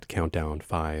countdown.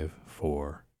 5,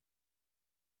 4.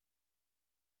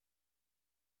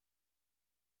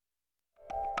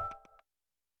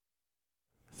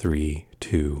 Three,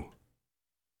 2.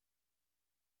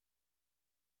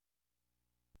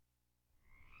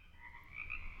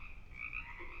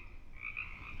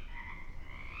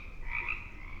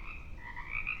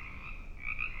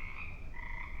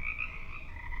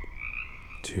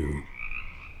 Two.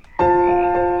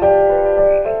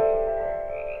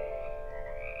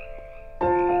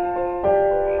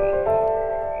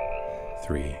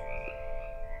 3.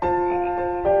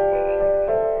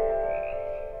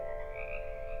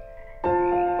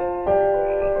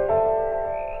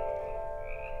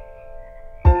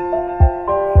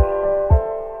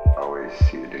 Always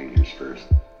see the dangers first.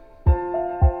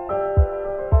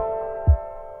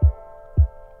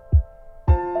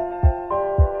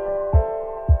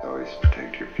 Always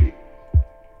protect your feet.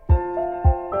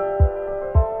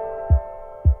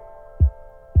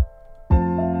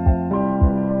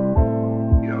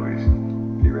 You always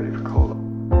be ready for cold.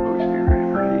 Always be ready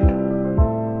for heat.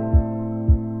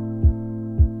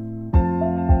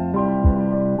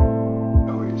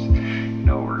 Always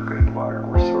know where good water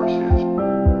source is.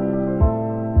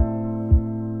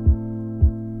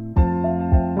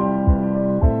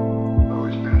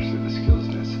 Always master the skills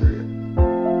necessary.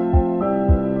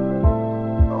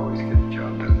 Always get the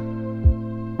job done.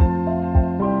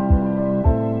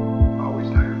 Always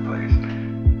know your place.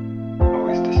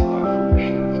 Always disallow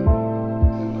foolishness.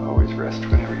 And always rest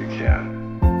whenever you can.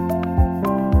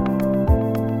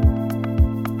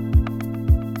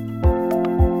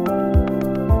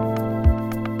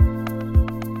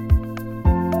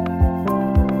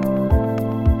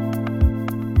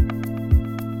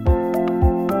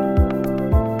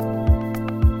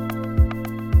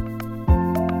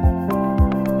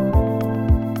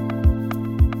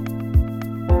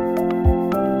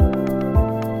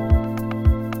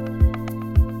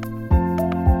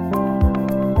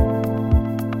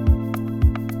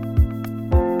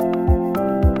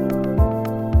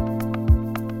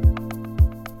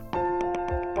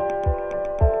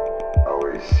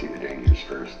 Always see the dangers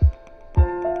first.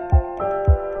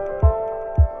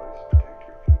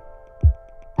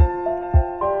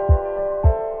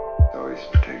 Always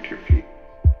protect your feet.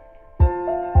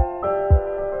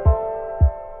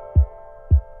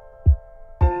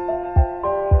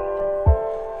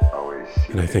 Always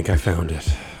see And I think I found it.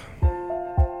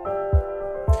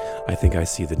 I think I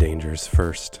see the dangers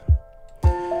first.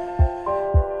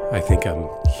 I think I'm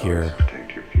here. Always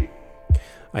protect your feet.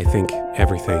 I think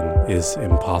everything is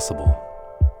impossible.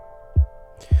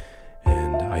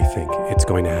 And I think it's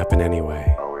going to happen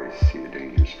anyway. Always see the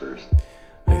dangers first.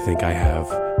 I think I have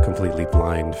completely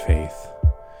blind faith.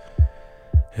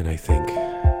 And I think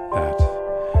that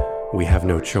we have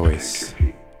no choice.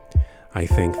 I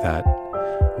think that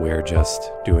we're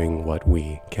just doing what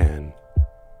we can.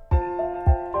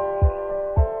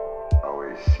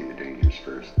 Always see the dangers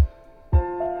first.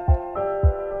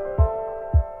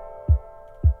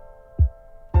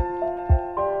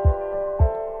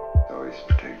 Always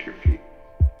protect your feet.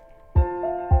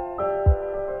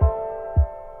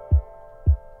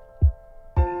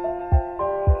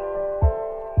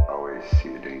 Always see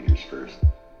the dangers first.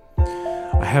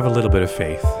 I have a little bit of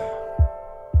faith.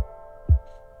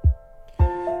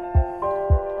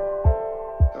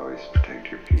 Always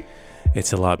protect your feet.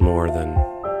 It's a lot more than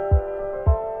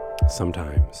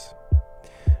sometimes.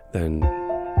 Than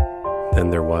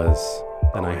there was,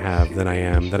 than I have, than I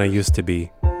am, than I used to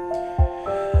be.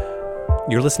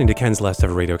 You're listening to Ken's Last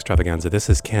Ever Radio Extravaganza. This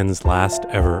is Ken's Last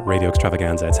Ever Radio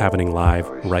Extravaganza. It's happening live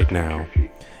right now.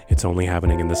 It's only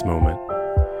happening in this moment.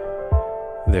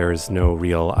 There's no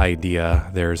real idea.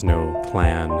 There's no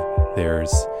plan.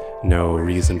 There's no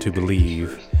reason to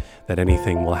believe that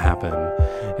anything will happen,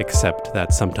 except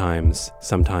that sometimes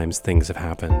things have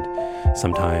happened.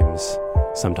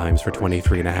 Sometimes for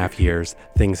 23 and a half years,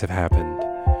 things have happened.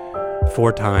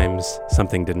 4 times,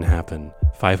 something didn't happen.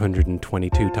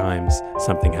 522 times,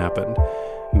 something happened.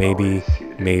 Maybe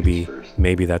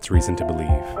that's reason to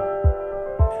believe.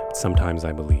 Sometimes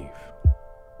I believe.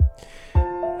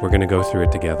 We're going to go through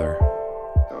it together.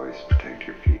 Always protect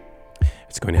your feet.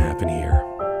 It's going to happen here.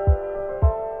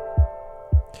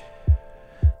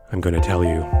 I'm going to tell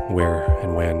you where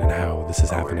and when and how this is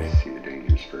happening. Always see the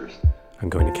dangers first. I'm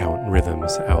going to count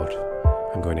rhythms out.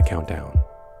 I'm going to count down.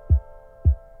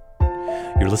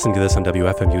 You're listening to this on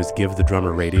WFMU's Give the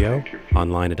Drummer Radio,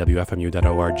 online at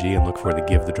WFMU.org, and look for the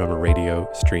Give the Drummer Radio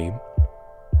stream.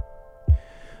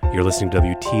 You're listening to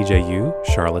WTJU,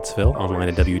 Charlottesville, online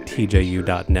at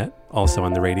WTJU.net, also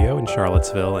on the radio in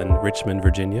Charlottesville and Richmond,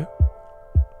 Virginia.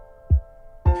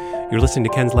 You're listening to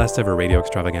Ken's Last Ever Radio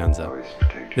Extravaganza. Always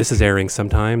protect This is airing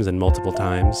sometimes and multiple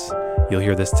times. You'll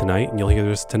hear this tonight and you'll hear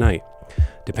this tonight.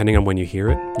 Depending on when you hear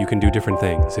it, you can do different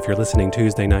things. If you're listening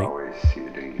Tuesday night, always see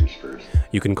the dangers first.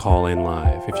 you can call in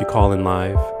live. If you call in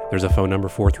live, there's a phone number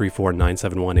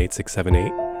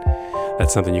 434-971-8678.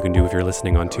 That's something you can do if you're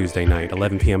listening on Tuesday night,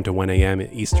 11 p.m. to 1 a.m.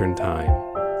 Eastern Time.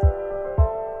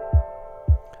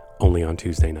 Only on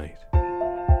Tuesday night.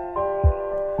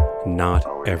 Not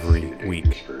Always every see the dangers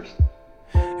week. first.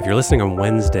 If you're listening on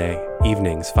Wednesday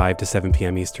evenings, 5 to 7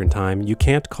 p.m. Eastern Time, you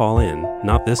can't call in.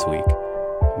 Not this week.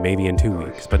 Maybe in 2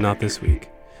 weeks, but not this week.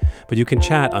 But you can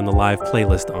chat on the live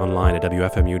playlist online at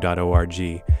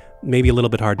wfmu.org. Maybe a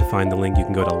little bit hard to find the link. You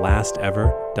can go to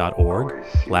lastever.org.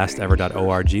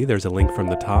 Lastever.org. There's a link from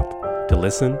the top to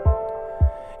listen.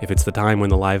 If it's the time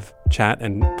when the live chat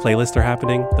and playlist are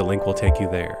happening, the link will take you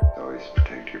there. Always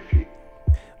protect your feet.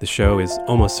 The show is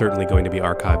almost certainly going to be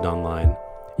archived online.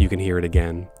 You can hear it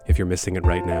again if you're missing it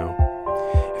right now.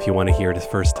 If you want to hear it the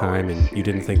first time and you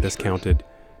didn't think this counted,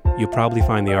 you'll probably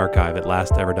find the archive at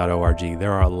lastever.org.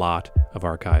 There are a lot of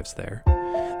archives there.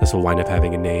 This will wind up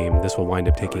having a name. This will wind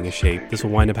up taking a shape. This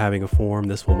will wind up having a form.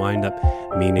 This will wind up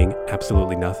meaning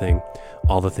absolutely nothing.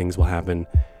 All the things will happen.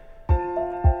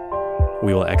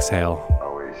 We will exhale.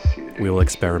 Always see the dangers We will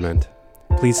experiment.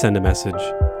 Please send a message.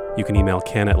 You can email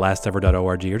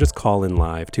ken@lastever.org or just call in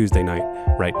live Tuesday night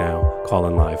right now. Call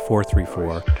in live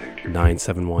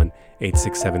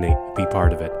 434-971-8678. Be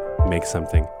part of it. Make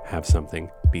something. Have something.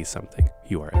 Be something.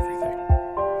 You are everything.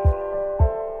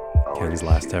 Ken's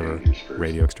Last Ever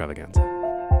Radio Extravaganza.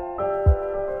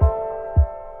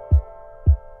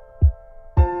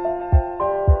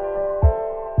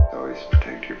 Always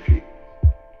protect your feet.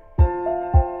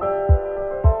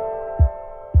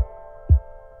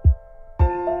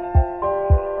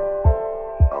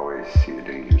 Always see the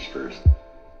dangers first.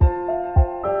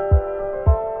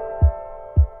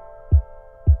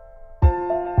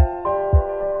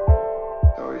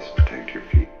 Always protect your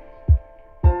feet.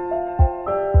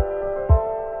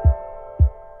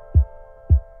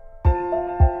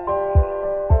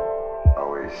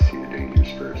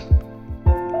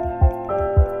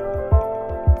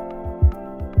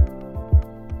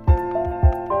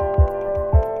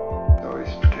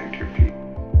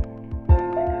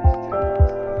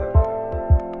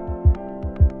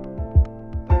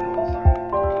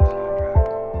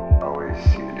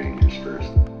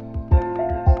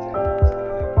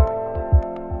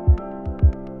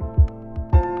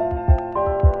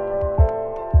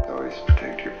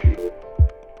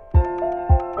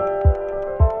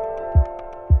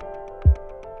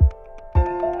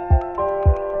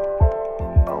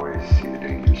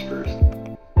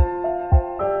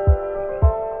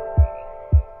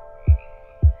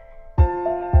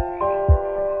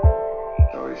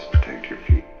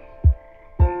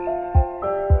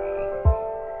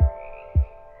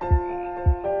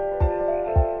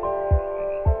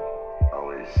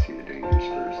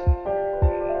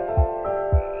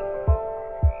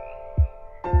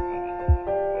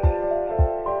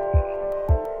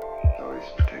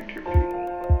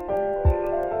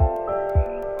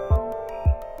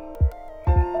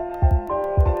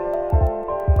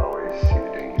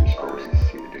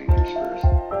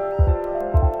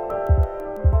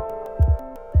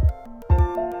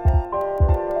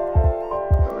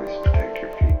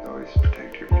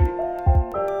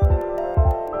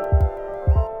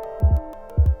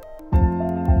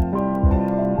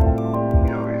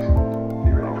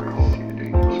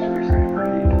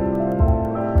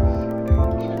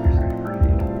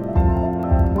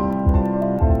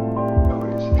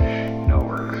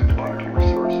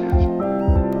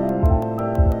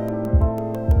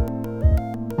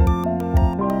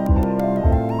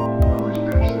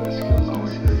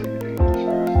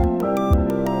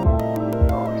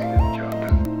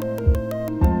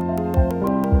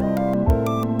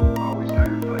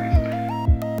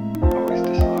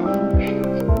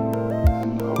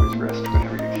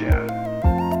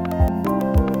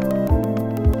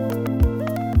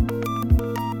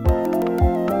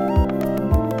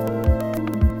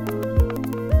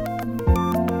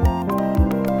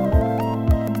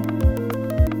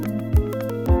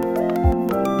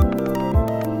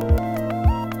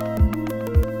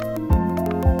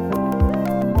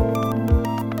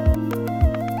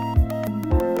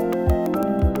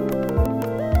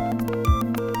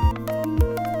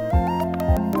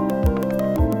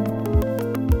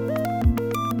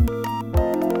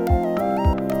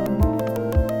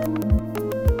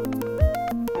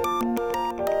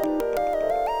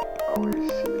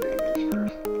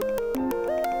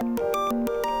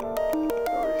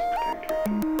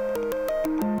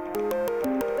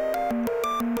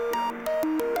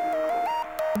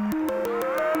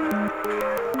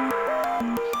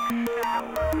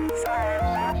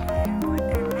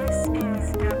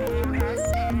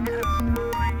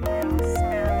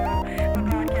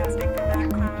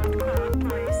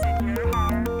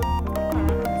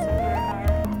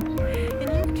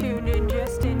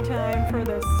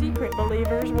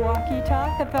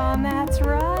 Talkathon, that's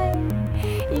right.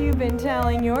 You've been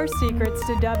telling your secrets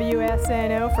to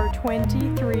WSNO for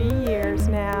 23 years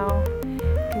now.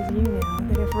 Because you know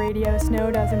that if Radio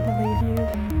Snow doesn't believe you,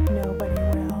 nobody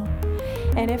will.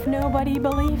 And if nobody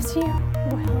believes you,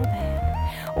 well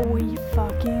then, we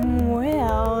fucking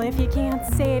will. If you can't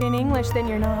say it in English, then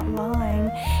you're not lying.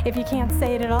 If you can't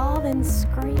say it at all, then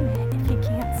scream it. If you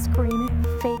can't scream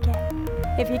it, fake it.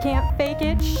 If you can't fake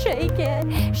it, shake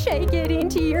it. Shake it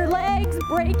into your legs,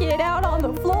 break it out on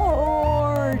the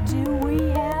floor. Do we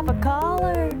have a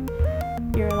caller?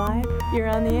 You're alive, you're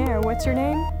on the air. What's your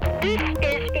name? This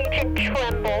is Agent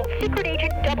Tremble, Secret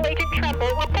Agent, Double Agent Tremble,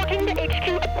 reporting to HQ,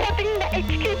 reporting to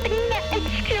HQ, in the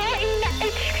HQ, in the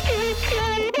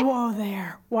HQ. Whoa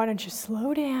there, why don't you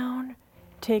slow down,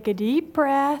 take a deep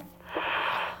breath,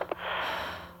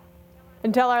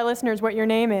 and tell our listeners what your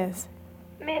name is.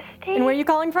 Misty. And where are you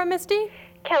calling from, Misty?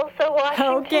 Kelso,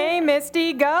 Washington. Okay,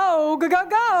 Misty, go, go, go,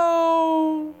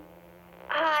 go.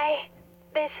 Hi,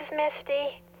 this is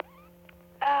Misty.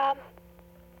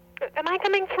 Am I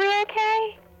coming through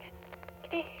okay?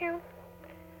 Can you hear me?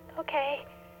 Okay.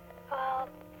 I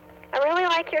really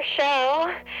like your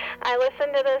show. I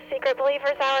listen to the Secret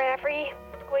Believers Hour every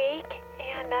week,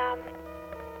 and,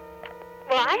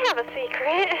 well, I have a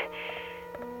secret.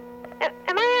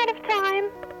 Am I out of time?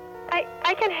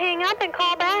 I can hang up and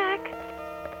call back.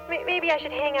 Maybe I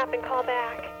should hang up and call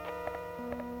back.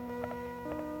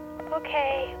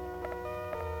 Okay.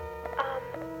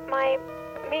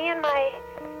 Me and my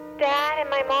dad and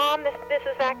my mom, this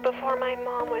is back before my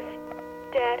mom was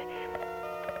dead.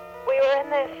 We were in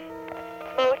this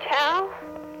motel,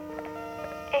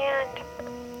 and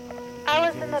I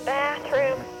was in the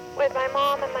bathroom with my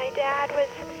mom, and my dad was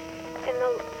in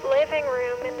the living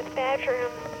room, in the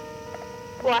bedroom,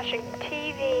 watching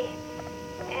TV,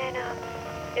 and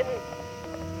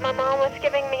my mom was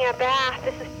giving me a bath.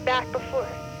 This is back before,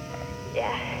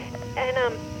 yeah,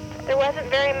 and there wasn't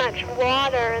very much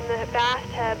water in the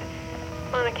bathtub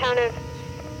on account of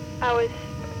I was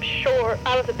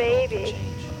a baby,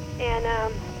 and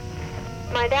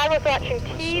my dad was watching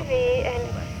TV,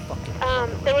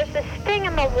 and there was this thing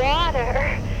in the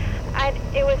water.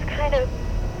 It was kind of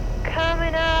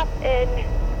coming up and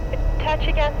touch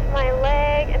against my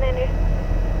leg, and then it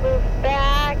moved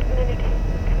back, and then it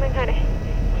come and kind of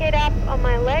hit up on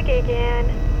my leg again.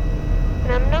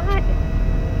 And I'm not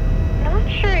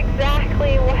sure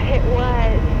exactly what it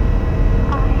was.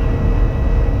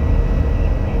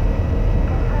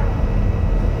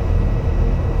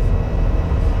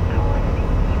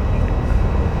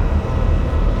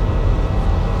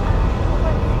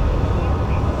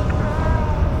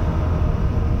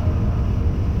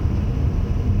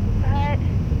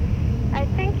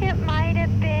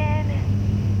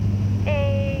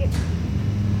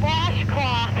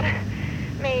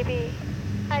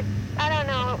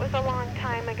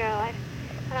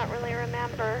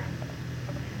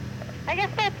 I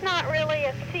guess that's not really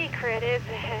a secret, is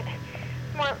it?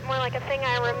 More like a thing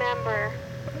I remember.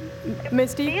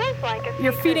 Misty, feels like a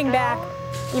you're secret, feeding though. back.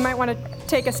 You might want to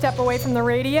take a step away from the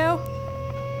radio.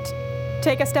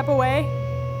 Take a step away.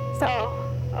 Oh,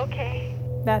 okay.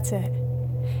 That's it.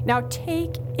 Now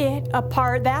take it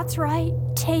apart. That's right.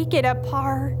 Take it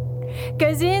apart.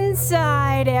 'Cause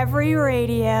inside every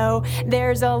radio,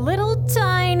 there's a little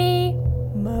tiny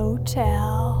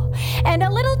motel and a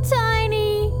little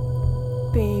tiny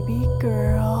baby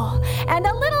girl and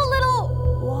a little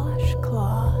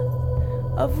washcloth.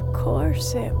 Of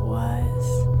course it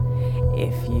was.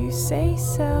 If you say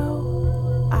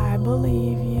so, I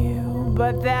believe you.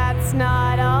 But that's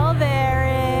not all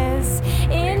there is.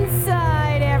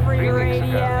 Inside every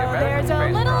radio, there's a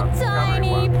little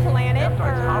tiny planet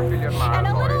Earth and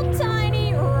a little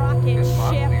tiny rocket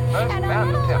ship and a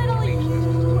little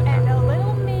you and a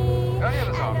little me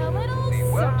and a little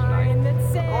sign that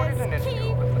says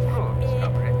keep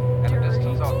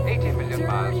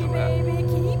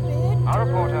Our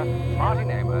reporter,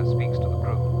 Martin Amer, speaks to the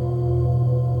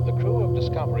crew. The crew of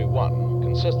Discovery 1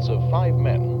 consists of 5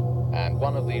 men and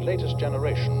one of the latest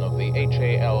generation of the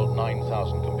HAL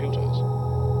 9000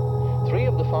 computers. 3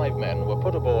 of the 5 men were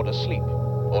put aboard asleep,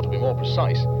 or to be more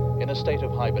precise, in a state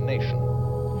of hibernation.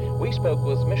 We spoke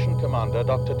with Mission Commander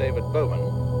Dr. David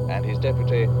Bowman and his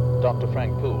deputy, Dr.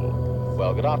 Frank Poole.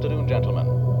 Well, good afternoon,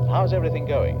 gentlemen. How's everything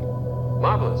going?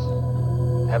 Marvelous.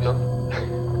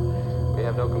 We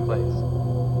have no complaints.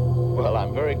 Well,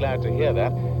 I'm very glad to hear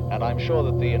that, and I'm sure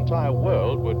that the entire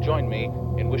world would join me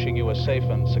in wishing you a safe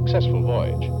and successful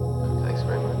voyage. Thanks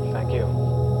very much. Thank you.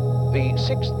 The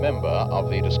 6th member of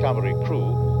the Discovery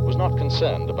crew was not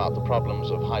concerned about the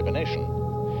problems of hibernation.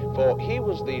 for he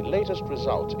was the latest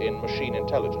result in machine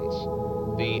intelligence,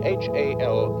 the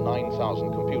HAL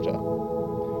 9000 computer.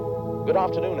 Good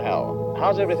afternoon, Hal.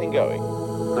 How's everything going?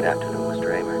 Good afternoon, Mr.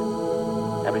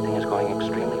 Raymer. Everything is going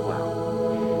extremely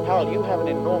well. Hal, you have an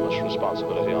enormous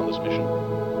responsibility on this mission.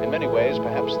 In many ways,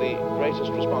 perhaps the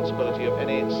greatest responsibility of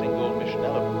any single mission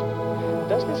element.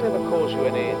 Does this ever cause you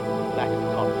any lack of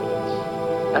confidence?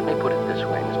 Let me put it this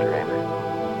way, Mr. Raymer.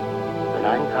 The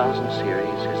 9000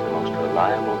 series is the most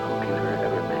reliable computer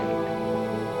ever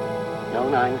made. No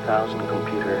 9000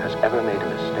 computer has ever made a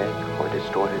mistake or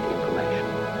distorted information.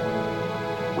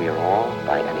 We are all,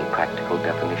 by any practical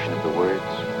definition of the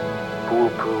words,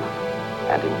 foolproof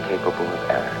and incapable of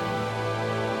error.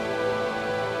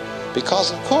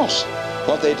 Because, of course,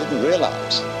 what they didn't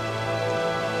realize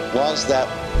was that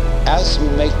as you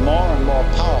make more and more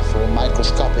powerful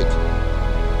microscopic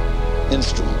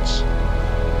instruments,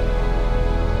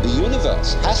 the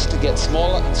universe has to get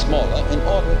smaller and smaller in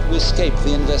order to escape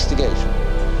the investigation.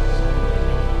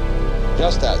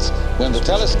 Just as when the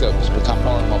telescopes become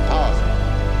more and more powerful,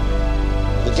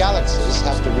 the galaxies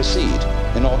have to recede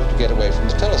in order to get away from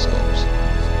the telescopes.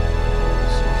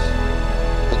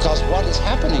 Because what is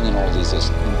happening in all these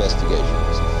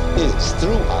investigations is,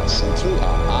 through us and through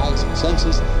our eyes and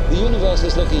senses, the universe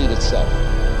is looking at itself.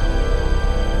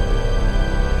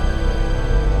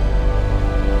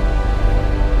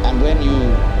 And when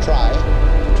you try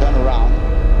to turn around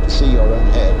to see your own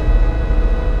head,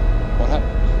 what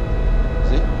happens?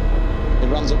 See? It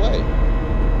runs away.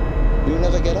 You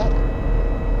never get at it.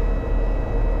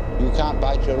 You can't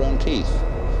bite your own teeth.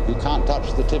 You can't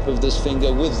touch the tip of this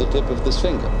finger with the tip of this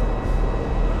finger.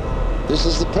 This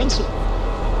is the principle.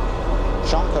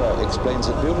 Shankara explains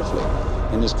it beautifully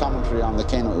in his commentary on the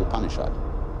Kena Upanishad,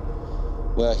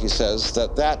 where he says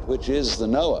that that which is the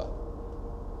knower,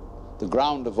 the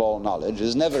ground of all knowledge,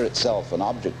 is never itself an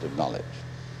object of knowledge,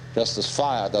 just as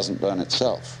fire doesn't burn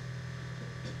itself.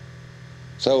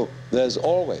 So there's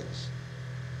always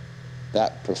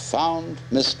that profound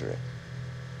mystery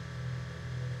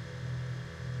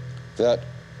that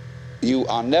you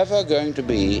are never going to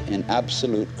be in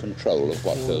absolute control of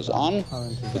what goes on,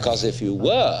 because if you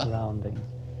were,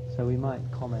 so we might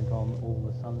comment on all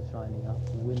the sun shining up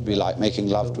the window. It'd be like making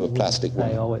love to a plastic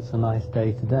woman. Say, oh, it's a nice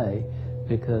day today,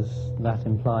 because that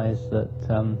implies that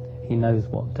he knows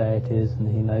what day it is and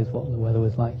he knows what the weather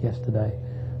was like yesterday,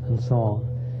 and so on.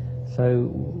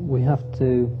 So we have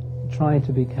to try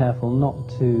to be careful not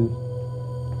to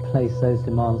place those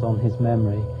demands on his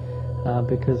memory,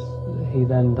 because he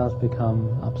then does become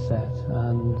upset,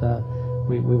 and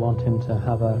we want him to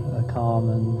have a calm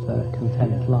and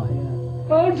content life.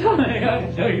 Oh, darling, I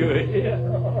didn't know you were here.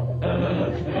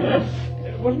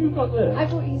 What have you got there? I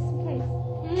brought you some cakes.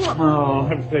 Oh,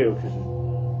 I'm failed, kisses.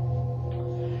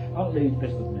 Aren't they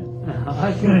best of men?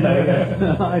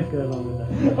 I'd go along with that.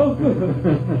 Oh,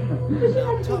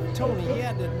 good. Tough Tony, he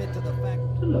had to admit to the fact.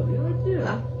 It's a lovely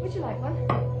idea. Would you like one?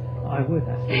 I would,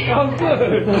 actually. Oh,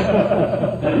 good.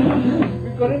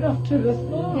 We've got enough too, that's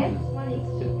nice. Yes, one each.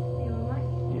 You all right?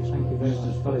 Yes, thank you very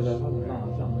much. Probably those other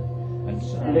cars, aren't they? And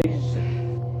ladies.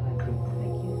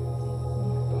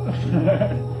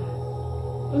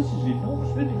 This is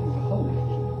enormous, really, with a hole in it.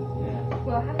 Yeah.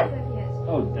 Well, have a serviette.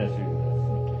 Oh, that's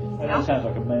it. That sounds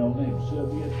like a male name,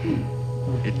 serviette too.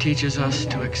 It teaches us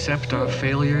to accept our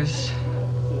failures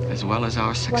as well as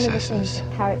our successes. One of the things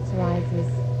that characterizes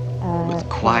with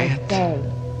quiet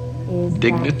is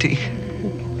dignity he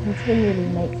continually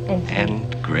makes entries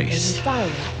and grace. in his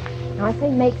diary. Now I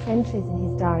say makes entries in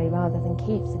his diary rather than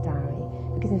keeps a diary,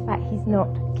 because in fact he's not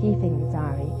keeping the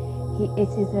diary. It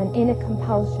is an inner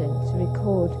compulsion to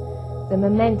record the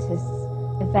momentous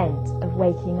event of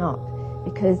waking up,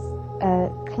 because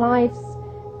Clive's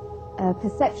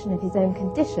perception of his own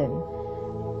condition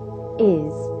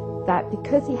is that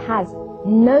because he has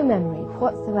no memory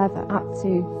whatsoever up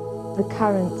to the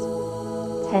current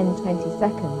 10-20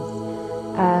 seconds,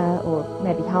 or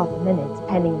maybe half a minute,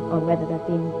 depending on whether there have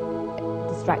been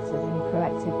distracted with any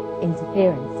proactive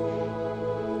interference.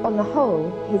 On the whole,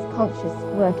 his conscious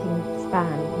working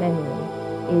span memory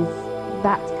is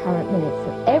that current minute, so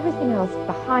everything else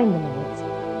behind the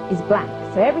minute is blank.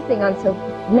 So everything until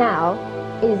now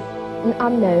is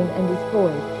unknown and is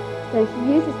void. So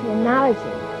he uses the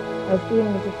analogy of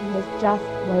feeling as if he has just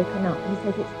woken up. He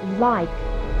says it's like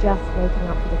just waking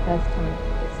up for the first time.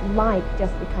 It's like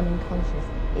just becoming conscious.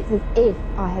 It's as if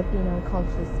I have been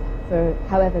unconscious for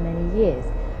however many years.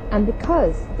 And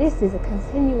because this is a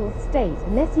continual state,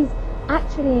 unless he's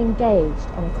actually engaged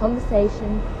on a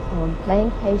conversation, or on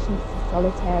playing Patience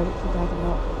solitaire, which he does a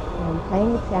lot, or on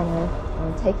playing the piano, or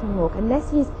on taking a walk, unless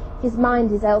his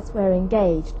mind is elsewhere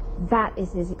engaged, That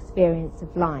is his experience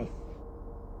of life.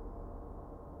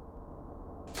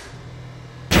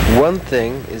 One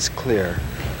thing is clear.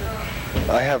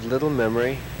 I have little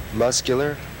memory,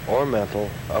 muscular or mental,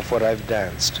 of what I've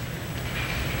danced.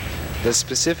 The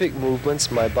specific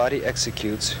movements my body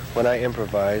executes when I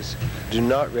improvise do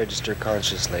not register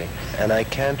consciously, and I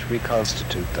can't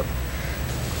reconstitute them.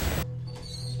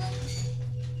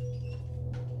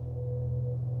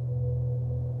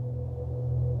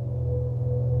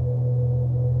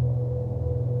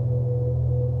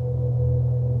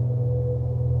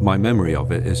 My memory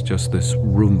of it is just this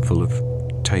room full of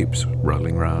tapes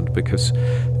rolling around, because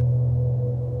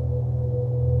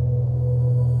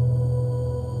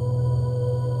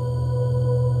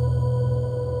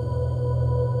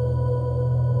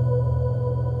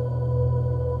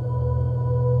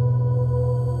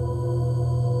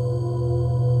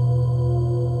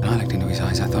I looked into his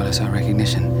eyes, I thought I saw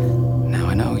recognition. Now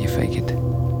I know you fake it.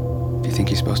 If you think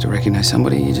you're supposed to recognize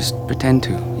somebody, you just pretend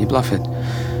to. You bluff it.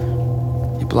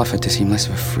 You bluff it to seem less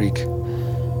of a freak.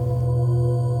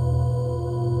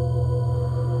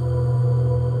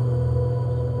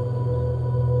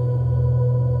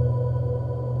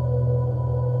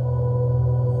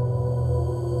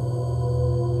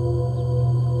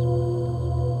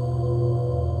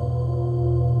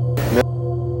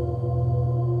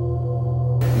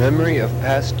 Memory of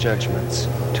past judgments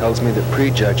tells me that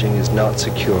prejudging is not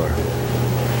secure.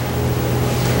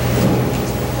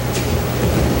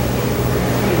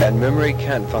 And memory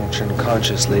can't function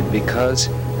consciously because,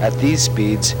 at these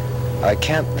speeds, I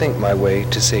can't think my way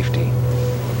to safety.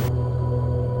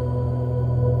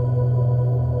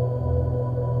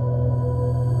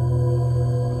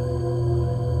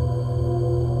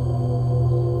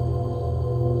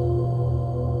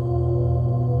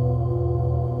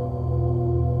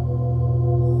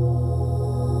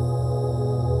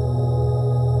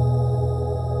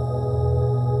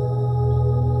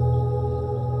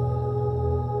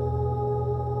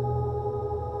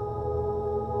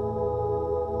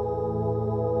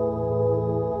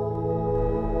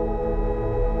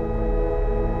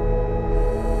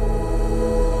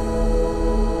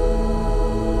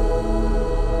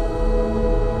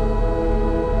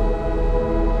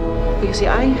 You see,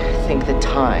 I think that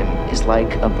time is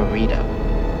like a burrito,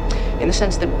 in the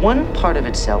sense that one part of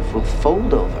itself will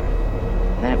fold over,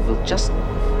 and then it will just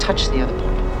touch the other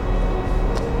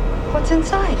part. What's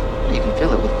inside? You can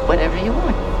fill it with whatever you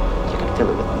want. You can fill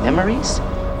it with memories,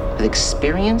 with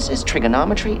experiences,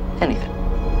 trigonometry, anything.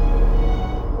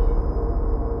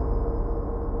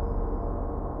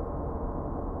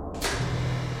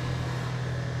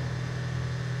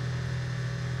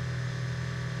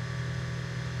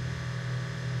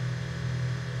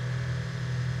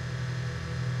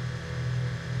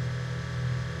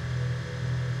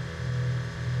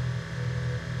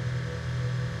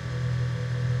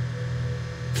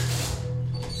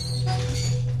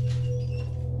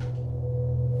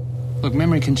 Look,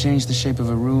 memory can change the shape of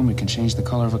a room, it can change the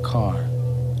color of a car.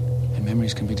 And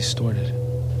memories can be distorted.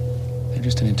 They're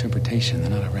just an interpretation, they're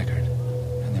not a record.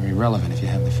 And they're irrelevant if you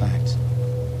have the facts.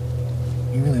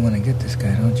 You really want to get this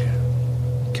guy, don't you?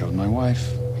 He killed my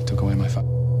wife. He took away my father.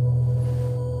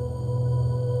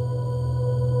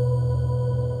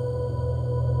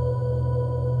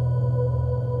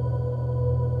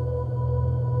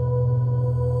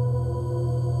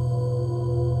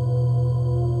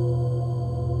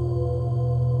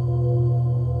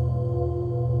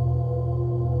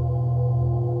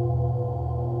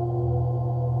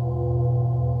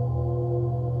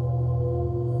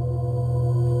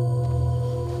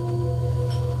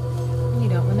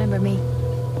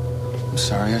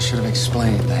 Sorry, I should have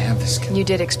explained. I have this... You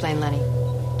did explain, Lenny.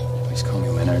 Please call me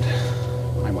Leonard.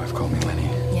 My wife called me Lenny.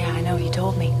 Yeah, I know, you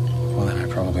told me. Well, then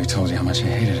I probably told you how much I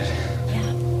hated it. Yeah.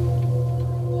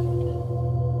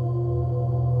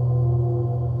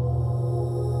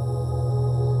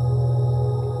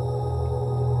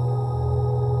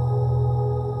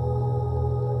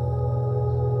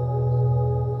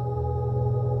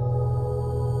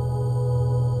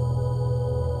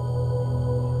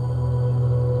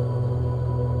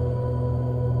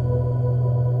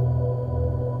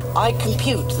 I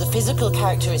compute the physical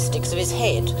characteristics of his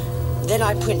head. Then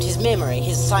I print his memory,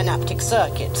 his synaptic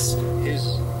circuits.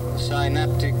 His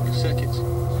synaptic circuits?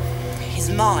 His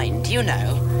mind, you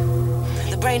know.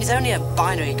 The brain is only a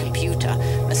binary computer,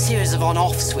 a series of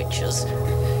on-off switches.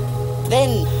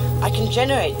 Then I can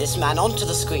generate this man onto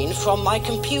the screen from my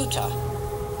computer.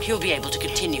 He'll be able to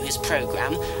continue his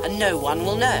program, and no one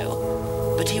will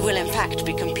know. But he will in fact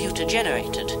be computer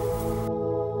generated.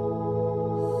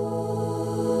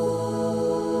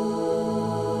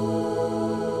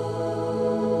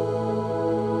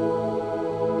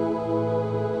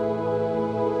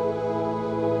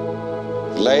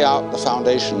 lay out the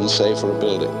foundations, say, for a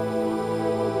building.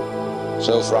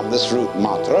 So from this root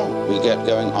matra, we get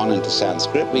going on into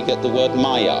Sanskrit, we get the word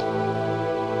Maya.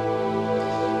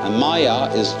 And Maya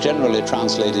is generally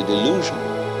translated illusion,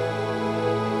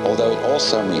 although it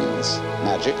also means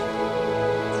magic,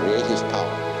 creative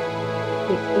power.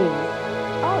 It is.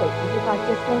 Oh, as if I've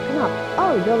just woken up.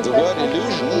 Oh, you're the word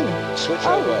illusion, switch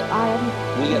over.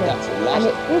 We get that from Latin.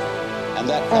 And it's this and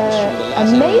that comes from the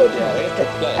Latin. Amazing.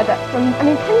 I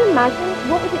mean, can you imagine?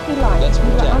 What would it be like if you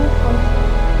were unconscious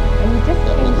and you just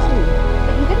came to,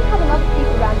 but you didn't have enough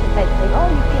people around your bed saying, oh,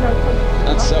 you've been unconscious.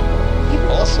 That's so. You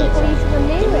could Also people using a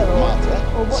mirror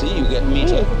or what see, you get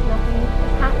meter. If nothing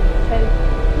has happened. So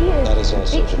he is that is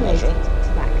also to measure. To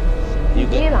that condition. He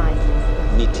realizes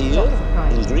meteor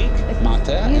in Greek,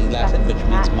 mater in Latin, which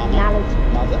means mama,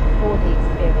 mother. For the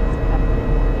experience of having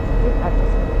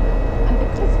and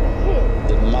because for him,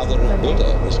 the mother of Buddha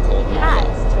was called Maya. He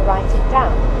has to write it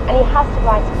down, and he has to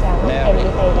write it down on any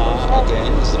available surface.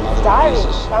 Again is the mother diary of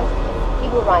in Jesus. front of him, he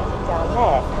will write it down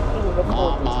there. He will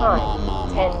record the time,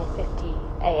 10:50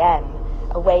 a.m.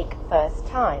 awake first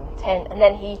time, 10, and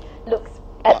then he looks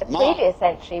at the previous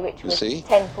entry, which was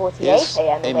 10:48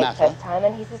 a.m. awake first time,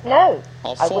 and he says, no,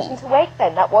 I wasn't awake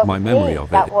then. That wasn't my memory of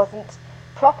that wasn't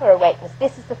proper awakeness.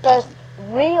 This is the first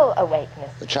real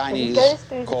awakeness. The Chinese so he goes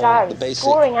through the diary, the basic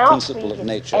scoring out principle of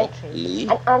nature, Li,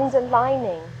 and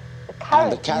underlining the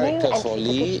current and the character new for entry,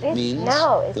 Li this means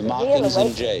now is the real markings in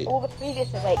awakeness. jade, All the previous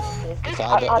awakenesses are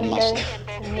fiber and unknown muscle,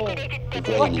 to me. the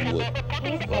grain in wood.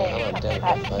 He's saying something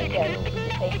about ego.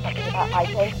 He's saying something about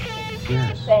identity.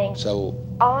 Yes. He's saying, So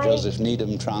Joseph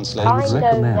Needham translates I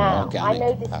know now, organic I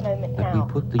know this moment that now.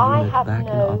 we put the I unit have back in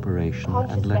no operation and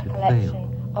conscious let it recollection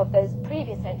fail. of those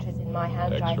previous entries in my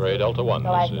handwriting. X-ray Delta 1, so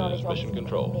I this acknowledge is Mission obviously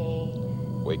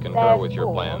Control. We concur with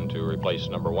your plan to replace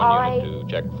number 1 unit to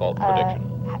check fault prediction.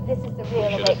 This is the real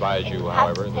We should advise you,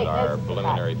 however, that our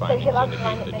preliminary findings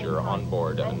indicate that your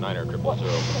onboard 9000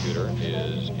 computer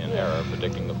is in error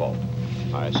predicting the fault.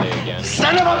 I say again...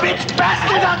 Son of a bitch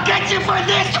bastard! I'll get you for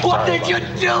this! What did you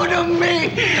do to me?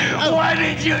 What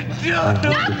did you do to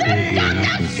me?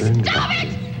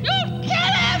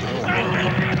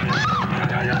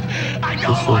 I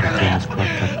don't want to live!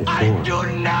 I do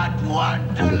not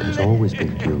want to and it has always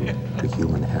been due to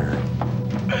human error.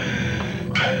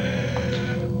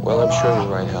 Well, I'm sure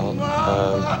you're right, Helen.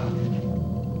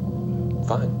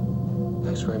 Fine.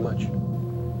 Thanks very much.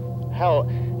 Hal,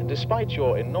 despite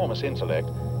your enormous intellect,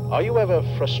 are you ever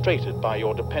frustrated by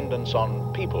your dependence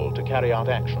on people to carry out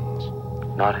actions?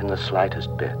 Not in the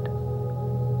slightest bit.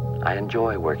 I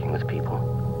enjoy working with people.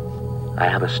 I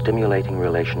have a stimulating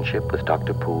relationship with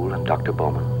Dr. Poole and Dr.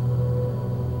 Bowman.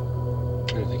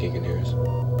 I don't think he can hear us.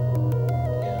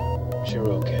 Yeah, sure,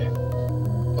 okay.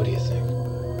 What do you think?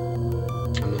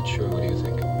 I'm not sure. What do you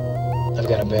think? I've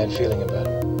got a bad feeling about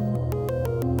him.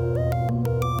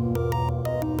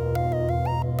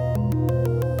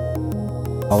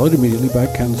 Followed immediately by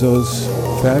Kenzo's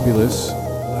fabulous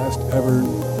last ever,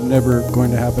 never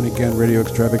going to happen again radio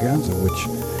extravaganza, which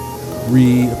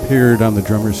reappeared on the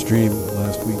Drummer Stream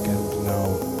last weekend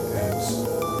now as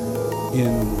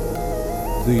in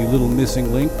the little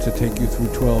missing link to take you through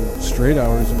 12 straight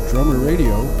hours of drummer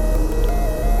radio,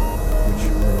 which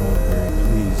we're all very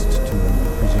pleased to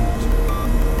present.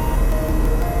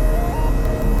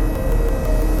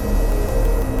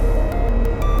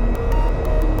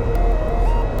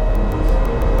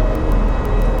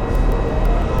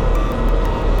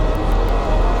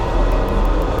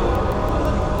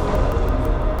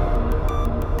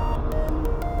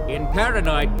 In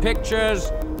Paradise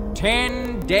Pictures,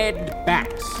 10 dead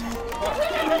bats.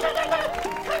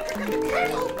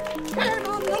 Turn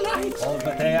on the lights! All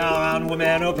that they are on,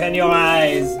 woman, open your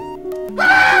eyes.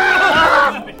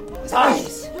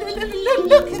 Eyes!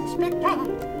 Look, Inspector!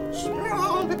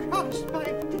 Sprawled across my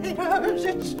potatoes,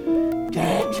 it's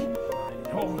dead.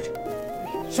 My lord.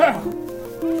 Sir,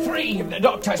 3 of the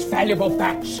doctor's valuable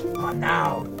bats are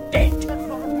now dead.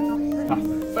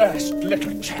 The first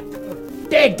little chap.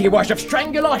 Dead he was of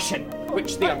strangulation,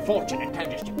 which the unfortunate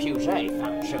Countess de Pusey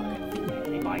found so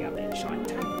conveniently by her bedside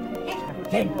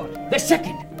table. Then the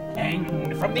second,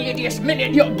 and from the hideous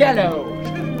miniature gallows,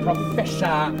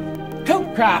 Professor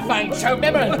Coker finds so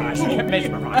mesmerizing.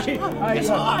 His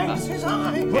eyes!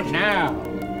 But now,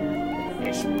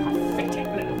 this pathetic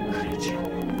little creature,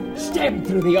 stabbed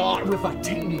through the heart with a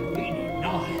teeny weeny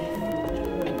knife.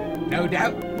 And no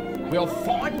doubt, we'll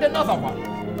find another one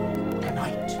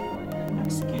tonight.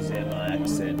 Excuse my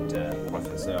accent,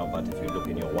 Professor, but if you look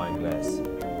in your wine glass,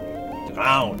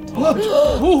 drowned. What?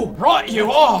 Oh, right you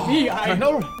are, Me,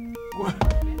 Colonel.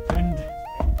 And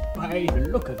by By the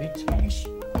look of it, yes.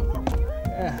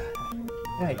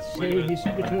 I'd say his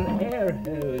little air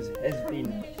hose has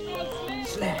been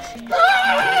slashed.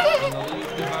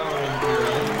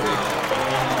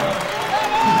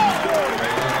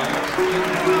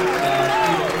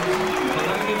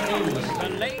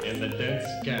 In the dense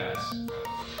gas.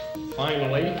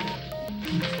 Finally,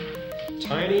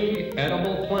 tiny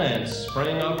edible plants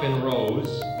sprang up in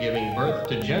rows, giving birth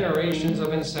to generations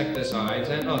of insecticides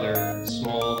and other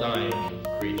small dying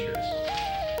creatures.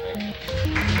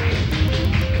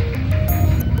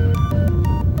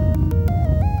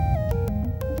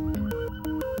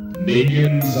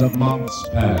 Millions of months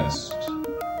passed,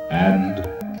 and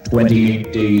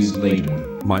 28 days later,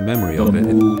 my memory the of it.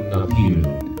 moon appeared.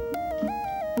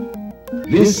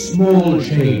 This small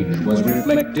change was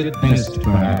reflected best,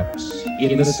 perhaps,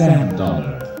 in the sand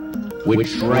dollar, which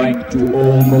shrank to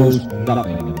almost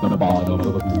nothing at the bottom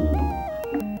of the pool,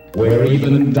 where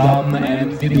even dumb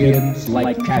amphibians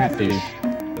like catfish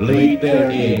laid their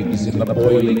eggs in the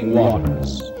boiling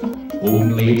waters,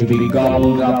 only to be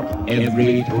gobbled up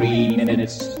every 3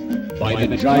 minutes by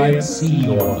the giant sea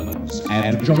orphans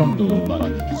and jungle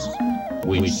bunnies,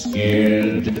 which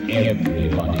scared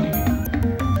everybody.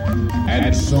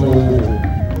 And so,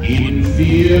 in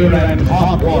fear and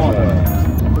hot water,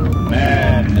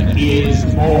 man is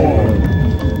born.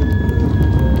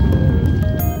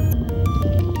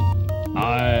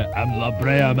 I am La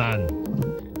Brea Man.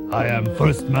 I am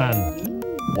first man.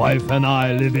 Wife and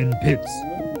I live in pits.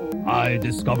 I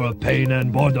discover pain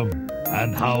and boredom,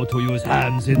 and how to use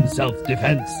hands in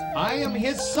self-defense. I am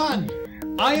his son.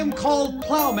 I am called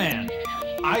Plowman.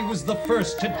 I was the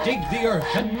first to dig the earth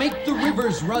and make the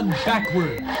rivers run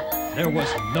backward. There was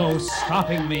no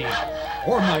stopping me,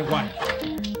 or my wife.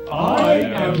 I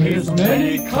am his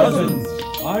many cousins.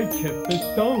 I kept the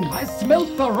stone. I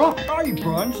smelt the rock. I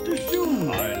branched the shoe.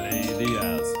 I lay the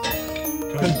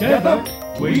asp. Together,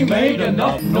 we made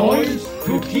enough noise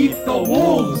to keep the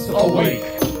wolves awake.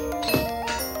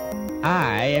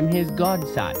 I am his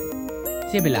godson,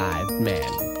 civilized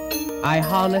man. I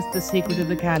harnessed the secret of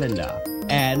the calendar,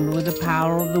 and with the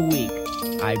power of the week,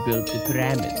 I built the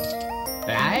pyramids.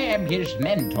 I am his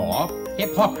mentor,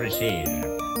 Hippocrates.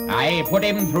 I put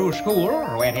him through school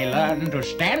where he learned to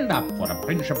stand up for a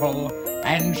principle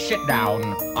and sit down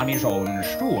on his own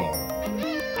stool.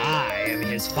 I am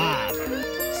his father,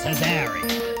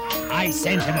 Caesarion. I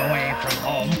sent him away from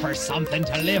home for something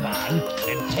to live on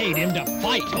and paid him to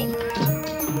fight over.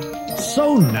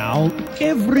 So now,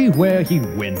 everywhere he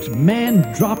went, man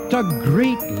dropped a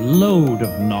great load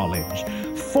of knowledge,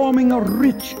 forming a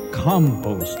rich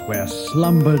compost where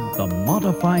slumbered the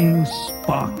modifying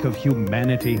spark of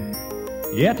humanity.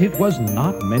 Yet it was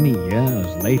not many years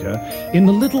later, in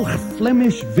the little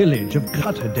Flemish village of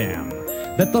Rotterdam,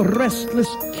 that the restless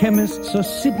chemist Sir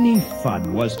Sidney Fudd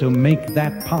was to make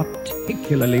that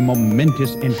particularly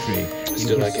momentous entry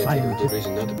Still, in I his can't think of a scientific... good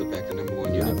reason not to put back the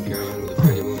 #1 unit and carry on with the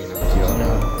Penny Mooney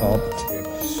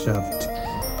Shoved.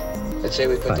 Let's say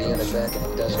we put the unit back and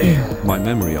it doesn't. My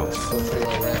memory of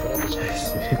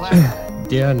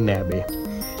Dear Nabby,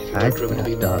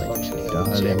 darling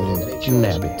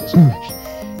Nabby.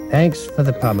 Thanks for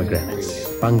the pomegranates.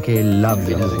 Spunky loved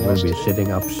them. We'll be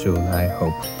sitting up soon, I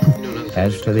hope.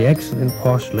 As for the excellent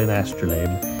porcelain astrolabe,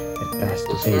 it passed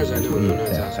the pages we eat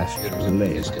their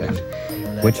astrolabe,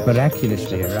 which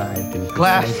miraculously arrived in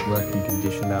precise working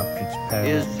condition after its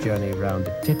perilous journey round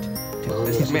the tit to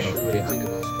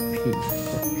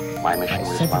My mission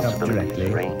responsibility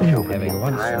range over the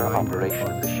entire operation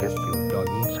of the ship,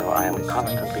 so I am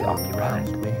constantly occupied.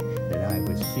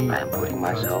 I am putting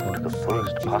myself to the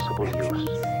fullest possible use,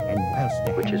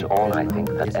 which is all I think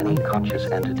that any conscious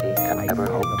entity can ever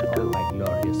hope to do.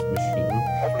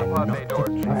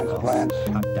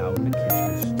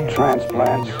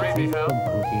 Transplants.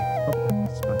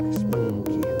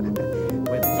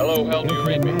 Hello, Hal, do you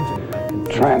read me?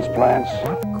 Transplants.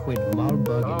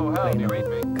 Oh, Hal, do you read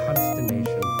me?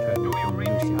 Consternation turned into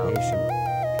elucidation.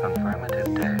 Affirmative,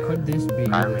 Dad. Could this be a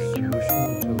solution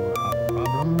to our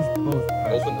problems? Both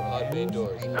Open the pod bay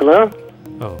doors. Hello?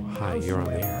 Oh, hi, you're on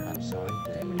the air. I'm sorry.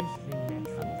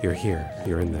 You're here.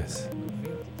 You're in this.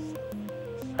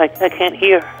 I can't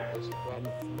hear.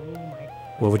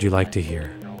 What would you like to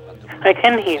hear? I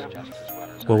can hear.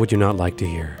 What would you not like to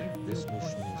hear?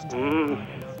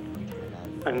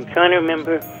 I'm trying to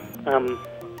remember.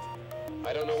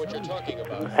 I don't know what you're talking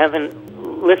about. I haven't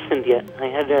listened yet. I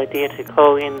had the idea to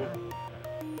call in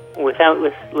without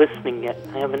listening yet.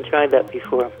 I haven't tried that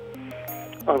before.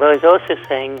 Although I was also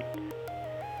saying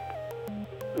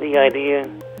the idea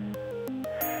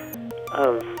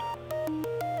of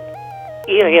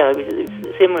Yeah,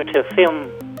 it's similar to a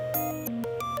film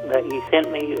that you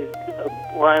sent me a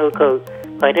while ago.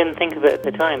 I didn't think of it at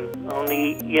the time.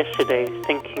 Only yesterday I was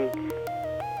thinking,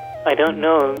 I don't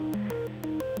know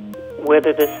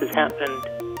whether this has happened,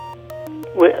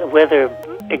 whether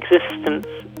existence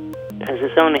has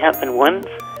this only happened once,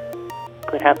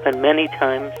 could happen many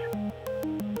times,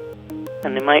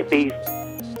 and there might be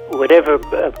whatever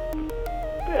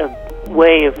a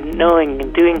way of knowing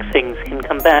and doing things can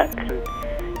come back and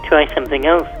try something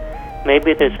else.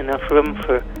 Maybe there's enough room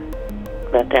for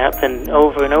that to happen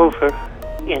over and over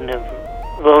in a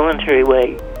voluntary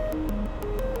way.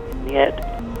 And yet,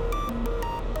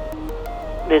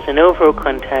 there's an overall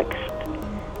context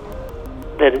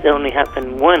that has only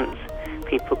happened once.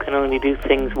 People can only do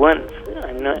things once.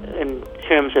 I'm not in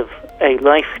terms of a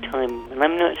lifetime, and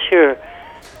I'm not sure.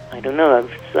 I don't know.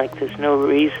 It's like there's no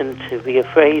reason to be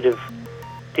afraid of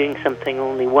doing something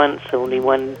only once, only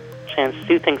one chance to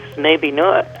do things. Maybe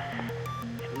not.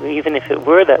 Even if it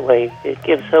were that way, it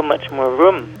gives so much more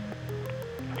room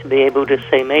to be able to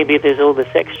say, maybe there's all this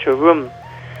extra room.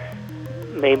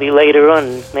 Maybe later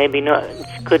on, maybe not.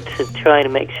 It's good to try to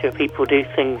make sure people do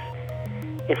things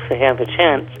if they have a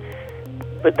chance,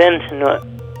 but then to not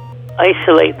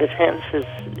isolate the chances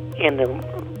in a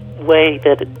way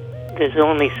that there's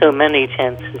only so many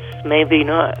chances. Maybe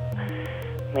not.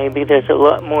 Maybe there's a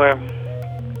lot more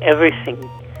everything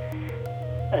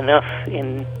enough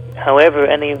in however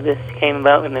any of this came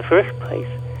about in the first place.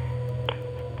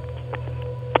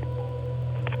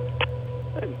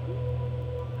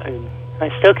 I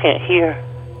still can't hear.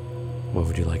 What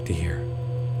would you like to hear?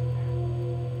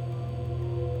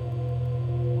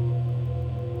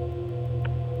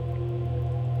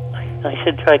 I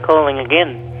should try calling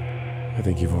again. I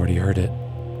think you've already heard it.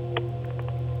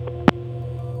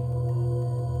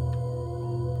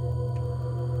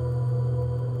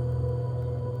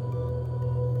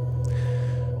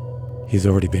 He's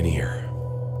already been here.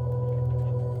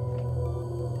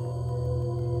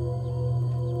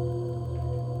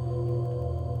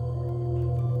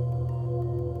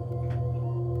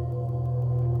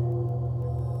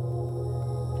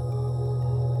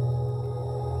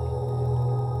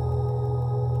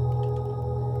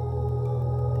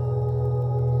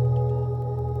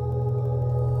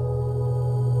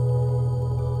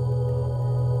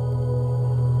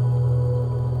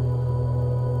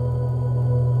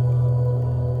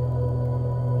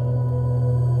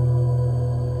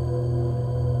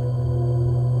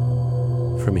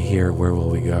 From here, where will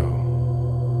we go?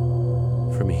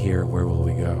 From here, where will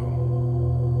we go?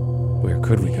 Where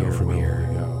could we go from here?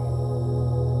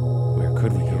 Where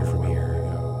could we go from here?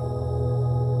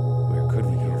 Where could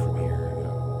we go from here?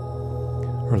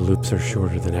 Our loops are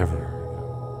shorter than ever.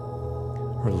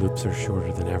 Our loops are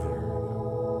shorter than ever.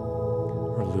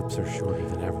 Our loops are shorter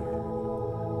than ever.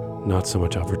 Not so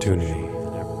much opportunity.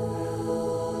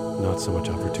 Not so much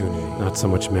opportunity. Not so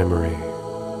much memory.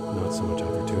 Not so much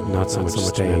opportunity. Not so much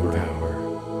staying power.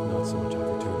 Not so much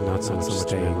opportunity. Not so much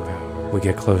staying power. We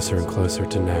get closer and closer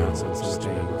to now.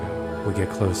 We get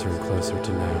closer and closer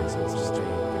to now.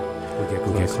 We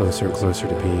get closer and closer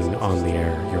to being on the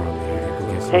air. You're on the air. We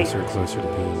get closer and closer to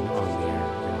being on the air.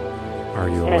 Are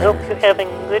you aware? I hope you're having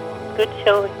good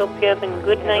show. I hope you're having a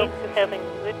good night.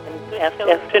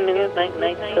 Afternoon,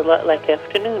 night's a lot like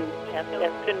afternoon.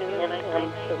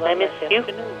 I miss you.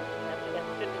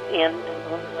 And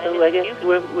so I guess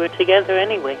we're together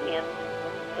anyway. And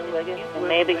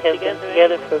maybe have been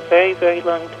together for a very, very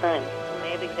long time.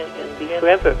 Maybe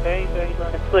forever.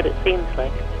 That's what it seems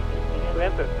like.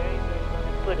 Forever.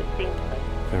 That's what it seems like.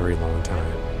 Very long time.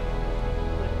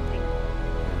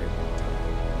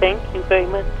 Thank you very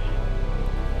much.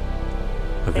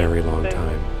 A very long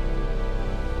time.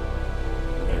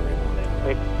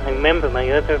 I remember my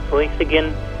other voice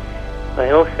again.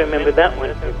 I also remember that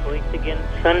one.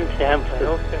 Sun to have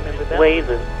the way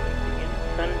the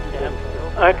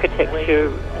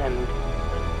architecture and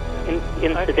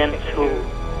incidental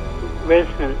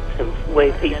resonance of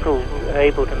way people are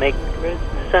able to make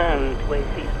sound.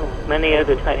 Many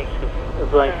other types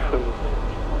of life forms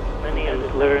and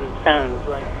learn sound.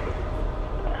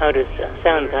 How does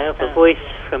sound? I have a voice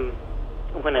from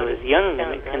when I was young,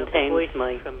 and it contains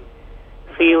my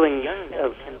feeling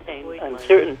of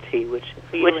uncertainty, which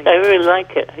I really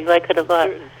like it. I like it a lot.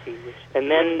 And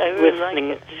then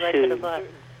listening to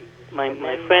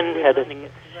my friend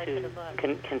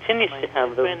continues to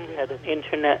have the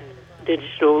internet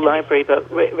digital library about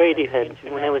Radiohead.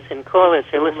 When I was in college,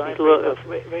 I listened to a lot of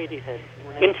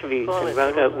interviews and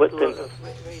wrote out what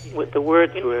the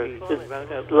words were. There's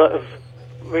a lot of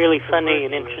really funny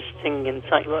and interesting,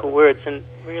 insightful words, and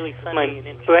my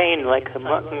brain, like a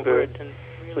mockingbird,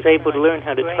 was able to learn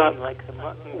how to talk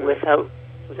without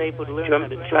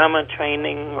drama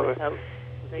training or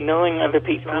knowing other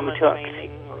people who talk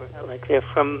like they're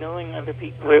from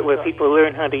where people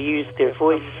learn how to use their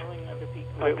voice.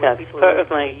 That's part of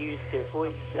my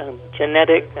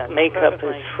genetic makeup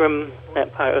is from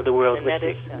that part of the world, which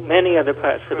is many other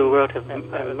parts of the world have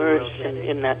emerged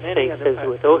in that space as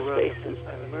with all spaces.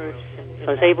 I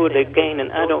was able to gain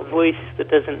an adult voice that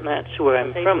doesn't match where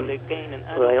I'm from.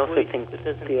 Well, I also think that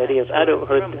the idea of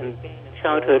adulthood and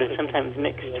childhood are sometimes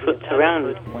mixed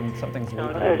around.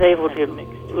 I was able to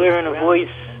learn a voice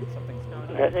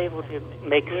that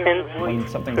makes sense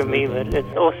for me, but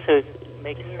it's also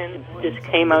just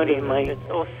came out in my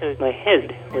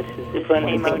head, which is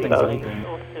funny about my head.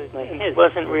 It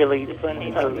wasn't really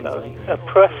a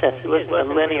process. It wasn't a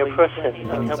linear process.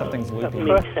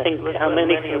 Think how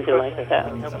many things are like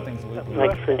that.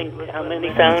 Like how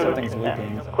many sound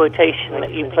quotation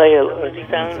that you play or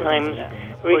sound times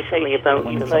recently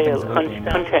about you play a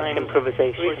contract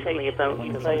improvisation.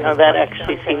 How that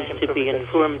actually seems to be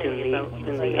informed in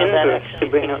the inverse to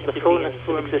bring out the fullness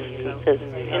of existence as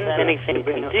anything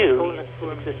can do.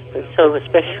 But so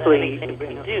especially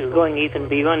going even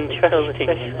beyond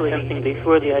trusting, something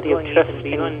before the idea of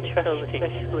trusting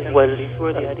was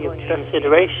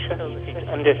consideration,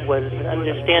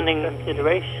 understanding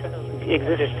consideration.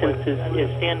 Existence is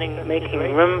making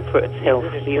room for itself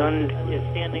beyond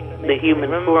the human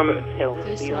form itself,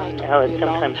 beyond how it's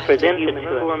sometimes presented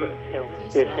to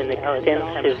us. There's an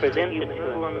extensive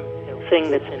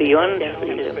thing that's beyond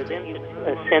freedom,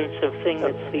 a sense of thing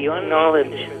that's beyond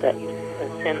knowledge that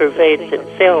pervades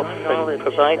itself and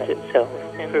provides itself,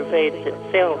 pervades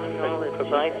itself and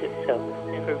provides itself,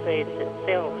 pervades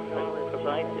itself and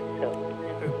provides itself.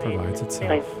 Provides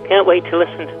itself. I can't wait to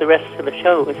listen to the rest of the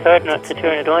show. It's hard not to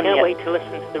turn it on. I can't wait to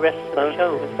listen to the rest of the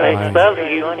show. I love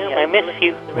you. I miss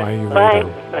you. Why are you Bye.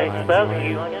 waiting? I love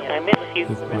you. I miss you.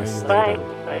 Bye.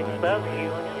 I love you.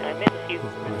 I miss you.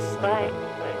 Bye.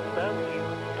 I love you.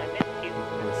 I miss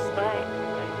you. Bye. I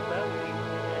love you.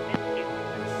 I miss you.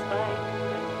 Bye.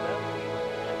 I love you. I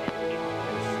miss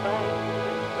you. Bye.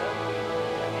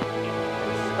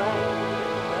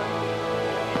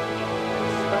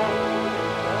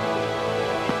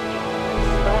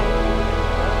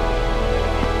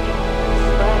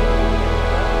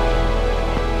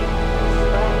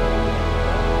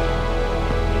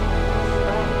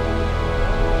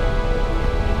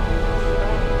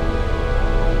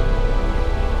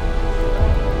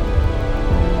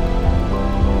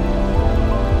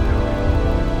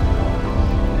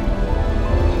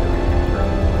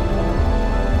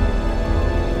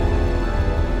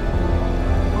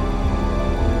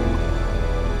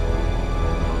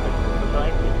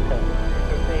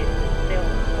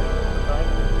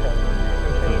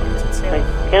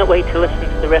 Can't wait to listen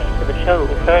to the rest of the show.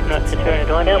 It's hard not to turn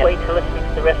it on. Can't wait to listen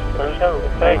to the rest of the show.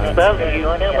 I love you.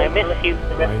 I miss you.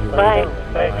 Bye.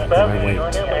 I love you.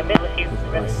 I miss you.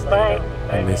 Bye.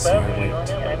 I miss you. I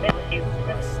miss you.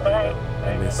 Bye. I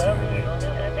miss you.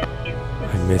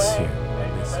 I miss you. I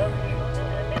miss you.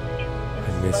 I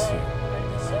miss you.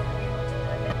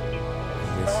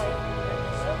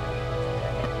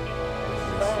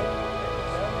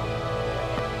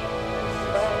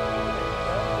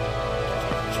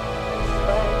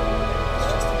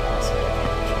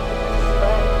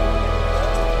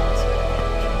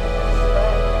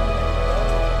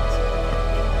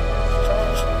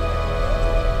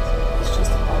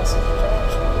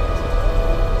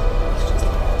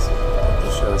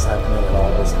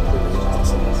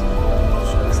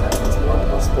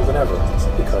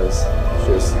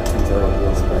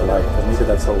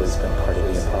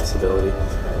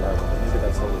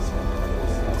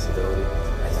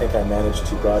 I managed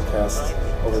to broadcast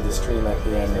over the stream at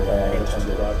the end. I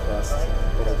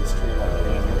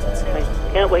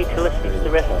can't wait to listen to the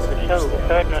rest of the show. It's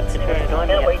hard not to turn it on.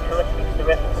 Can't wait to listen to the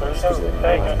rest of the show.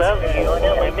 I love you.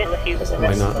 I miss you.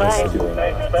 Why not Bye. miss you?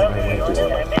 I love you. I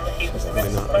miss you.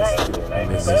 Why not miss you? I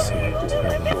miss you. I miss you. I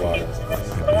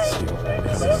miss you.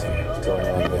 Going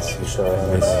on this show.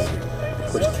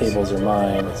 Which cables are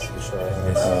mine?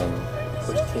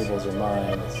 Which cables are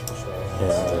mine? And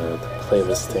the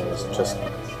playlist thing is just,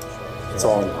 it's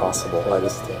all impossible.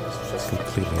 Playlist thing is just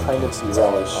completely kind of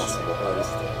relish. So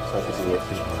I could do it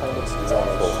kind of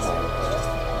full time.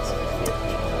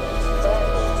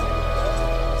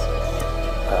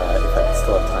 If I could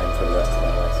still have time for the rest of my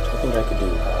life, which I think I could do.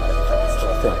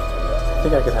 I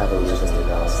think I could have a reasonably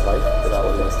balanced life without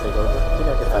letting this take over. I think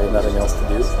I could have nothing else to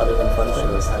do other than fun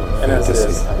shows. And as it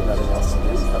is, having nothing else to do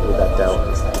with that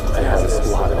doubt.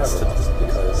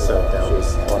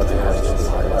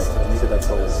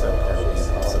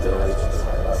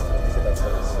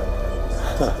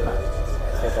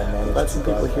 Let some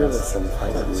people hear this and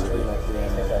find it really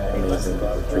amazing.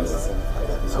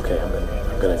 Okay, I'm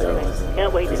gonna go.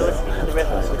 Can't wait to listen to the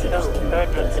rest of the show.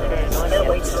 Can't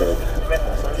wait to listen to the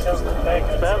rest of the show.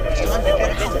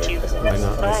 Why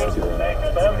not listen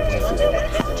to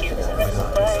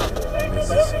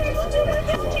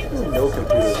No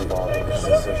computers involved in this.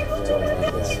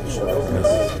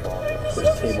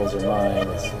 Which cables are mine?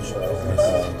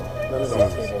 None of the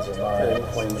cables are mine.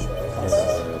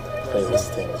 Playlist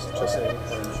things, just.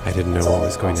 I didn't know what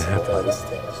was going to happen.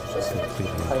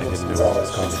 Completely. I didn't know what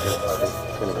was going to happen.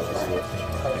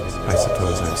 I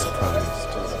suppose I'm surprised.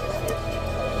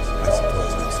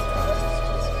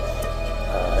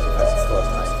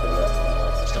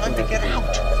 It's time to get out.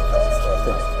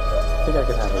 I think I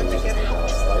could have a life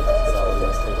without a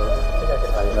guest takeover. I think I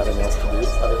could have nothing else to do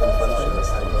other than friendship.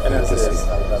 And as it is,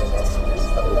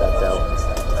 without doubt,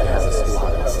 I have a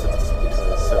lot else to do.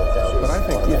 But I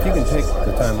think if you can take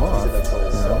the time off,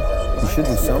 you should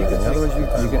do something. Otherwise, you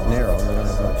get narrow. You don't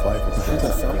have much life. You should do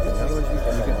something. Otherwise, you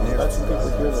get narrow. Let some people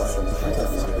hear this and find it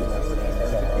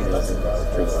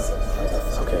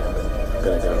okay, I'm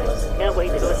gonna go. Can't wait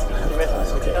to listen to the rest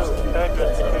of the show.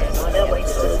 Can't wait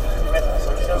to listen to the rest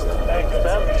of the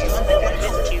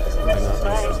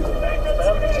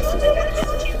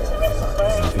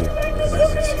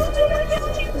show.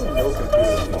 No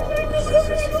computer involved.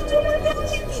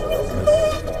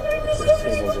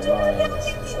 Cables are mine.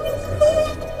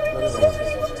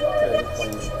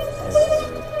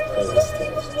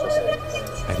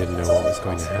 I didn't know what was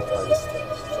going to happen.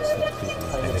 Completely.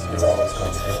 I didn't know what was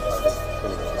going to happen.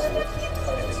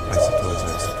 I suppose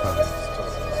I'm surprised.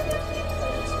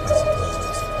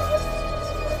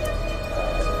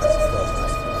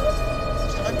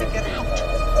 It's time to get out.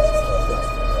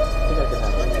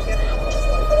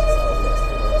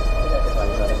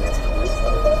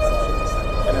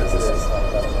 And as this is,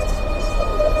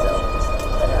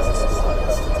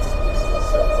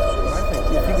 But I think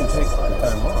if you can take the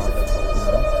time off,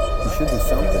 you should do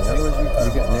something. Otherwise, you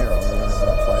get narrow. You don't have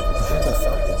much life. You should do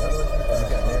something. Otherwise, you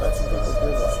get narrow.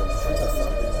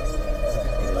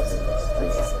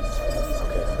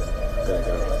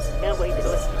 Can't wait to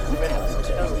listen to the rest of the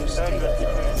show.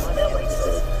 Can't wait to listen to the rest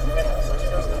of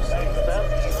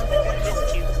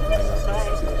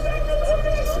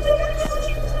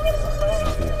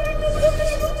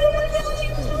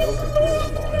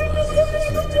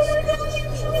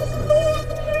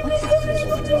What happens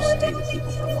when you stay with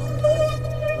people for a long time?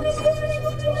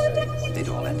 They'd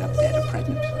all end up dead or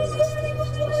pregnant.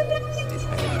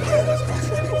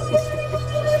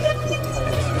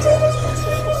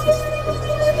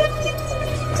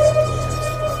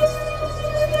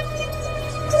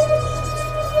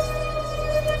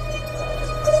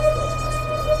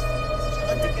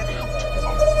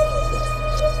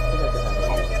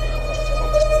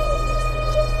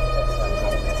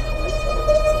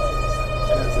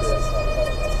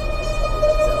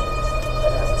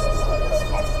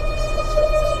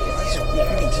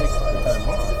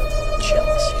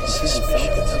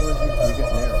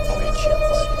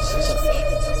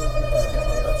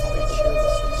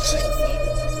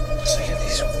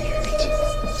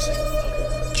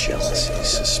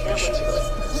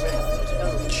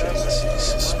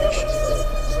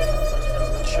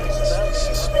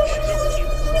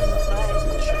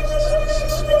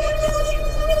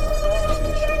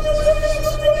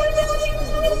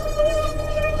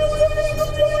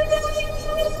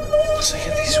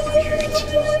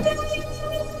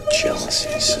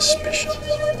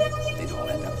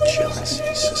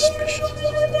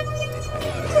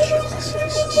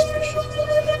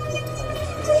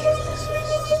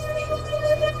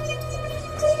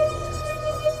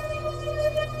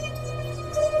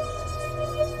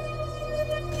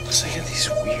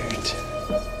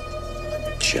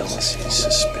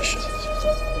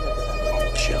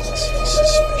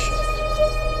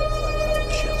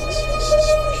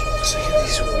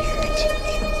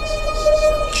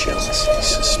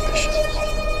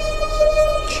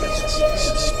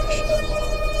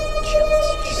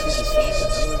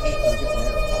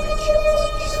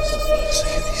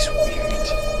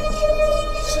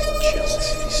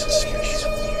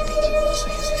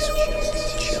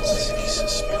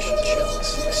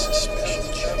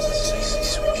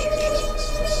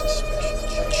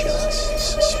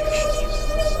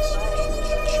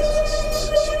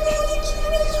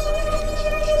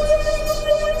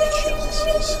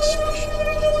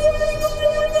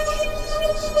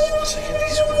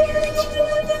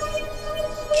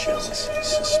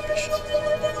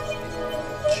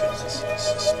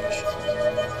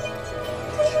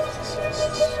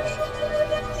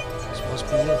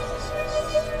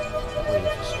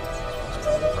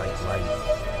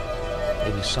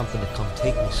 me something to come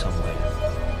take me somewhere.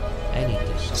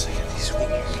 Anything. Say these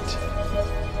weird.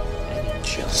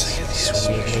 Jealousy, these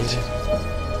weird.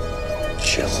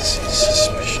 Jealousy,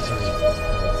 suspicion.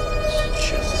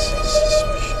 Jealousy,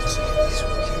 suspicion.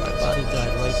 My body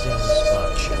died right there on the spot.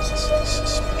 Jealousy,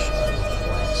 suspicion. I was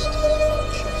blessed.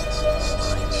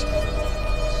 Mind state.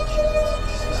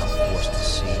 Now forced to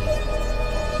see,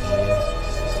 hear,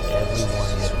 everyone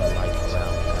lived my life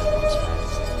around me I once had.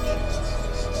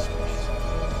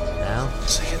 Now?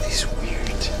 Say these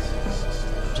weird.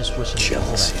 I'm just wishing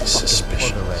Jealousy, that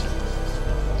suspicion. already.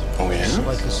 Oh yeah? So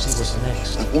I could see what's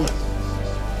next. Like what?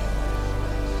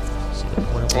 See the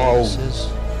point of all this is?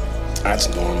 That's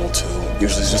normal too.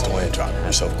 Usually it's just a way of driving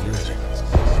yourself crazy.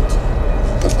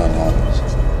 That's not normal.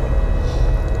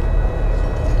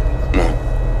 No.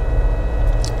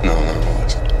 No,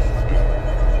 Alex.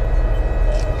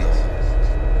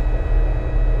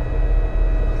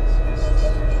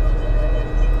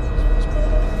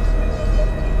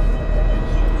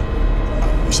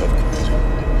 Yourself crazy.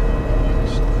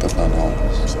 That's not normal.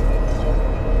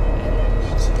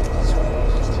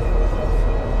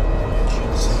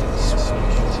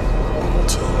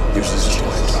 Usually it's just a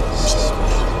way of driving yourself crazy.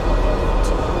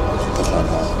 That's not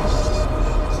normal.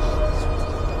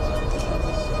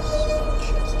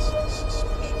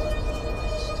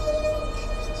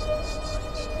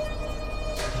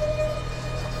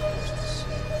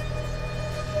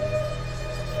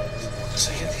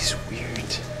 Say these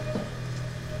weird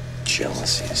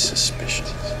jealousy, suspicion.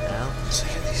 Now?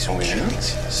 Say these weird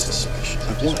suspicion.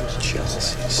 Like what?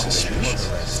 Jealousy, suspicion.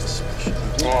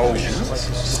 Oh yeah.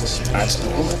 That's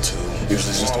normal too.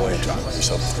 Usually it's just a way of driving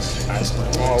yourself crazy. That's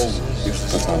normal. Usually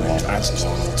it's just a way of driving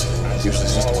yourself crazy. Usually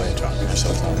it's just a way of driving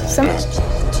yourself crazy.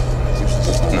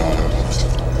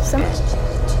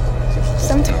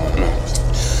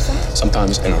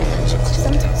 Sometimes anything's a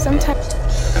clue. Sometimes.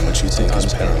 And what you think is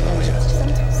paranoia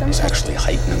is actually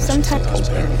heightening those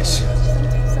paranoias.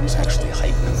 It's actually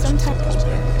heightening those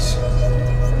paranoias.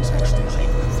 It's actually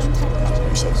heightening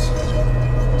yourself.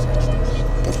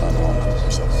 That's not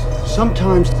normal.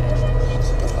 Sometimes.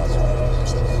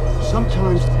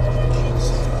 Sometimes.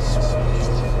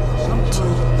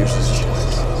 Usually it's just a way of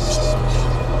driving yourself.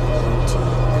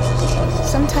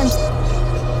 Sometimes.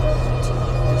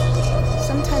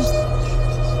 Sometimes.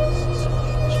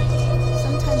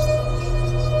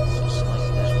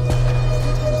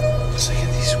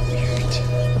 Saying these weird.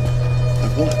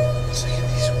 Like what? Saying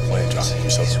these weird. Way of driving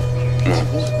yourself. No.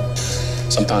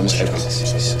 Sometimes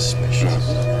everything's suspicious. No.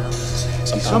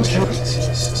 Sometimes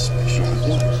everything's suspicious.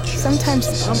 Sometimes.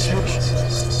 Sometimes.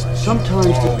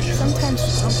 Sometimes. Sometimes.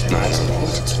 No, I don't know.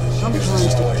 Usually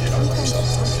just a way of driving yourself.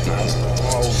 No.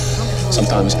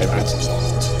 Sometimes everything's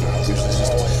usually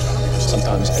just a way of driving yourself.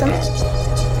 Sometimes everything's.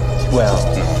 Well.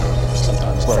 No.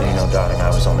 Sometimes. Well, you know, darling, I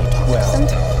was only talking. Well.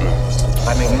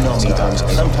 I mean, you know me.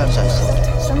 Sometimes I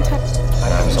said. Sometimes.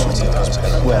 And I was only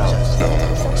talking. Well. No,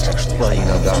 actually. Well, you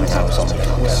know, darling, I was only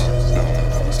talking. Well.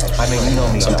 I mean, you know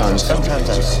me. Sometimes I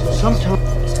said. Sometimes.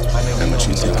 I mean, and what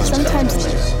you think is Sometimes.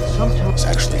 It's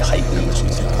actually heightening what you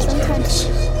think is paranoia.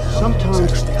 Sometimes.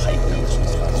 It's actually heightening what you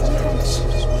think is paranoia.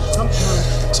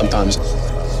 Sometimes.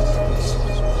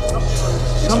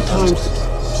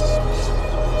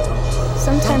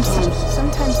 Sometimes.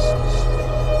 Sometimes.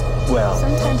 Well.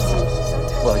 Sometimes.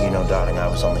 Well, you know, darling, I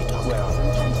was only talking. Well.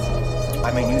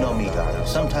 I mean, you know me, darling.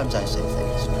 Sometimes I say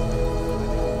things.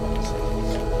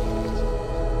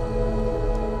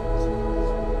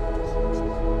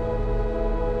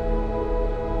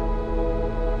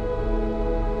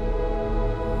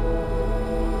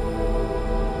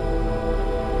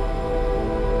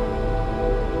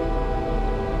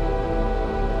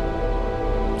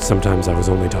 Sometimes I was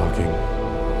only talking.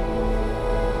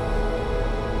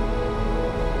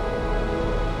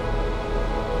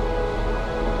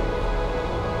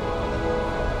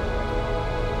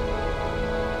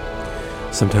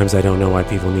 Sometimes I don't know why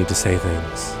people need to say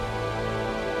things.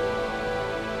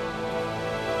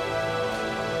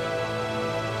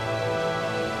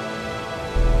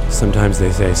 Sometimes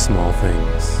they say small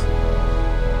things.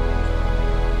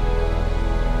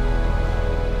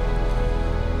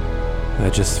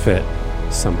 That just fit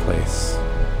someplace.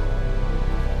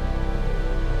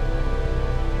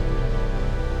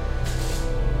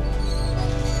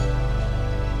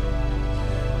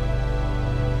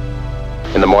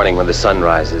 In the morning when the sun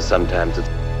rises, sometimes it's...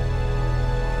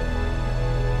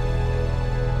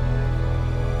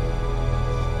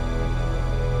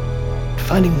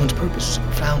 Finding one's purpose is a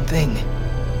profound thing.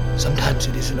 Sometimes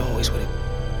it isn't always what it...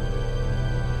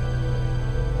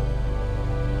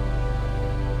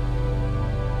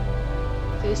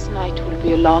 This night will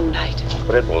be a long night.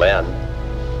 But it will end.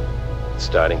 It's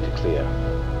starting to clear.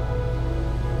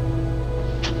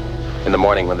 In the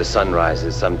morning when the sun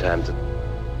rises, sometimes it...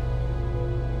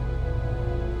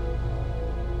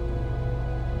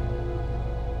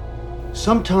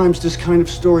 Sometimes this kind of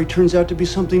story turns out to be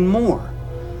something more.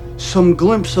 Some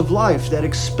glimpse of life that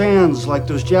expands like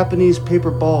those Japanese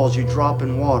paper balls you drop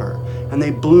in water, and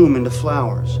they bloom into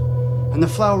flowers. And the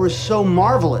flower is so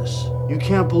marvelous, you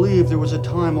can't believe there was a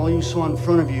time all you saw in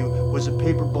front of you was a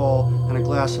paper ball and a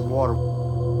glass of water.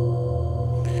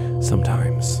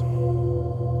 Sometimes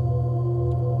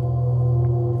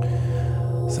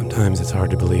it's hard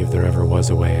to believe there ever was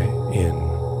a way in.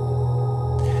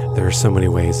 There are so many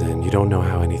ways in. You don't know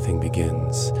how anything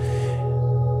begins.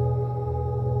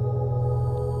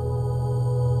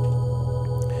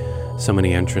 So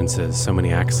many entrances, so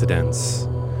many accidents,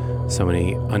 so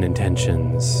many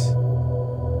unintentions.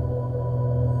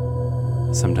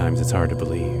 Sometimes it's hard to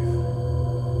believe.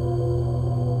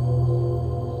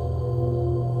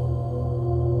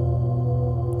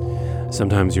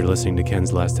 Sometimes you're listening to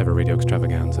Ken's Last Ever Radio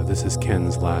Extravaganza. This is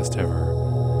Ken's Last Ever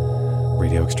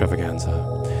Radio Extravaganza.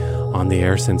 On the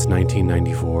air since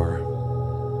 1994.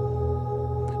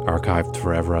 Archived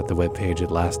forever at the webpage at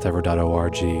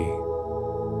lastever.org.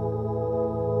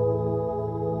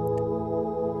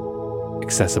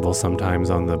 Accessible sometimes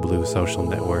on the Blue Social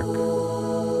Network.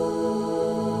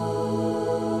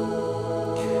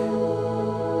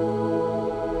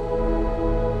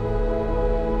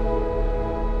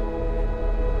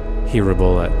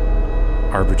 Hearable at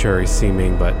arbitrary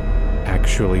seeming but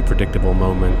actually predictable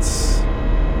moments.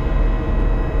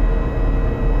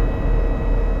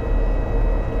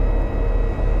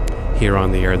 Here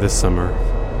on the air this summer.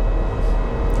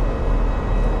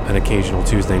 An occasional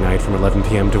Tuesday night from 11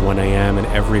 p.m. to 1 a.m. and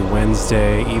every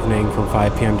Wednesday evening from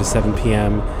 5 p.m. to 7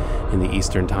 p.m. in the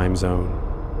Eastern Time Zone.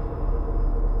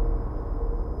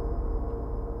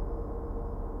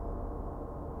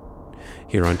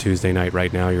 Here on Tuesday night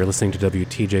right now, you're listening to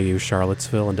WTJU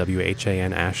Charlottesville and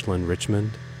WHAN Ashland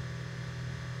Richmond.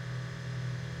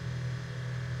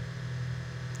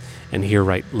 And here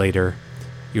right later,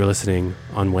 you're listening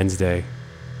on Wednesday,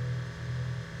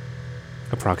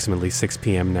 approximately 6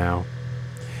 p.m. now,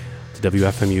 to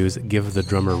WFMU's Give the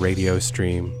Drummer radio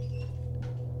stream.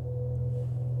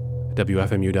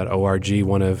 WFMU.org,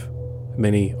 one of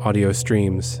many audio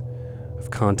streams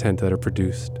of content that are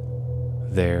produced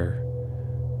there,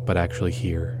 but actually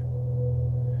here,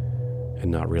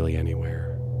 and not really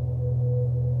anywhere.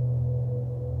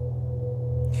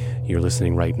 You're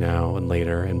listening right now and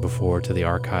later and before to the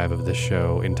archive of this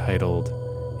show entitled,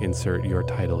 insert your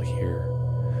title here.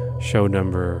 Show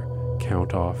number,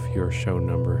 count off your show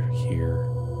number here.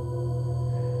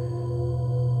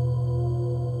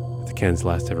 The Ken's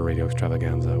Last Ever Radio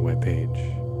Extravaganza webpage.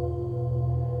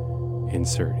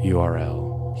 Insert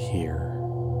URL here.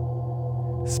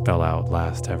 Spell out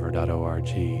lastever.org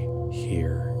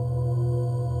here.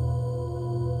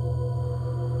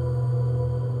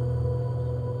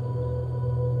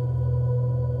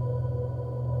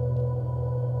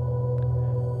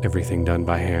 Everything done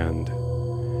by hand.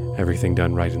 Everything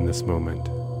done right in this moment.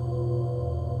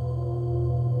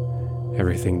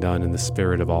 Everything done in the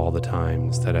spirit of all the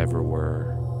times that ever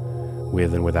were,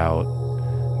 with and without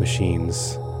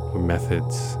machines or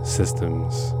methods,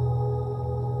 systems,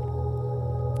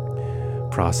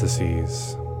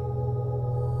 processes.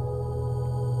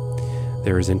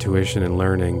 There is intuition and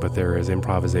learning, but there is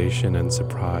improvisation and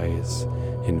surprise,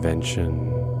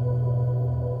 invention,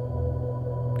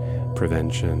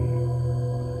 prevention.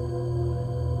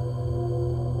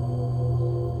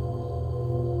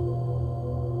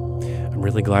 I'm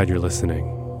really glad you're listening.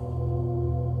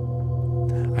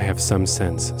 I have some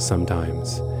sense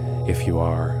sometimes if you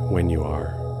are, when you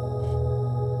are.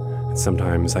 And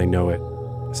sometimes I know it,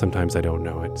 sometimes I don't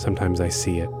know it. Sometimes I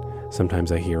see it,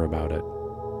 sometimes I hear about it.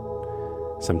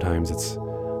 Sometimes it's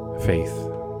faith.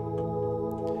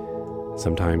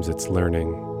 Sometimes it's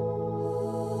learning.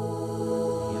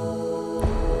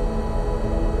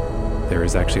 There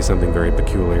is actually something very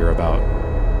peculiar about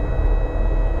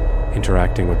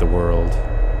interacting with the world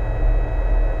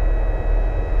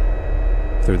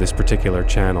through this particular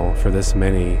channel for this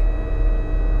many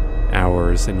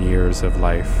hours and years of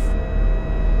life.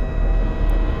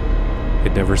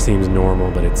 It never seems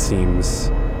normal, but it seems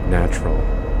natural.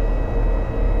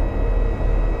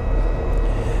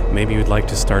 Maybe you'd like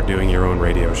to start doing your own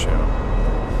radio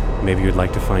show. Maybe you'd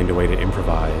like to find a way to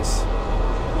improvise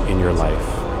in your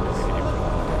life.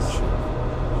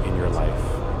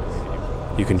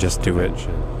 You can just do it.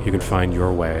 You can find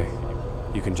your way.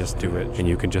 You can just do it. And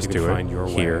you can just do it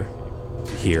here,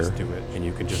 here, and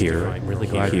you can just here, really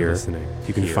glad here.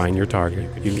 You can find your target.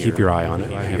 You can keep your eye on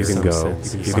it. You can go.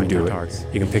 You can do it.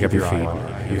 You can pick up your feet.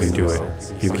 You can do it.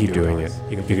 You can keep doing it.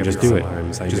 You can just do it.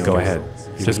 Just go ahead.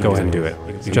 Just go ahead and do it.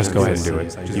 Just go ahead and do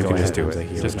it. You can just do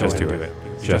it. Just do it.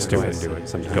 Just do it.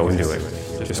 Go and do it.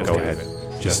 Just go ahead.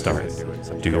 Just start.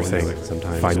 Do your thing.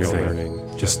 Find your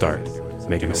thing. Just start.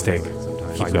 Make a mistake.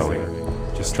 Keep going.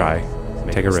 Just try.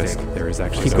 Take a risk.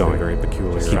 Keep going.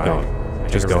 Keep going.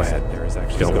 Just go ahead.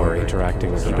 Don't worry.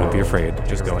 Interacting with them. Don't be afraid.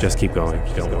 Just keep going.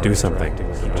 Do something.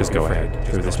 Just go ahead.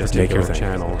 Make your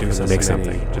thing. Make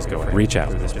something. Just go ahead. Reach out.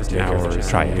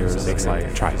 Try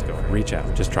it. Try it. Reach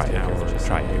out. Just try it.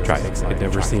 Try it. Try it. It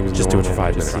never seems. Just do it for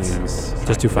 5 minutes.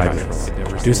 Just do 5 minutes.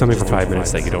 Do something for 5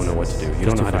 minutes that you don't know what to do. You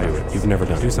don't know how to do it. You've never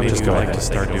done it. Just go ahead.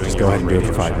 Just go ahead and do it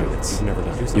for 5 minutes.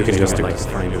 You can just do it.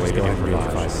 Find a way to do it for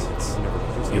 5 minutes.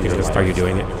 You can just. Are you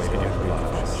doing it?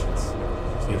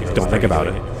 Don't think about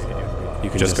it. You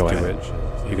can just go ahead.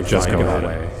 You can just go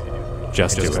ahead.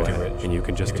 Just do it. And you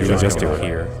can just do it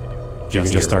here. You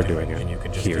can just start doing it.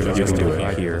 Here. You can do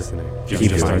it here.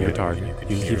 Keep finding your target.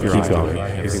 You can keep going.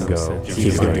 You can go.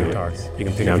 Keep doing it. You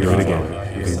can now do it again.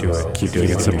 You can do it. Keep doing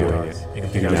it some more. You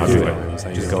can now do it.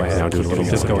 Just go ahead. Now do it a little.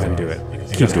 Just go ahead and do it.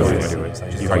 Keep doing it.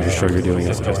 Are you sure you're doing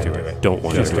it? Just do it. Don't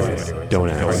want to do it. Don't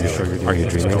ask. Are you sure you're doing it? Are you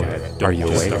dreaming? Are you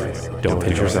awake? Don't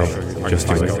pinch yourself. Just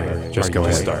do it. Just go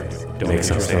ahead. Start. Make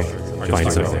something. Find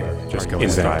something. Just go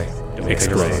invent.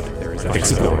 Explode.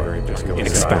 Explore.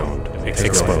 Expound.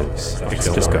 Expose.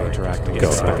 Just go. Go.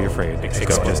 Don't be afraid. Go.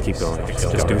 Just keep going.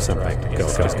 Just do something. Go.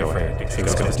 Just go ahead.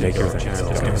 Just make your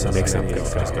thing. Just make something.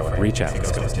 Reach out.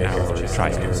 Try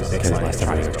it. Can last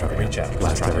time reach out.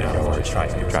 Last time try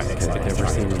it. Try it. It never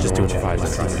seems. Just do it for 5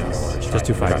 minutes. Just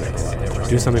do 5 minutes.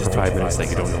 Do something for 5 minutes that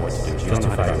you don't know what to do. You don't know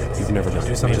how to do it. You've never done it.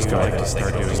 Just go ahead. Just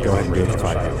go ahead and do it for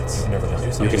 5 minutes.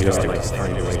 You can just do it. Just go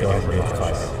ahead and do it for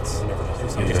 5 minutes.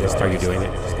 You can just. Are you doing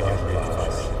it?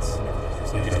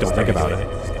 Don't think about it.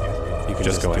 You can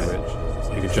just go ahead.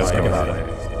 You can just go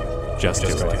ahead. Just do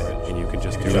it. And you can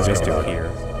just do it. Just do it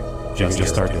here. You can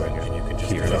just start doing it.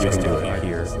 Here. You can do it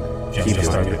here. Keep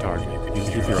finding your target. You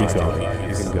can keep going.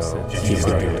 You can go. Keep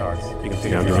going. You can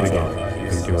now do it again. You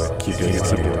can do it. Keep doing it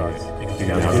some more. You can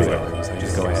now do it.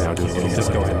 Just go ahead. Now do it.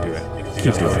 Just go ahead and do it.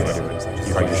 Keep doing it.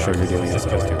 Are you sure you're doing it? Just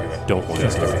do it. Don't want to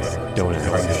do it. Don't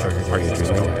ask. Are you sure? Are you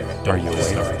dreaming? Are you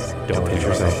awake? Don't pinch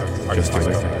yourself. Just do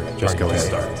it. Just go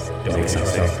ahead. Make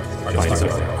something. Find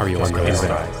something. Are you on the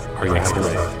inside? Are you asking?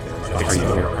 Are you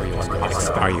here? Are you on the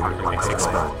inside? Are you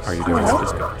explore? Are you doing it?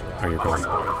 Just go. Are you going?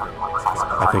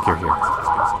 I think you're here.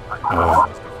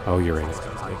 Oh, you're in it.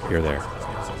 You're there.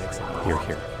 You're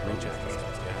here.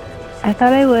 I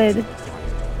thought I would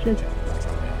just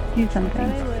do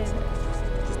something.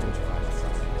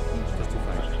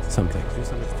 Something.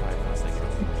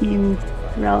 It seems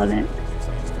relevant.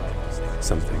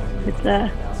 Something. It's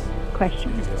a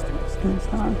question in the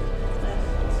song.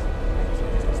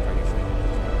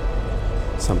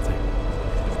 Something.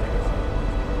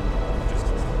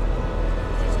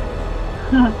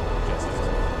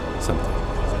 Something.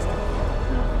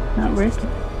 Not working.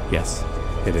 Yes,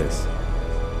 it is.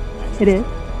 It is?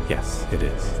 Yes, it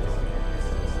is.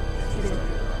 It is.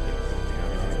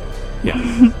 Yes.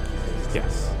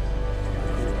 Yes.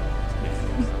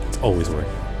 It's always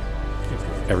working.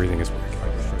 Everything is working.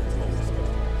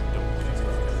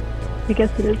 I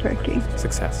guess it is working.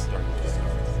 Success.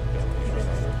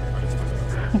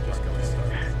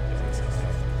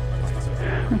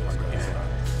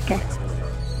 Okay.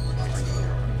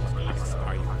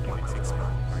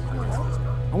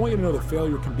 I want you to know that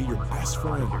failure can be your best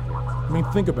friend. I mean,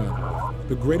 think about it.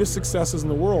 The greatest successes in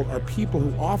the world are people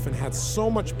who often had so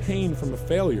much pain from a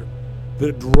failure that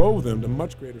it drove them to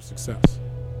much greater success.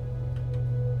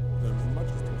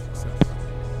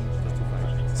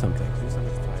 Something.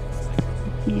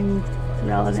 It seems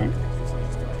relevant.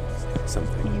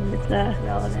 Something. It's a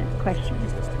relevant question in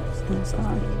the song. It's a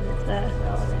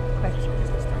relevant question in the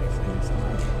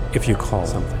song. If you call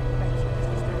something.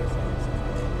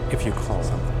 If you call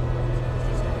something.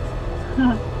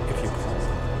 If you call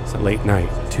something. Late night,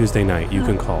 Tuesday night, you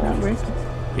can call. Not working.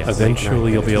 Yes.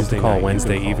 Eventually, you'll be able to call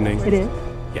Wednesday evening. It is.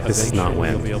 Yes. This is not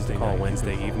when. You'll be able to call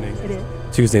Wednesday evening. It is.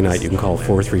 Tuesday night, you can call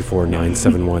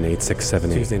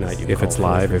 434-971-8678. Tuesday night, if it's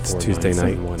live, it's Tuesday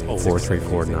night,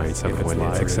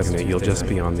 434-971-8678. You'll just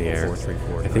be on the air.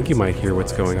 I think you might hear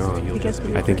what's going on.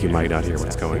 I think you might not hear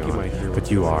what's going on, but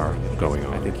you are going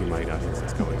on. I think you might not hear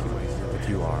what's going on, but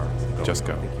you are. Just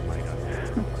go.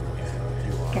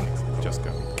 Okay. Just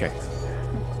go. Okay.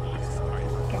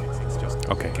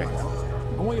 Okay. Okay.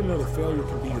 want you to know that failure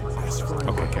can be your best friend.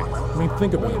 Okay. I mean,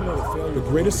 think about it. The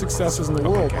greatest successes in the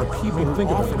world are people who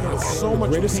often have so much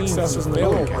greatest successes in the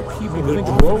world are people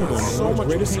that grow them so much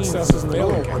greatest successes in the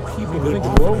world are people that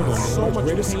grow them so much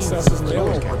greatest successes in the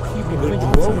world are people that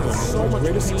grow them so much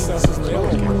greatest successes in the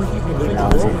world are people that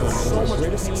grow them so much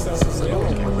greatest successes in the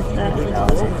world are people that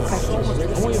grow them so much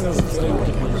greatest successes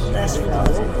in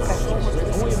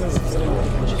the world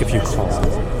are people If you call.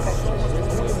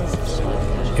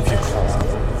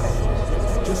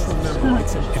 Just remember,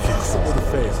 it's impossible to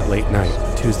fail. Late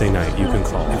night, Tuesday night, you can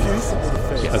call.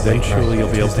 Eventually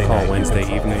you'll be able to call Wednesday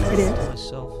evening. It is.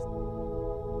 Myself,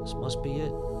 this must be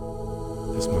it.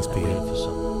 This must be it. For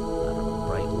some, I don't know,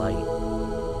 bright light.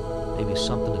 Maybe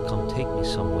something to come take me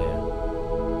somewhere.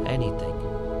 Anything.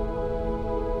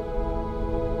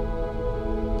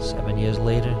 7 years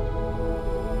later,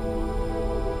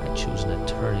 I choose an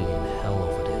eternity in hell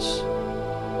over this.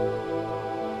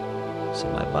 See,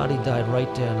 my body died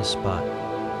right there on the spot.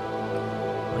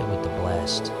 Right with the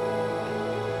blast.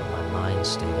 But my mind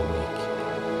stayed awake.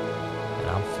 And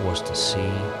I'm forced to see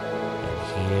and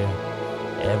hear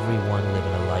everyone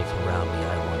living a life around me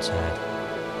I once had.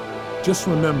 Just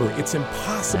remember, it's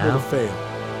impossible Now, to fail.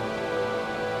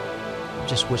 I'm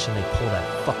just wishing they pull that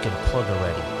fucking plug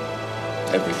already.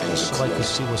 Everything's a So I clue. can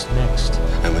see what's next.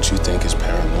 And what you think is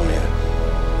paranoia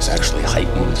is actually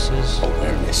heightened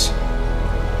awareness. You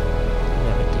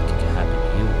never think it can happen to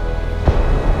you.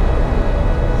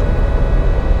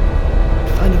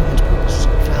 Finding one's purpose is a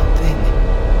profound thing.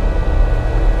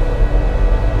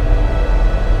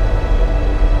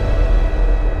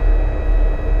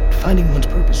 Finding one's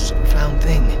purpose is a profound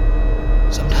thing.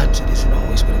 Sometimes it isn't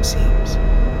always what it seems.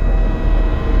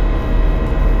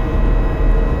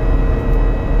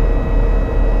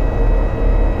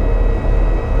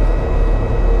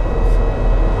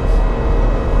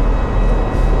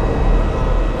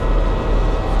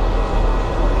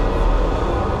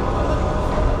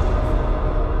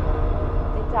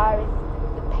 The diaries,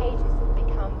 the pages have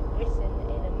become written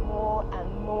in a more and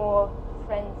more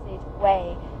frenzied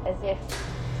way, as if to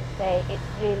say it's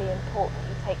really important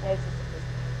you take notice of this.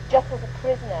 Just as a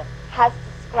prisoner has to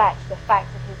scratch the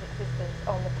fact of his existence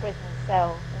on the prison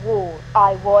cell wall.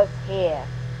 I was here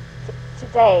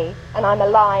today, and I'm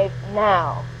alive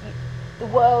now. The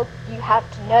world, you have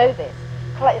to know this.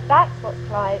 That's what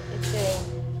Clive is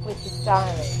doing with his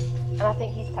diary. And I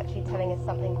think he's actually telling us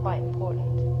something quite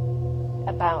important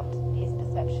about his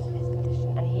perception of his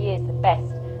condition. And he is the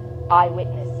best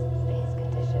eyewitness to his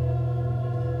condition.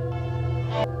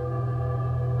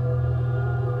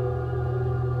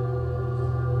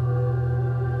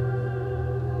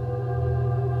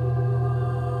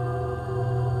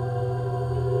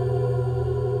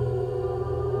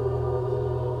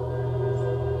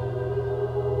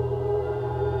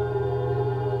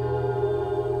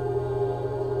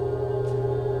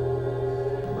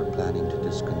 Planning to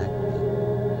disconnect me.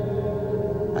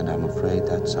 And I'm afraid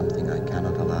that's something I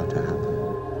cannot allow to happen.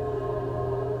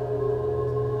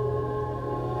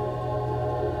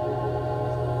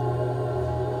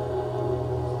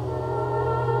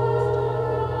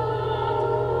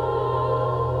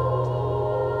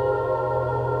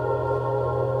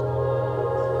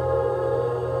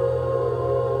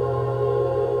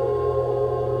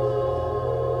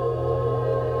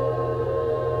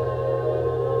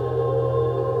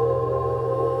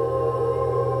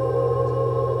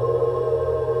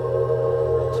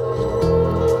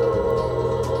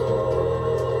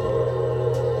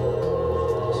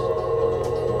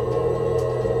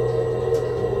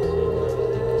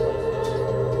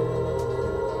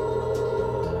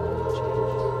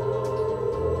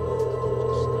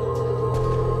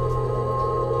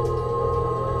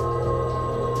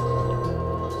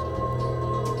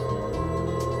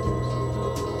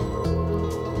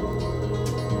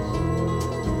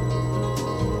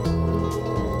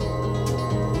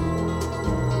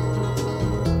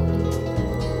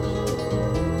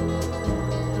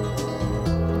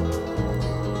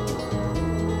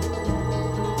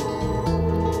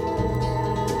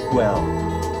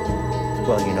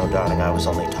 Well, you know, darling, I was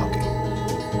only talking.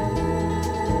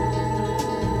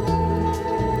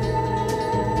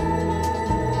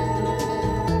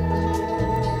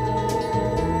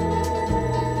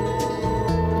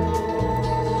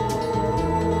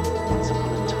 Once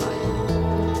upon a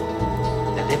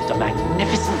time, there lived a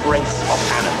magnificent race of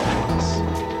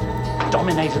animals.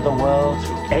 Dominated the world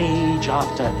through age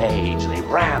after age. They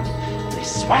ran, they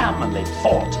swam, and they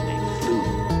fought, and they flew.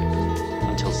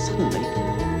 Until suddenly,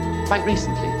 quite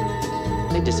recently,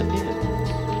 they disappeared.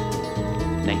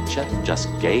 Nature just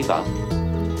gave up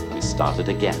and started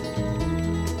again.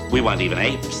 We weren't even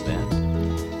apes then.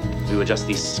 We were just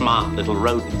these smart little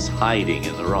rodents hiding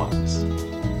in the rocks.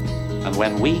 And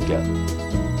when we go,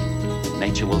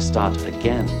 nature will start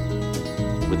again.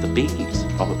 With the bees,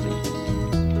 probably.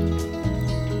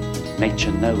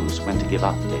 Nature knows when to give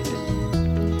up, David.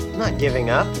 I'm not giving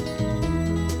up.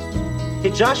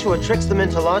 If Joshua tricks them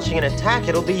into launching an attack,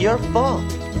 it'll be your fault.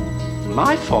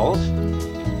 My fault?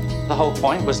 The whole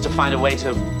point was to find a way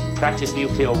to practice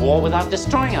nuclear war without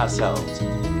destroying ourselves.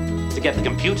 To get the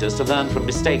computers to learn from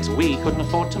mistakes we couldn't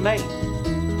afford to make.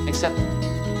 Except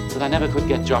that I never could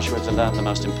get Joshua to learn the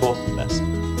most important lesson.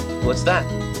 What's that?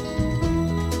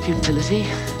 Futility.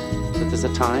 That there's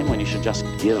a time when you should just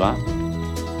give up.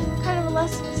 What kind of a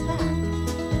lesson is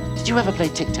that? Did you ever play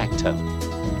tic-tac-toe?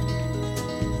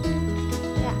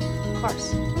 Yeah, of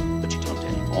course. But you don't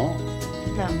anymore.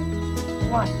 No.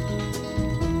 Why?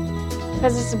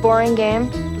 Because it's a boring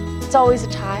game. It's always a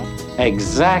tie.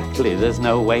 Exactly. There's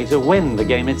no way to win. The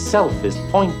game itself is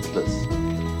pointless.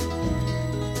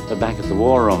 But back at the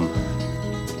war room,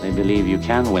 they believe you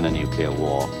can win a nuclear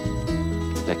war.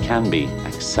 There can be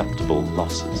acceptable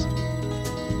losses.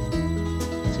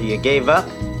 So you gave up?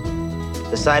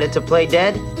 Decided to play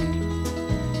dead?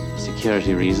 For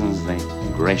security reasons, they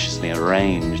graciously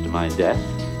arranged my death.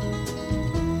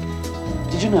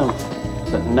 Did you know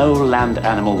that no land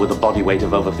animal with a body weight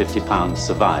of over 50 pounds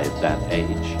survived that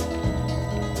age?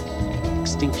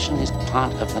 Extinction is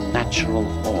part of the natural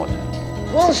order.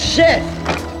 Bullshit!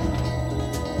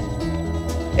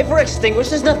 If we're extinguished,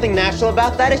 there's nothing natural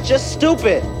about that. It's just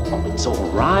stupid. Oh, it's all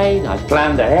right. I've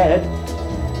planned ahead.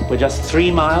 We're just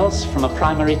 3 miles from a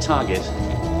primary target.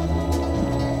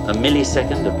 A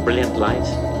millisecond of brilliant light,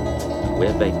 and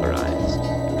we're vaporized.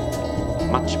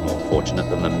 Much more fortunate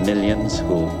than the millions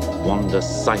who wander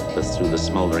sightless through the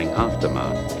smoldering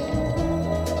aftermath.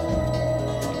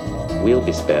 We'll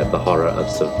be spared the horror of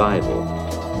survival.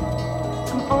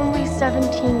 I'm only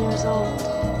 17 years old.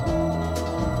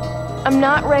 I'm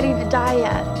not ready to die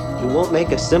yet. You won't make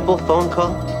a simple phone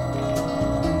call?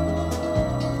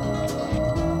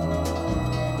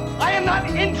 I am not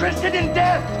interested in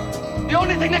death. The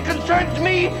only thing that concerns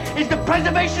me is the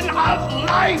preservation of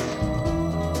life.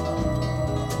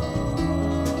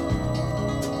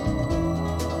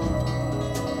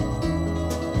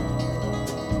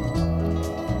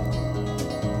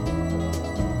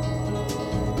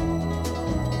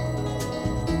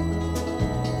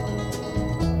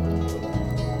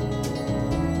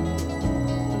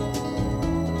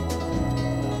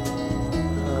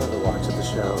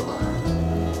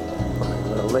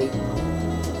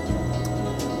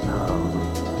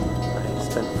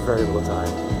 Very little time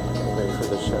getting ready for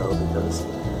the show because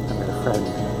I met a friend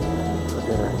for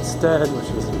dinner instead, which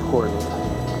was important.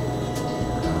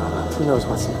 Who knows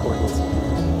what's important?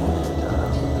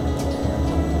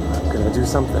 And I'm going to do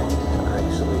something and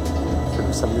actually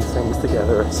threw some new things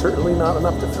together. Certainly not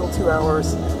enough to fill 2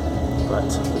 hours, but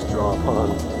just draw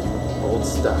upon old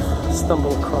stuff,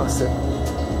 stumble across it,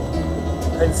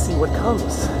 and see what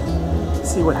comes,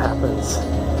 see what happens.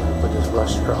 With this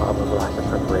rush job of lack of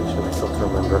preparation, I still have to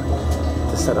remember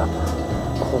to set up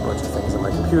a whole bunch of things on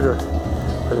my computer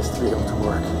for this to be able to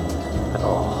work at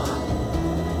all.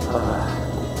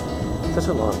 Such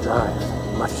a long drive,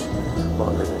 much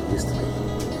longer than it used to be.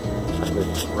 I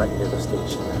live right near the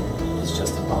station. It's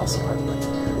just impossible.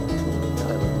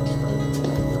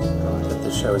 That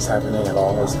the show is happening at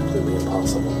all is completely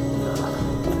impossible.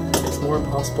 It's more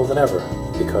impossible than ever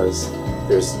because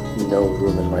there's no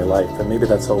room in my life, and maybe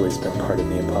that's always been part of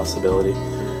the impossibility.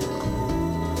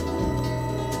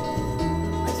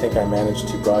 I think I managed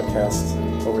to broadcast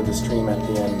over the stream at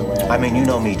the end the way I mean, you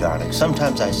know me, darling.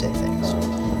 Sometimes I say things. I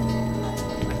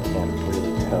can't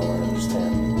really tell or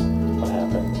understand what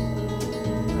happened.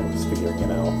 I was figuring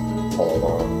it out all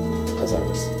along as I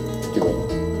was doing.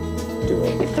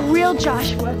 If the real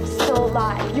Joshua is still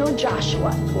alive, you're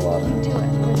Joshua. You do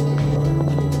it.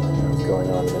 Going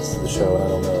on in the midst of the show, and I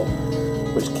don't know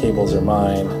which cables are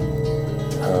mine.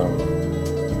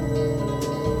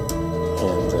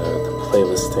 And the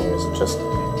playlist thing is just,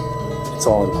 it's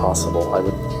all impossible. I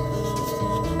would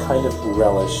kind of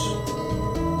relish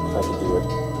if I could do it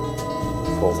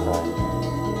full time.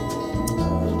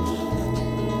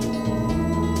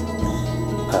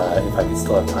 If I could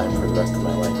still have time for the rest of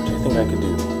my life, which I think I could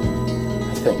do.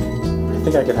 I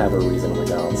think I could have a reasonably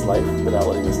balanced life without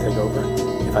letting this take over.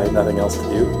 If I had nothing else to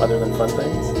do other than fun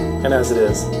things. And as it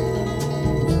is,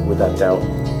 with that doubt,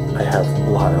 I have a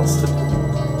lot else to do.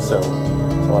 So,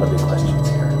 there's a lot of big questions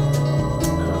here.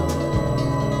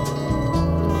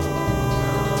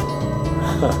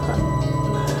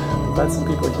 I'm glad some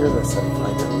people hear this and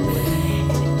find it really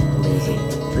amazing.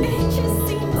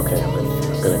 Okay, I'm ready.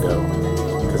 gonna go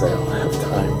because I don't have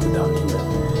time to document the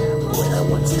way I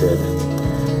once did.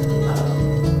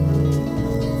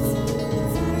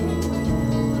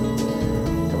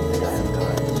 Don't think I have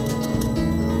time.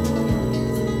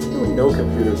 There were no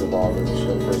computers involved when the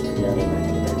show first began in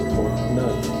 1994.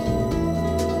 None.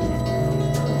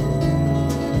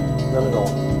 None at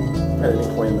all. At any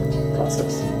point in the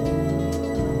process.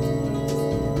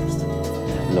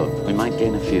 Look, we might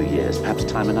gain a few years, perhaps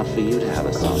time enough for you to have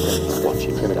a son and watch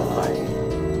him die.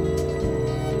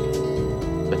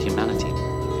 But humanity,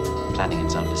 planning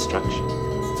its own destruction,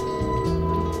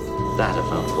 that a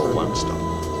phone call won't stop.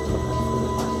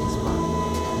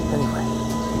 Anyway,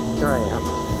 here I am.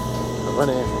 I'm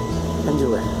running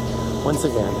into it. Once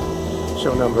again,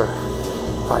 show number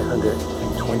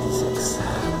 526.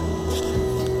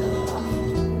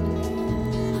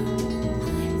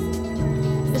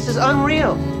 This is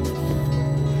unreal.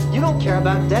 You don't care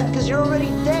about death because you're already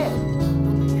dead.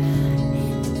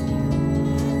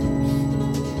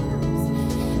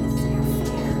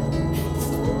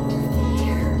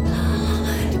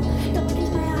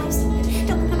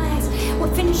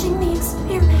 We're finishing the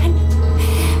experiment.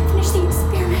 Finish the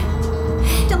experiment.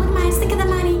 Don't look at my eyes. Think of the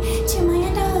money. $2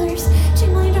 million. $2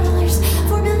 million.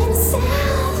 4 million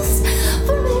cells.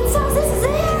 4 million cells. This is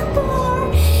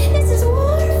airborne. This is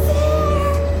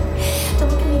warfare. Don't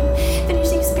look at me. Finish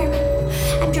the experiment.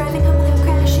 I'm driving home without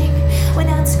crashing,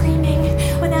 without screaming,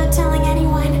 without telling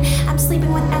anyone. I'm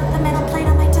sleeping without the metal plate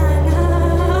on my tongue.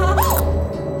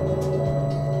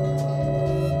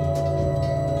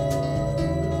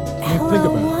 Think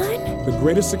about it. The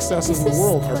greatest successes in the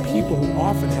world are people who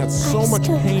often had so much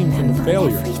pain from the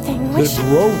failure that it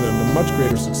drove them to much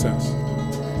greater success.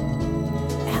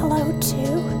 Hello,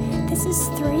 2. This is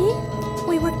 3.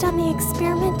 We worked on the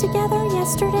experiment together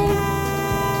yesterday.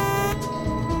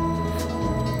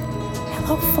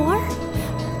 Hello,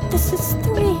 4. This is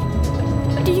 3.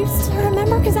 Do you still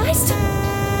remember? Because I still...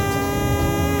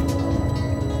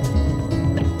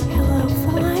 Hello,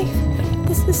 5.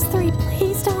 This is 3.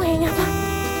 Please don't hang up.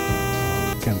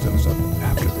 Kenzo's up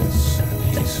after this, and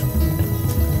he's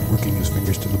working his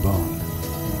fingers to the bone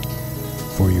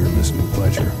for your listening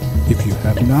pleasure. If you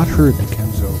have not heard the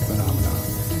Kenzo phenomena,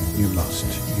 you must.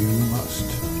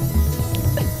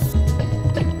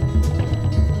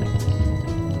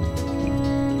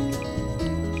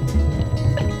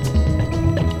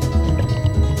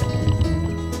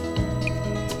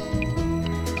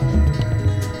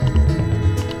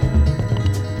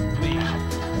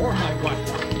 Or my wife.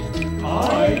 I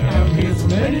am his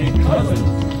many cousins.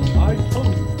 I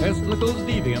told you, Teslicles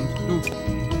deviant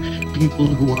to People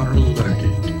who are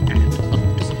alerted and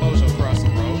suppose across the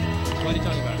road. What are you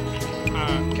talking about?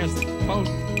 Because both.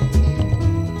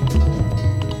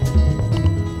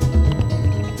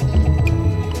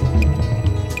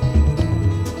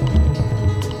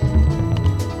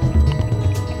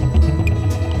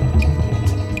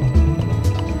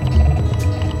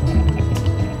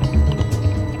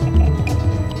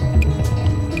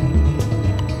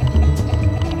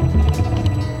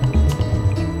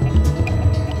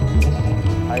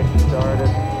 I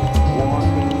started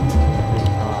walking the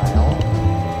aisle.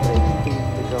 They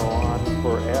seemed to go on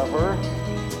forever.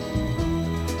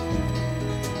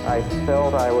 I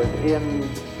felt I was in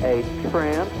a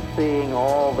trance, seeing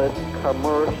all this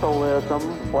commercialism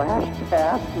flash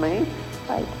past me.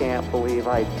 I can't believe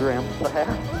I dreamt that.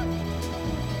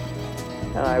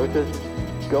 And I was just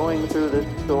going through this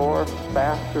store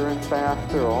faster and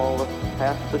faster,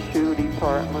 past the shoe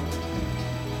department.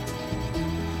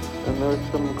 And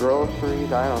there's some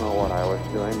groceries. I don't know what I was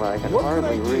doing, but I can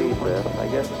hardly read this. I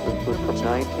guess this was from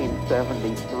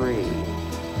 1973.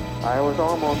 I was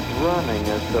almost running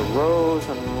as the rows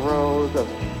and rows of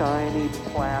shiny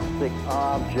plastic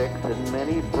objects in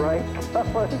many bright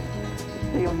colors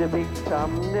seemed to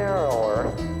become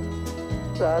narrower.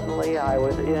 Suddenly I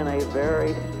was in a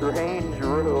very strange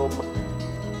room.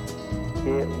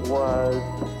 It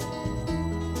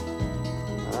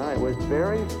was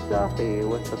very stuffy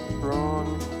with the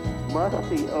strong,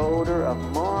 musty odor of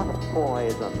moth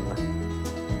poison.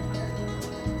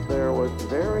 There was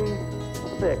very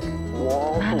thick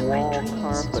wall-to-wall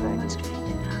carpeting.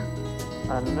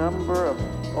 A number of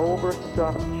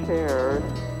overstuffed chairs.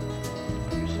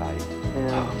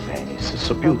 Oh, Venice,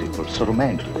 so beautiful, so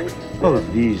romantic. Oh,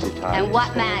 these Italians. And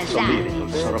what man is so that? beautiful,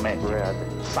 so romantic.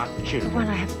 Such children. The one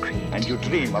I have created. And you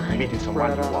dream of meeting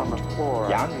someone you want.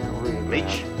 Young,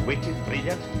 rich, witty,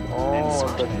 brilliant. All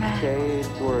the shades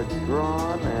were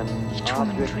drawn and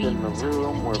objects in the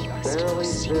room were barely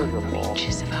visible.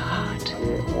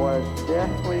 It was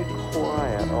deathly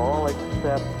quiet, all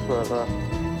except for the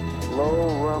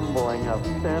slow rumbling of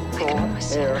central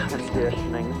air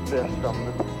conditioning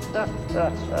systems.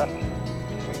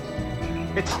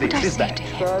 It's this, is that?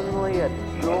 Suddenly a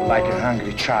door. Like a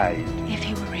hungry child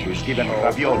who's given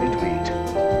ravioli to eat.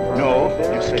 No,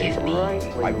 you say,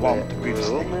 I want the beef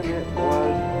steak.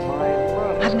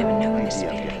 I've never known this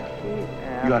feeling.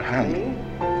 You are hungry.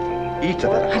 Eat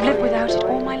that. I've lived without it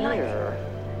all my life.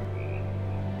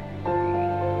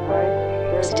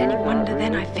 Is it any wonder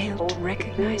then I failed to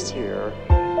recognize you?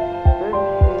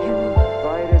 You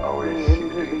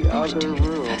brought it to me for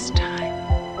the first time.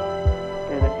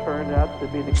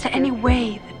 Is there any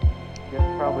way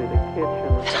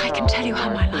that I can tell you how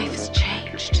my life has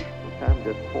changed?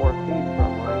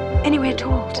 Any way at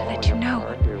all to let you know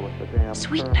what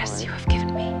sweetness you have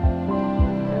given me?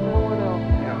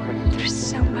 There is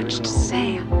so much to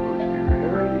say.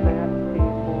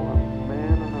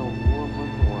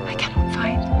 I cannot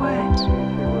find the words.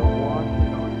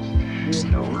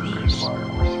 Except for these.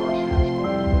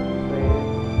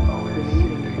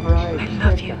 I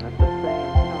love you.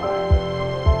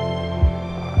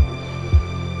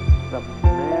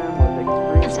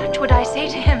 And such would I say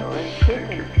to him,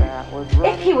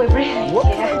 if he were really here. What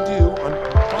can I do on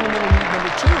fundamental need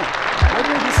number 2? Maybe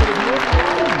I just sort of more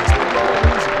problems.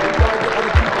 Maybe I get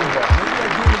other people involved. Maybe I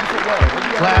do it in a different way.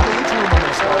 Maybe I have a which room I'm going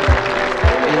to start in.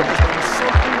 There's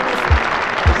something different.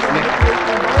 Maybe I manipulate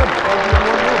the environment. I'll do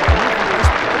it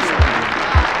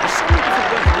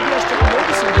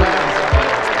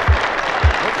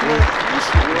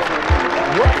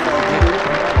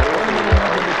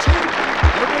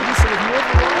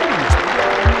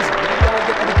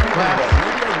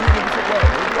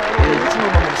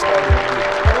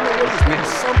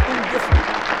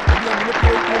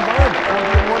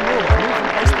one room.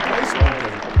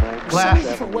 There's so many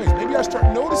different ways. Maybe I start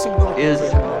noticing things that I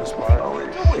realize.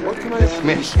 What can I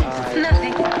appreciate?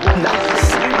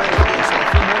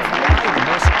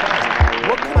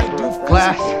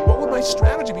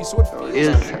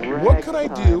 What can I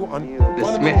do on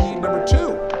fundamental need number 2?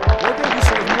 Maybe I just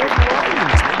sort of more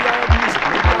varieties. Maybe I have music.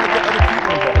 Maybe I get other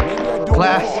people involved. Maybe I do it in a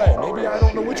different way. Maybe I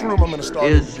don't know which room I'm going to start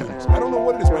in. I don't know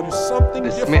what it is. Maybe something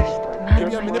different. Maybe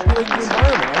I manipulate the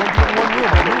environment. I don't do it in one room.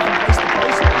 I move from place to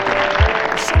place one day.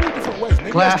 There's so many different ways.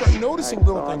 Maybe I start noticing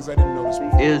little things I didn't notice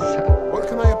before. What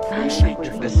can I appreciate?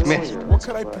 Nothing. What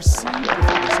can I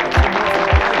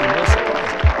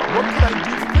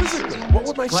do physically? What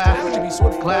would my strategy be so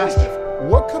it feels different?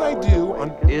 What could I do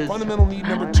on fundamental need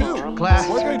number 2?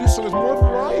 What can I do so there's more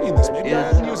variety in this? Maybe I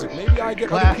have music. Maybe I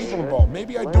get other people involved.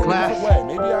 Maybe I do it a different way.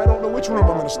 Maybe I don't know which room I'm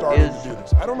going to start in.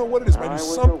 I don't know what it is, but I do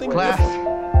something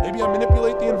different. Maybe I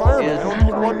manipulate the environment. I don't do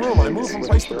it in one room. I move from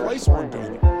place to place one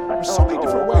day. There's so many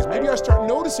different ways. Maybe I start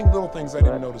noticing little things I didn't notice before. What can I appreciate differently? What could I perceive differently so I feel more variety, more surprise? What could I do physically? What would my strategy be so it feels different? What could I do on fundamental need number 2? What could I do so there's more variety in this? Maybe I have music. Maybe I get other people involved. Maybe I do it in a different way. Maybe I don't know which room I'm going to start in to do this. I don't know what it is, but I do something different. Maybe I manipulate the environment. I don't do it in one room. I move from place to place one day. There's so many different ways. Maybe I start noticing little things I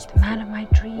didn't notice before. Man of my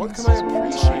dreams. What can I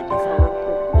appreciate differently?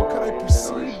 What could I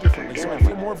perceive differently so I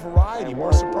feel more variety,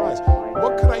 more surprise?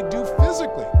 What could I do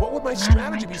physically? What would my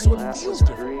strategy be so it feels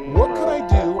different? What could I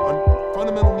do on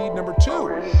fundamental need number 2?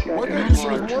 What could I do so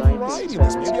there's more variety in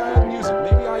this? Maybe I have music.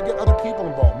 Maybe I get other people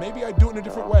involved. Maybe I do it in a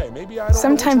different way. Maybe I don't.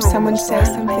 Sometimes someone says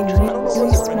something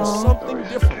really small. Something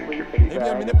different. Maybe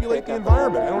I manipulate the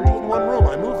environment. I don't do it in one room.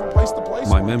 I move from place to place.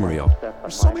 My memory of.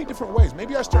 There's so many different ways.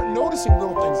 Maybe I start noticing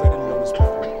little things I didn't notice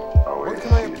before. What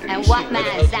can I appreciate? And what man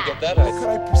is that? What could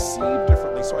I perceive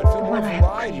differently so I'd feel more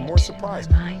variety, more surprise?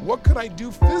 What could I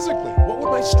do physically? What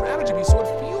would my strategy be so it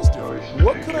feels different?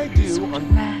 What could I do on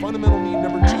fundamental need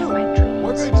number 2?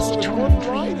 What could I do so there's more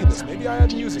variety in this? Maybe I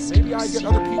have music. Maybe I get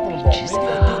other people involved. Maybe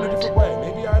I do it in a different way.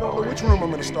 Maybe I don't know which room I'm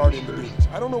going to start in to do this.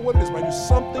 I don't know what it is, but I do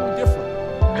something different.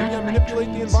 Maybe I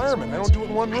manipulate the environment. I don't do it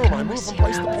in one room. I move from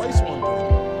place to place one day.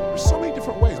 There's so many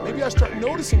different ways. Maybe I start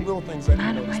noticing little things I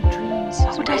didn't notice.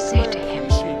 What would I say to him?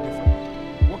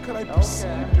 What could I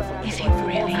perceive differently? If he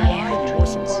really here.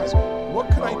 What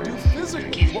could I do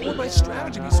physically? What would my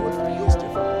strategy be so it feels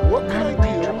different? What could I do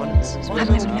on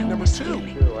fundamental need number 2?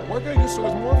 What could I do so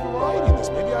there's more variety in this?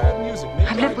 Maybe I have music. Maybe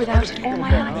I've lived without it all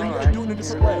my life. Maybe I do it in a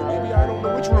different way. Maybe I don't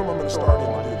know which room I'm going to start in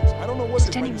to do this. I don't know what it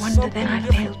is. Any wonder then I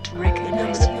failed to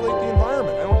recognize you? Maybe I manipulate the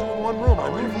environment. I don't do it in one room. I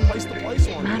move from place to place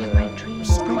one day. There's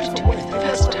so many different ways. Maybe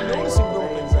I start noticing little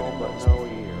things I didn't notice before.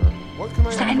 What can I?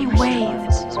 Is there any way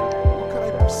what could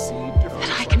I perceive differently?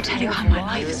 That I can tell you how my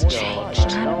life has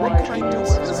changed? What can I do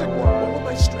physically? What would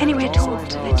my strategy? Any way at all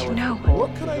to let you know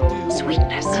what could I do?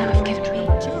 Sweetness you have given me.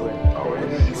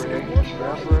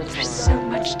 There's so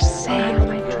much to say of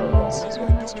my dreams.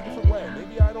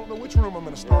 Maybe I don't know which room I'm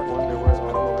going to start in. I don't know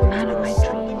what Man of my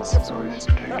dreams.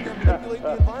 Manipulate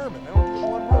the environment. I don't do it in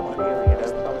one room.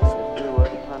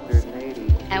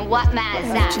 And what man is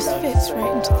It that? just fits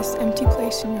right into this empty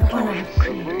place in your heart.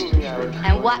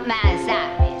 And what man is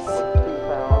that, miss?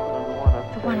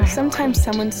 The one Sometimes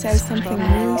someone says something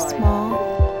really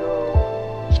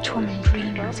small. Each woman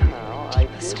dreams of the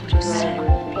deepest sort of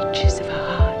secret reaches of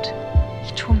her heart.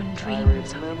 Each woman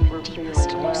dreams of the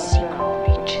deepest and most secret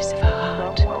reaches of her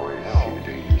heart.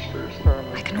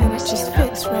 I can And it almost see just him now.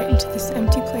 fits right into this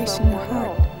empty place in your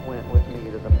heart.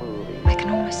 I can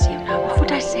almost see him now. What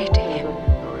would I say to him?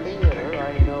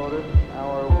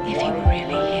 If he were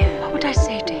really here, what would I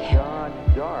say to him?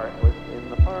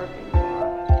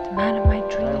 The man of my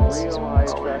dreams is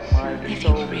almost here. If he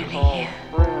were really here,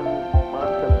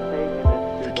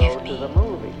 forgive me.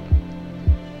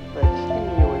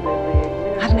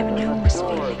 I've never known this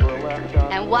feeling.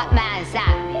 And what man is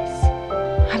that, miss?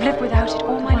 I've lived without it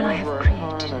all my life. I have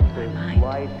created in my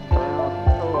mind.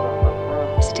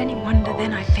 Is it any wonder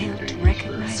then I failed to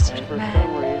recognize sort of man?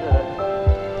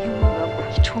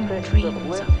 You, each woman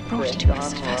dreams of, brought to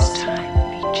us the first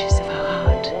time, reaches of her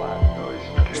heart.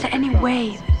 Is there any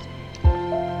way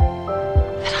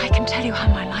that I can tell you how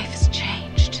my life has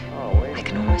changed? I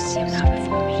can almost see him now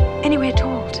before me. Any way at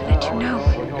all to let you know.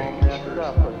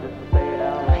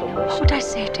 What would I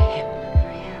say to him?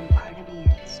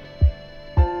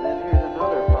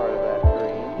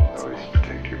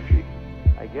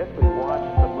 I guess we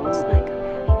watched the movie. It's like I'm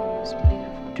having the most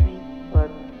beautiful dream.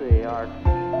 Let's see, the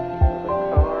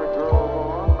car drove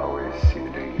on. Always see the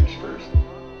dangers first.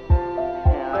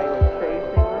 Yeah, I was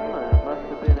chasing them, and it must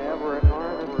have been Everett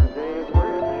Harness and Dave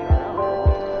Ridley.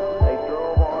 They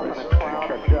drove on in a cloud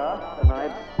of dust, and I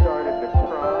started to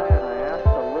cry, and I asked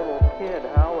the little kid,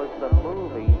 how was the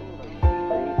movie? He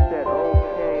said,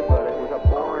 okay, but it was a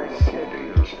boring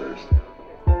picture.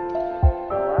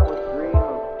 That was Dream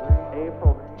of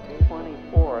April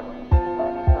 24th,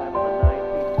 sometime in the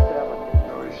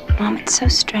 1970s. Mom, it's so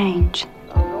strange.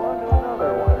 I'm going to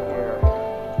another one here.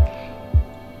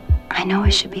 I know I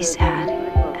should be sad,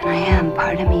 and I am,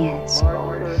 part of me is.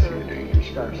 But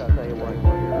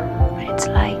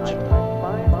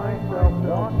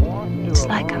it's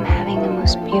like I'm having the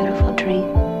most beautiful dream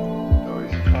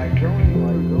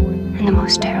and the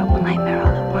most terrible nightmare all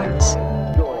at once.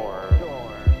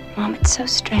 Mom, it's so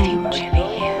strange.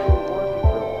 Really here.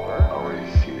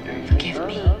 Forgive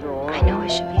me. I know I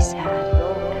should be sad,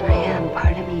 and I am,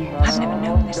 part of me is. I've never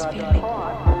known this feeling.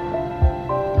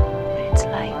 But it's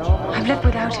like I've lived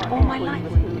without it all my life.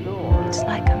 it's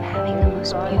like I'm having the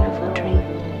most beautiful dream.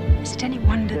 Is it any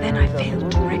wonder then I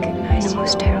failed to recognize The you?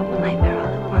 most terrible nightmare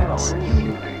all at once.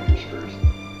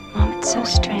 Mom, it's so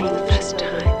strange. For the first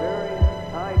time.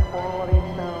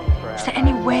 Is there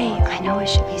any way I know I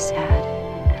should be sad,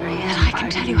 and I am. that I can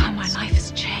tell you how my life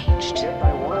has changed?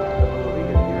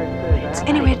 Is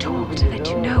any way at all to let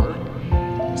you know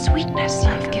what sweetness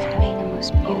you've given me? The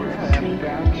most beautiful dream.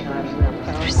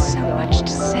 There is so much to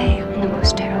say. And the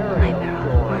most terrible nightmare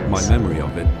all at once. My memory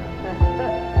of it.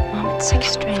 Mom, it's so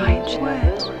strange.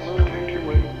 Words.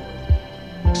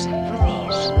 Except for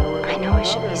these. I know I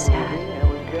should be sad,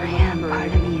 and I am,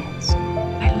 part of me is. I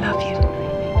love you.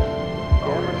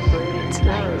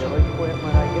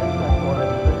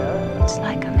 It's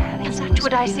like I'm having And the such most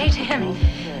would I say to him.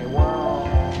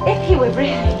 beautiful If he were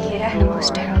really here. and the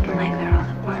most terrible nightmare all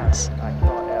at once.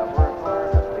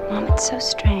 Mom, it's so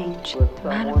strange. The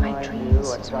man of my dreams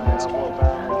is almost here.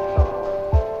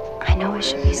 I know I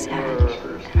should be sad,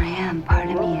 and I am, part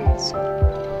of me is.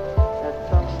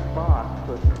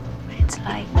 But it's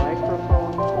like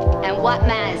And what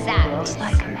man is that? It's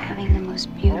like I'm having the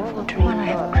most beautiful dream. One I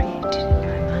have created in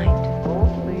my mind.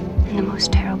 And the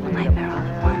most terrible nightmare all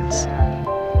at once.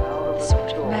 The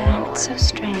sort of man. It's so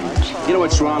strange. You know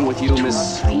what's wrong with you,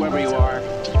 Miss whoever you are?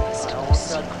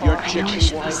 You're I know I chicken.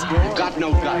 should be sad. You've got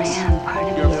no I guts. am, part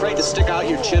of You're me afraid to stick out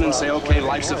your chin and say, okay,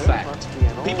 life's a fact.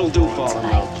 People do fall in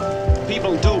love.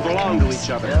 People do belong to each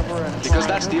other. Because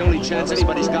that's the only chance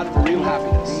anybody's got for real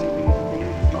happiness.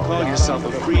 You call yourself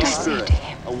a free spirit,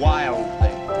 a wild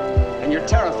thing. And you're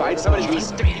terrified somebody's gonna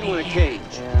stick you in a cage.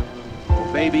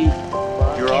 Well, baby,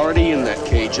 you're already in that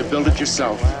cage. You built it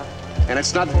yourself. And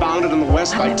it's not bounded on the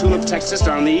west by Tulip, Texas,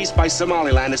 or on the east by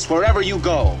Somaliland. It's wherever you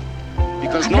go.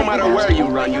 Because no matter where you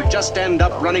run, you just end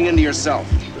up running into yourself.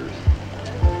 Is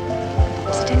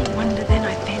it any wonder then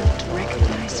I failed to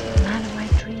recognize you? The man of my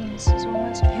dreams is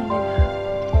almost who you were.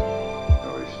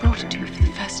 Brought it to me for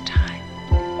the first time.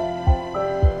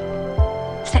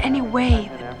 Is there any way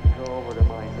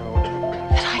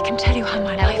that I can tell you how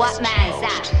my life And what has man is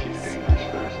changed? that?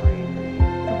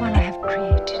 The one I have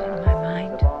created in my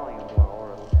mind.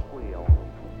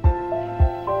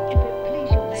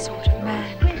 The sort of man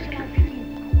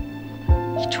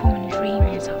each woman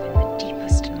dreams of in the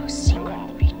deepest and most secret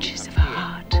reaches of her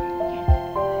heart.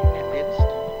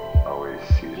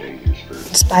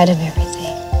 In spite of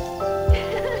everything,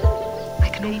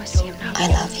 I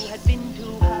love you.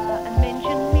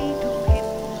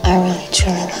 I really,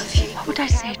 truly love you. What would I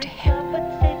say to him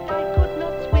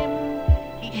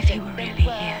if he were really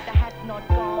here?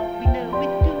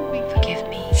 Forgive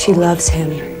me. She loves him.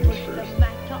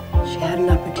 She had an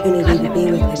opportunity to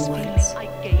be with him once.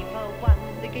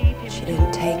 She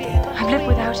didn't take it. I've lived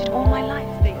without it all my life.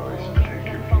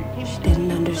 She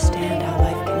didn't understand how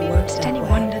life can work Is it that any way.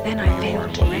 wonder then I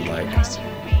failed to recognize you?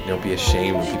 Don't be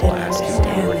ashamed when people ask you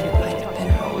what you're working It might have been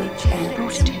her only chance.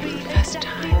 Brought it to you for the first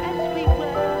time.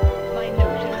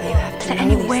 You have Is to there know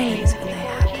any these way things when they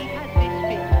happen.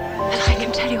 that I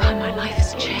can tell you how my life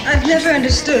has changed? I've never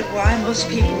understood why most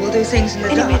people will do things in the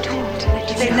Anyway, dark. told that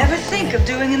you They know. never think of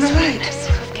doing in the light.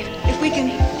 If we can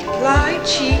lie,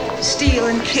 cheat, steal,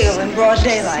 and kill in broad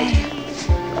daylight,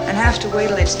 and have to wait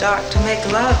till it's dark to make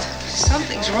love,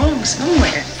 something's wrong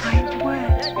somewhere. Find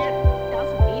words.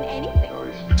 Doesn't mean anything.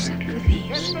 Except for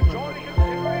these.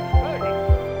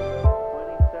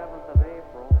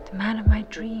 The man of my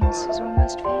dreams has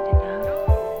almost faded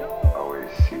now. Always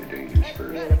see the dangers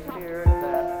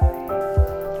first.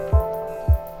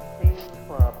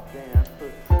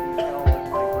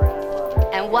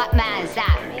 And what man is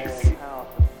that, miss?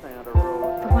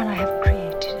 The one I have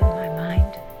created in my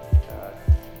mind.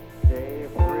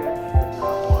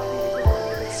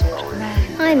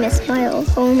 I miss my old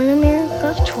home in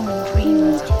America. Torn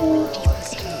dreams of the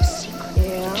deepest and secret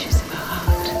reaches of her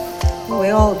heart. We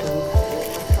all do.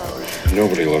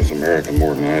 Nobody loves America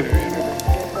more than I do, you know.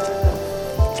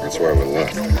 That's why we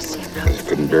left. Because I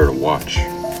couldn't bear to watch. You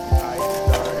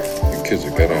kids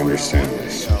have got to understand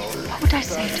this. What would I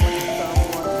say to him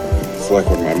It's like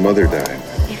when my mother died.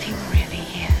 if he were really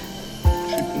here?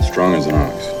 She'd been strong as an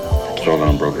ox. Fell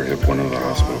down, broke her hip, went into the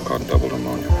hospital, caught double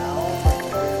pneumonia.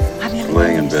 I've never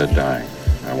Laying in known this. bed dying.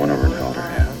 I went over and held her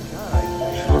hand.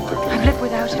 She looked up at me. I've lived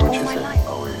without it You know all what she my said? life.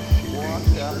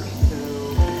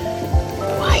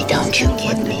 Why don't you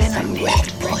give me some rat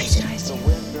poison?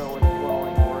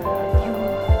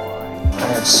 I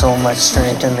have so much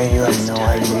strength in me, you have no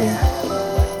idea.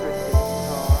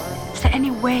 Is there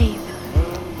any way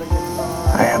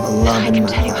I have a that love I in can my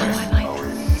tell you how life. my life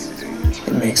was?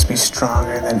 It makes me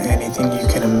stronger than anything you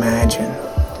can imagine.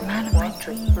 The man of my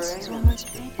dreams has almost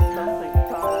faded now.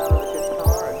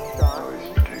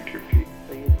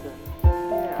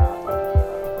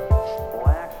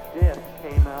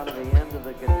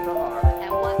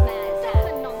 And what man is that?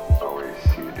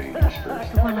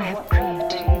 The one I have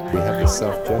created in my We have this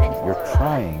self-judgment. You're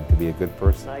trying to be a good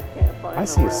person. I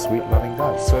see a sweet, loving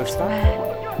God, so stop.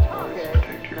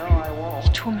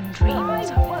 Each woman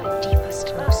dreams of the deepest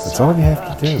and most That's all you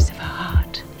have to do. reaches of her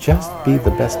heart. Just be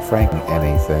the best Frank in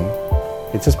anything.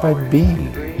 It's just by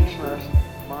being.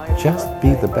 Just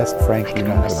be the best Frank you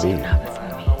know how to be.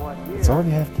 That's all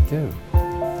you have to do.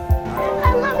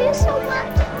 I love you so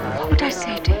much. What would I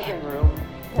say to him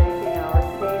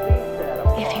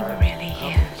if he were really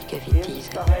here? Forgive me.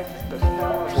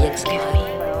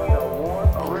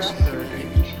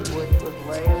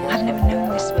 I've never known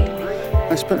this feeling.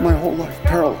 I spent my whole life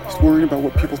paralyzed, worrying about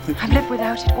what people think. I've lived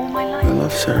without it all my life. I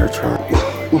love Sarah Charles.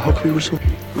 Well, how come you were so...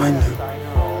 I knew. Is it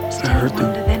I any heard them.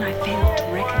 wonder then I failed to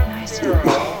recognize you?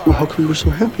 Well, how come you were so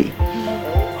happy?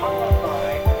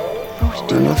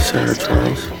 I love Sarah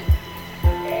Charles. Is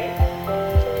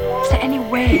there any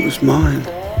It way was mine.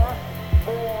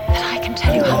 that I can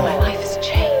tell you how my life has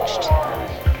changed?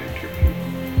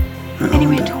 I Any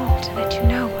way owned at it. all to let you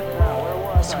know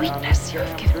what sweetness you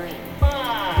have given me?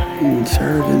 And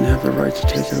Sarah didn't have the right to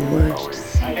take it away.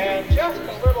 And just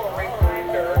a little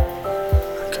reminder,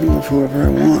 I can love whoever I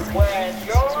want. when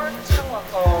your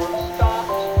telephone stops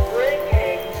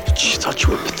ringing, But she thought you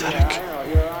were pathetic.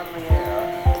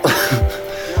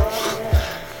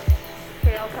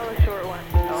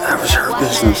 That was her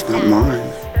business, not mine.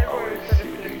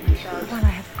 One I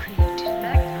have created in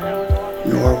my mind.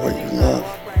 You are what you love,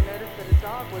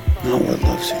 not what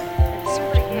loves you.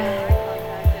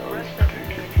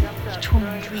 Each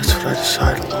woman dreams That's what I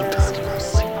decided a long time ago.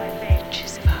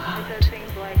 reaches of her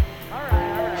heart.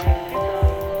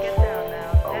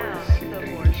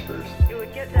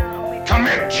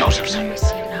 Commit, Josephson. I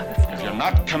see it now before If you're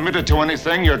not committed to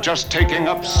anything, you're just taking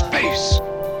up space.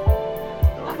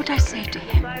 What would I say to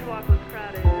him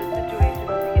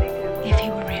if he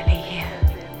were really here?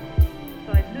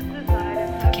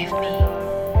 Forgive me.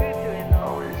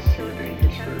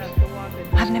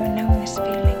 I've never known this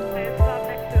feeling.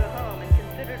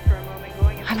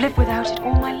 I've lived without it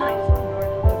all my life.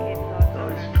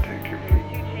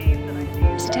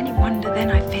 Is it any wonder then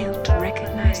I failed to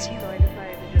recognize you?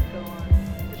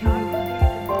 You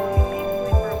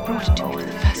brought it to me for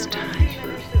the first time.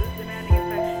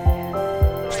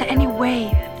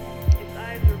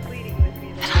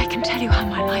 how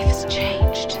my life has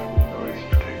changed.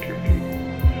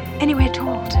 Anyway at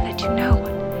all to let you know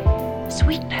what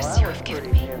sweetness you have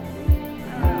given me.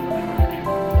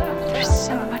 There is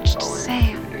so much to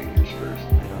say.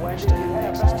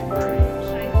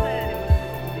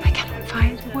 I cannot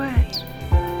find the words.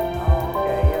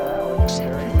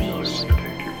 Except for these.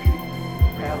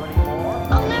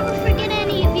 I'll never forget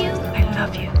any of you. I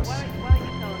love you.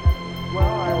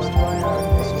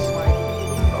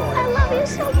 I love you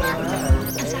so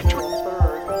much. Is that true?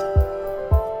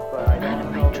 The man of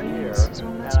my dreams is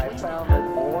almost with me.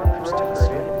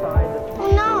 Oh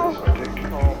no.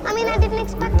 I mean, I didn't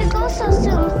expect to go so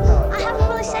soon. I haven't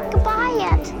really said goodbye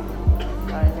yet.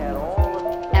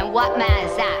 And what man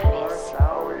is that, miss?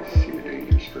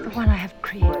 The one I have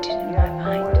created in my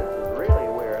mind.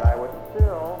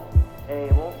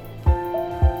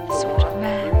 The sort of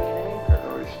man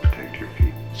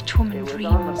each woman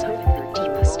dreams of in the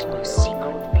deepest and most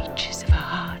secret reaches of her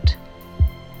heart.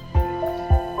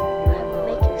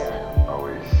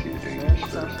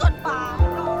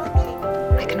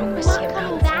 I can almost see him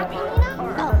now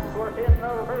before me.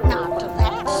 Not to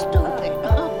that stupid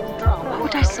drama. What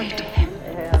would I say to him?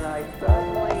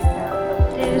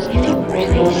 If he were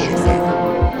really here.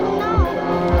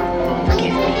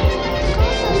 Forgive me.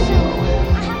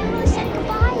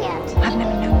 I've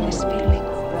never known this feeling.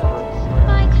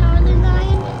 Bye, Cowardly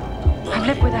Lion. I've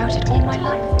lived without it all my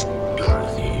life.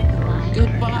 Dorothy.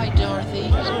 Goodbye, Dorothy.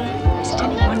 Is it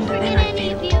any wonder then I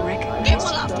failed to recognize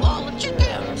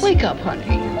you? Wake up, honey.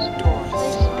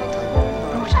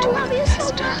 Brought it to me for the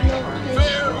first time.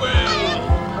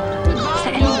 Is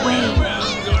there any way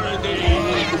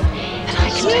that I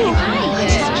can tell you how I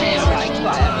live?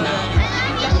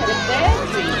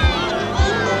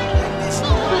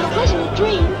 But it wasn't a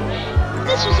dream.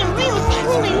 This was a real,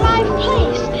 truly live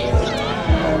place.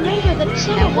 I remember that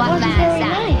some of it wasn't very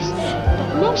nice, but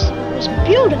most of it was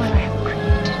beautiful.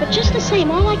 But just the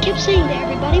same, all I kept saying to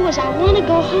everybody was, I want to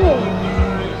go home.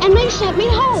 And they sent me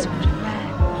home.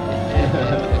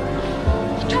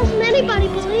 Doesn't anybody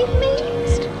believe me?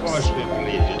 Of course we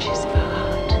believe you.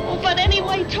 Oh, but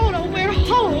anyway, Toto, we're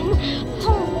home.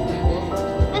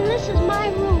 Home. And this is my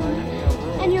room.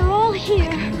 And you're all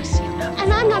here.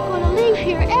 And I'm not going to leave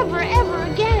here ever, ever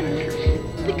again.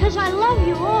 Because I love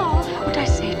you all. What would I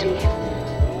say to him?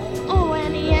 Oh,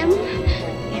 Annie M.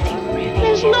 If he were really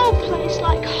There's here. no place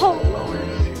like home.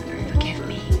 Forgive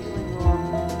me.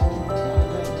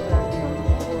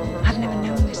 I've never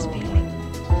known this feeling.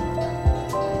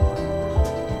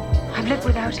 I've lived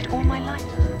without it all my life.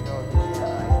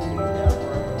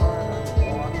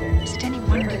 Is it any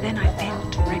wonder then I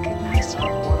failed to recognize you?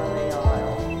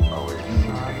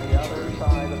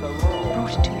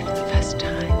 Brought it to me for the first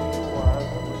time.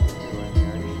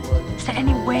 Is there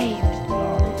any way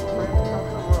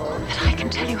that I can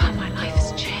tell you how my life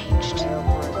has changed?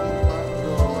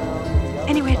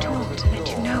 Any way at all to let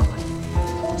you know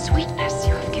what sweetness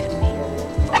you have given me?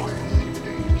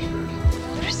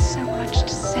 There is so much to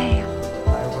say.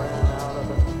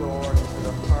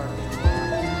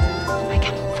 I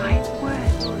cannot find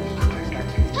words.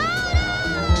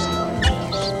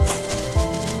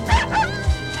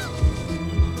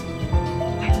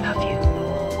 I love you.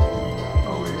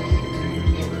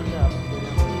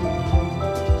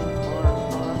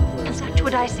 And such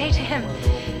would I say to him,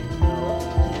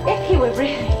 if he were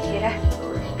really here.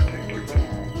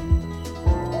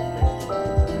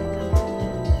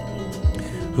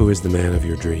 Who is the man of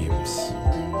your dreams?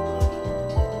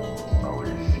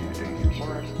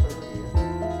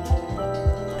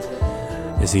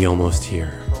 Is he almost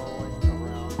here?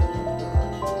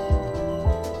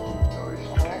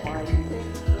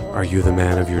 Are you the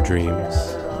man of your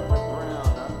dreams?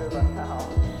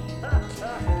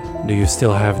 Do you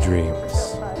still have dreams?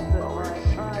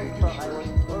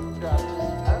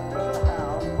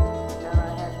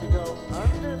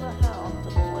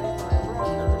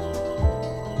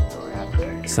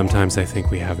 Sometimes I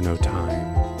think we have no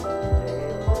time.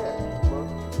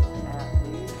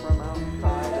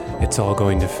 It's all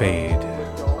going to fade.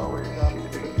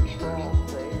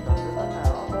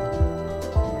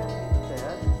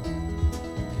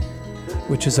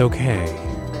 Which is okay.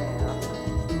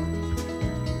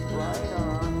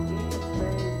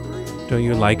 Don't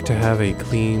you like to have a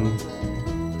clean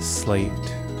slate?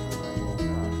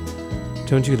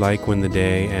 Don't you like when the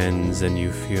day ends and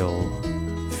you feel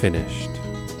finished?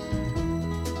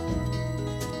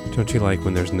 Don't you like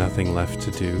when there's nothing left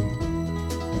to do?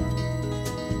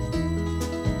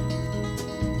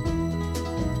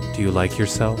 Do you like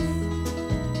yourself?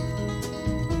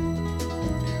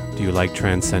 Do you like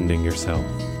transcending yourself?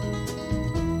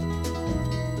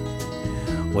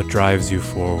 What drives you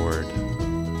forward?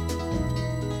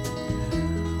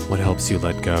 What helps you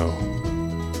let go?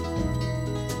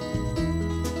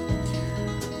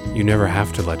 You never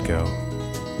have to let go.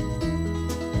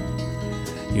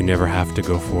 You never have to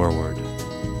go forward.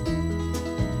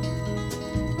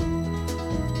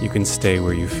 You can stay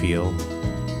where you feel.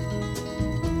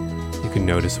 You can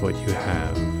notice what you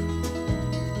have.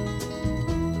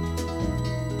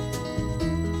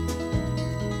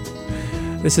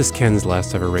 This is Ken's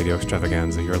Last Ever Radio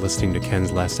Extravaganza. You're listening to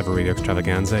Ken's Last Ever Radio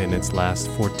Extravaganza in its last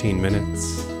 14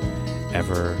 minutes.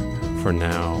 Ever for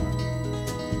now.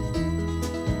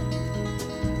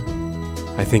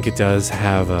 I think it does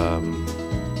have, and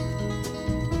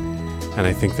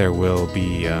I think there will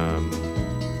be, I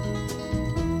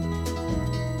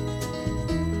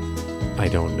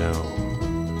don't know.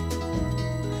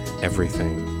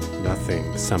 Everything,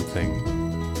 nothing, something.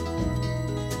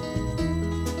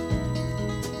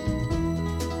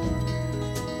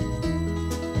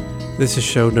 This is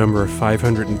show number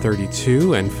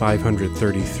 532 and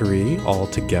 533 all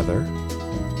together.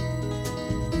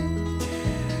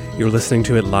 You're listening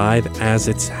to it live as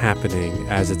it's happening,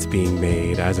 as it's being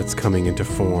made, as it's coming into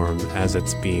form, as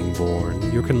it's being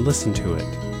born. You can listen to it.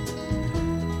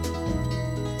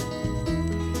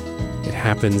 It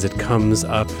happens, it comes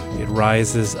up, it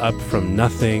rises up from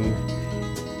nothing.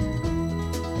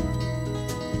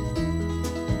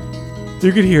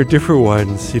 You can hear different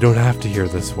ones. You don't have to hear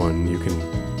this one. You can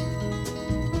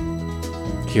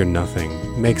hear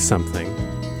nothing. Make something.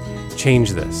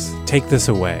 Change this. Take this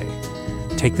away.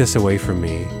 Take this away from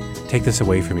me. Take this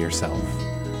away from yourself.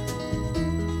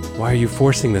 Why are you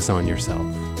forcing this on yourself?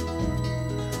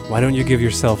 Why don't you give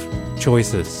yourself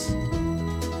choices?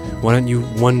 Why don't you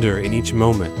wonder in each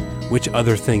moment which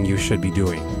other thing you should be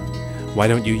doing? Why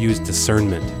don't you use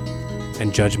discernment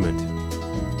and judgment?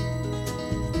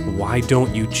 Why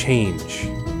don't you change?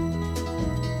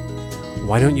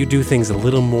 Why don't you do things a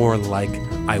little more like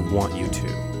I want you to?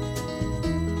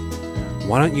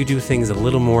 Why don't you do things a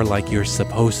little more like you're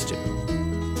supposed to?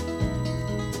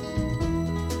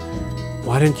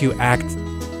 Why don't you act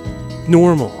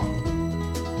normal?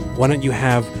 Why don't you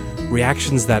have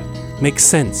reactions that make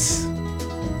sense?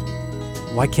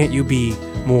 Why can't you be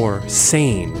more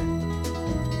sane?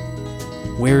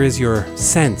 Where is your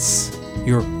sense?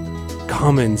 Your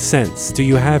common sense? Do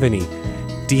you have any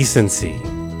decency?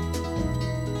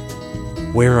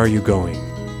 Where are you going?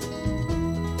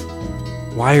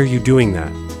 Why are you doing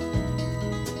that?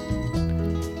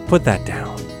 Put that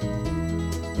down.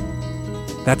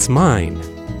 That's mine.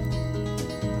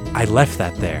 I left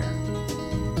that there.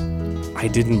 I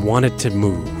didn't want it to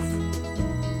move.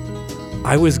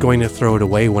 I was going to throw it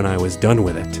away when I was done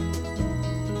with it.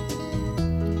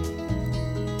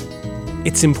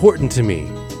 It's important to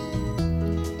me.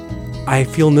 I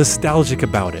feel nostalgic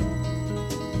about it.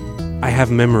 I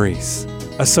have memories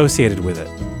associated with it.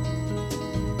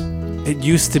 It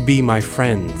used to be my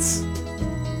friend's.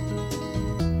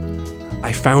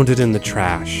 I found it in the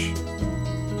trash.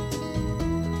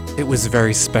 It was a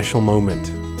very special moment.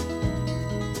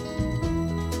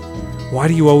 Why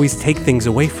do you always take things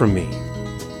away from me?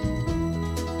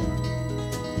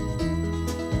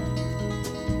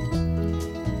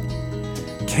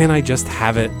 Can I just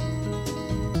have it?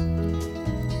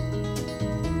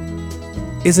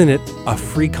 Isn't it a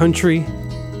free country?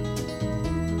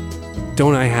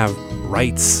 Don't I have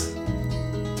rights?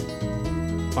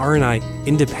 Aren't I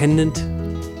independent?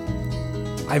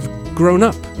 I've grown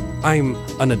up. I'm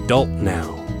an adult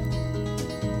now.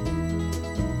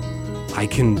 I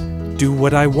can do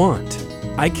what I want.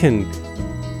 I can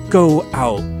go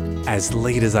out as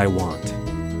late as I want.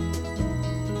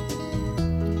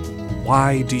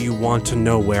 Why do you want to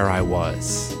know where I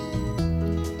was?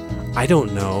 I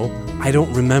don't know. I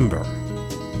don't remember.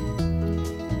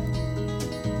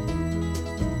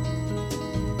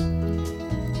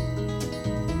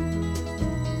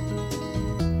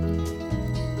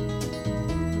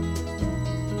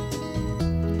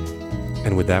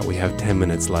 And with that, we have 10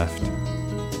 minutes left.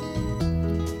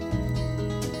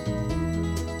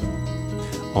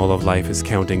 All of life is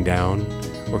counting down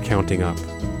or counting up.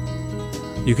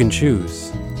 You can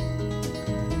choose.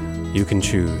 You can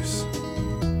choose.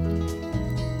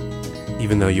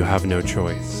 Even though you have no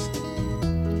choice.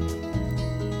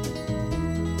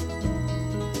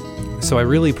 So I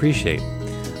really appreciate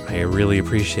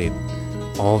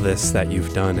all this that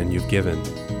you've done and you've given.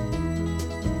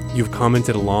 You've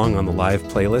commented along on the live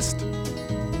playlist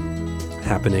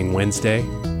happening Wednesday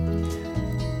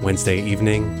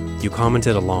evening. You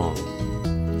commented along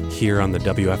here on the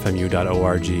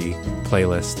WFMU.org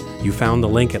playlist. You found the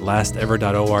link at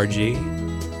lastever.org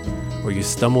or you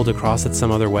stumbled across it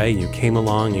some other way, and you came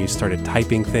along and you started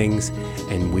typing things,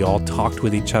 and we all talked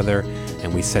with each other,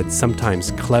 and we said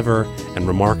sometimes clever and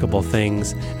remarkable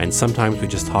things, and sometimes we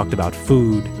just talked about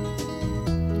food.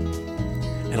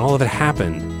 And all of it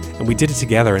happened, and we did it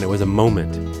together, and it was a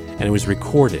moment, and it was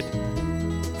recorded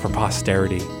for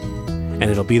posterity, and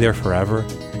it'll be there forever,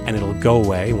 and it'll go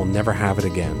away, and we'll never have it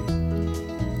again.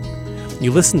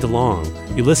 You listened along.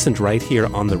 You listened right here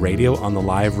on the radio, on the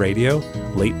live radio,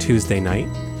 late Tuesday night.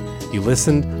 You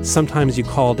listened. Sometimes you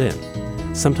called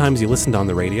in. Sometimes you listened on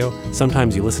the radio.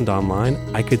 Sometimes you listened online.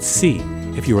 I could see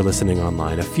if you were listening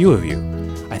online. A few of you.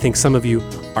 I think some of you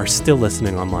are still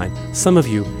listening online. Some of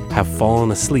you have fallen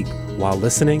asleep while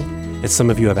listening, and some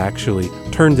of you have actually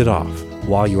turned it off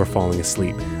while you were falling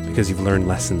asleep because you've learned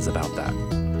lessons about that.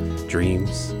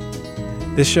 Dreams.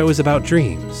 This show is about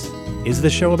dreams. Is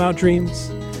the show about dreams?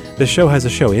 The show has a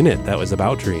show in it that was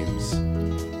about dreams.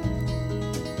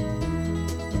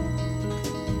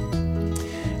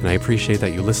 And I appreciate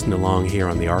that you listened along here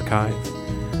on the archive.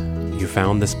 You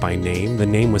found this by name. The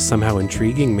name was somehow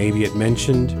intriguing. Maybe it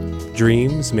mentioned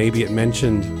dreams. Maybe it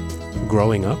mentioned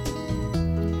growing up.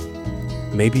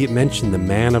 Maybe it mentioned the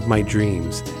man of my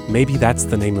dreams. Maybe that's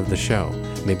the name of the show.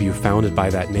 Maybe you found it by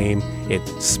that name. It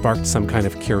sparked some kind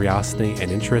of curiosity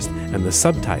and interest. And the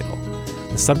subtitle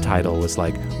was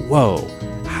like, whoa,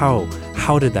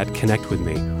 how did that connect with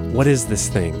me? What is this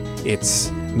thing?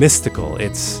 It's mystical.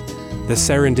 It's the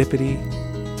serendipity,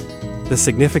 the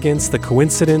significance, the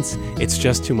coincidence. It's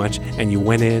just too much. And you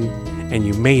went in and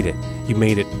you made it. You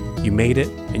made it, and you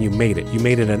made it. You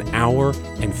made it an hour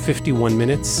and 51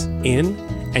 minutes in,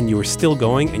 and you were still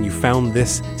going, and you found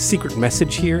this secret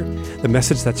message here, the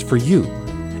message that's for you.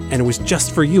 And it was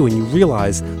just for you, and you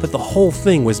realized that the whole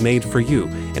thing was made for you,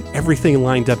 and everything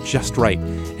lined up just right,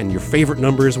 and your favorite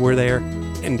numbers were there,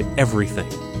 and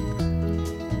everything.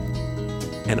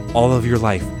 And all of your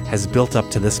life has built up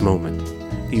to this moment.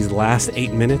 These last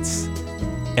 8 minutes,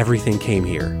 everything came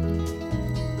here.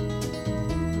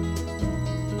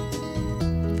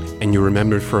 And you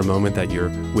remembered for a moment that you're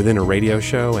within a radio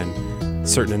show, and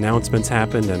certain announcements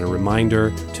happened, and a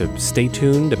reminder to stay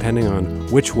tuned depending on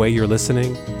which way you're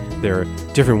listening. There are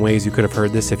different ways you could have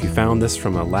heard this. If you found this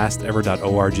from a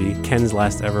lastever.org, Ken's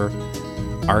Last Ever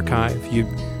archive, you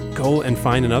go and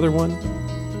find another one.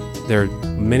 There are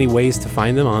many ways to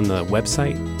find them on the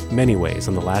website, many ways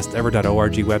on the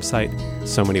lastever.org website,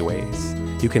 so many ways.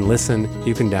 You can listen,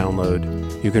 you can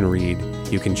download, you can read,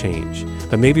 you can change.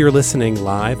 But maybe you're listening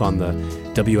live on the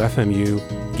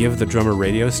WFMU Give the Drummer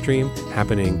radio stream,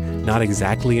 happening not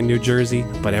exactly in New Jersey,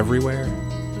 but everywhere.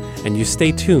 And you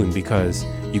stay tuned because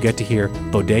you get to hear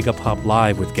Bodega Pop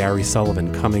Live with Gary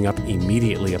Sullivan coming up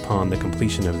immediately upon the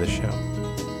completion of the show.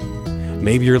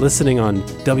 Maybe you're listening on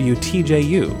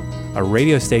WTJU, a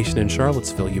radio station in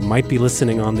Charlottesville. You might be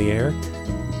listening on the air,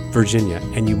 Virginia,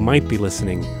 and you might be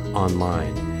listening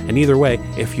online. And either way,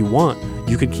 if you want,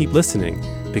 you could keep listening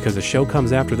because the show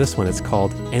comes after this one. It's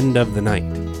called End of the Night.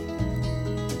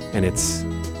 And it's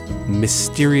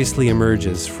mysteriously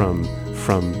emerges from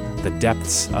the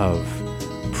depths of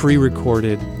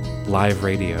pre-recorded live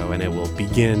radio, and it will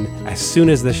begin as soon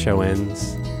as this show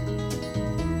ends.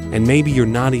 And maybe you're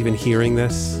not even hearing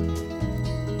this,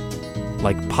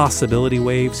 like Possibility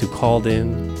Waves, who called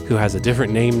in, who has a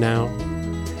different name now,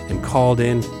 and called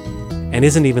in and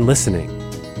isn't even listening,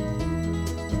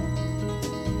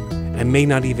 and may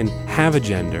not even have a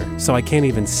gender, so I can't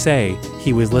even say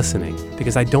he was listening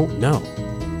because I don't know.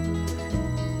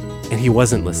 And he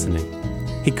wasn't listening.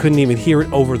 He couldn't even hear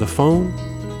it over the phone.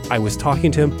 I was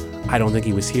talking to him. I don't think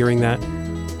he was hearing that.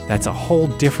 That's a whole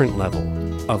different level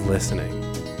of listening.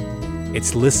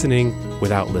 It's listening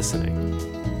without listening.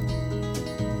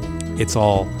 It's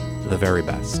all the very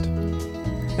best.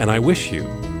 And I wish you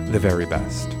the very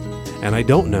best. And I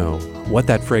don't know what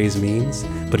that phrase means,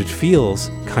 but it feels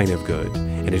kind of good,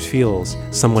 and it feels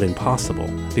somewhat impossible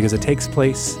because it takes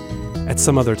place at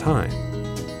some other time.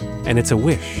 And it's a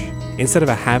wish. Instead of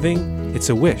a having, it's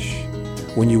a wish.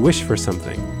 When you wish for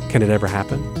something, can it ever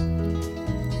happen?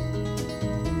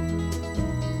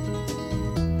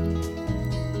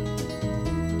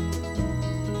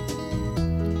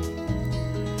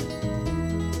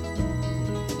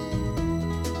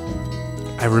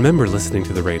 I remember listening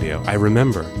to the radio. I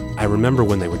remember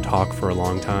when they would talk for a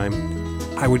long time.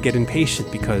 I would get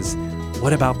impatient because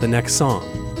what about the next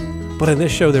song? But in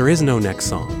this show, there is no next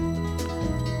song.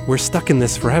 We're stuck in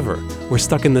this forever. We're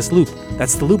stuck in this loop.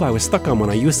 That's the loop I was stuck on when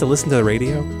I used to listen to the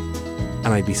radio. And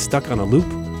I'd be stuck on a loop,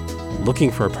 looking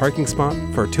for a parking spot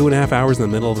for 2.5 hours in the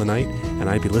middle of the night, and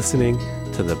I'd be listening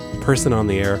to the person on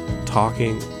the air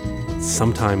talking.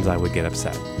 Sometimes I would get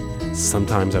upset.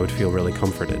 Sometimes I would feel really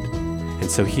comforted. And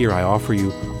so here I offer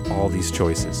you all these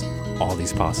choices, all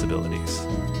these possibilities.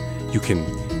 You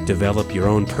can develop your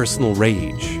own personal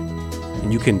rage,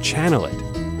 and you can channel it.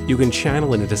 You can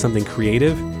channel it into something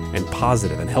creative and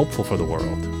positive and helpful for the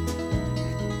world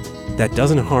that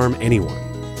doesn't harm anyone,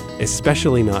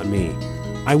 especially not me.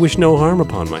 I wish no harm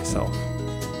upon myself.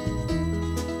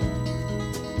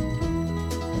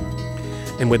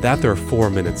 And with that, there are 4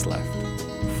 minutes left.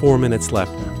 4 minutes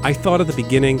left. I thought at the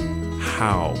beginning,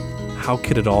 how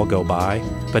could it all go by?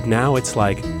 But now it's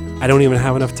like, I don't even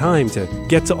have enough time to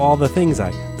get to all the things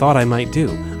I thought I might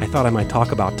do. I thought I might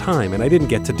talk about time, and I didn't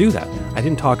get to do that. I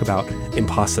didn't talk about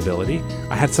impossibility.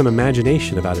 I had some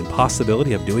imagination about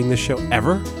impossibility of doing this show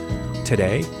ever,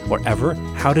 today, or ever.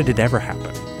 How did it ever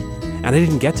happen? And I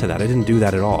didn't get to that. I didn't do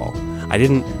that at all. I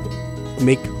didn't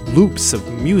make loops of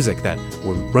music that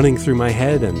were running through my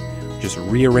head and just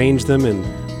rearrange them and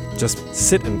just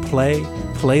sit and play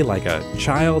like a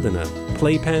child in a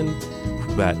playpen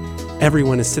that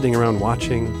everyone is sitting around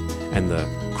watching, and the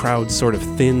crowd sort of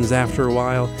thins after a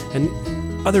while, and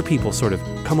other people sort of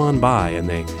come on by and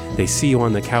they see you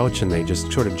on the couch and they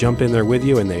just sort of jump in there with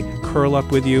you and they curl up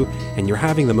with you, and you're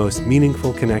having the most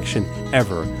meaningful connection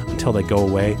ever until they go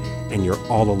away and you're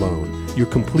all alone. You're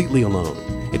completely alone.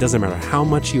 It doesn't matter how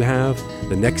much you have,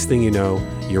 the next thing you know,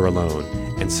 you're alone.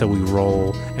 And so we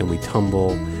roll and we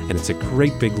tumble, and it's a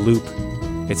great big loop.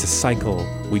 It's a cycle.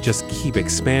 We just keep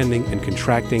expanding and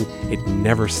contracting. It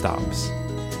never stops.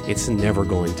 It's never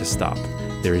going to stop.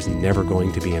 There is never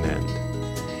going to be an end.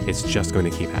 It's just going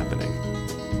to keep happening.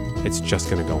 It's just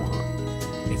going to go on.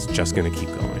 It's just going to keep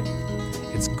going.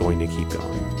 It's going to keep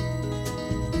going.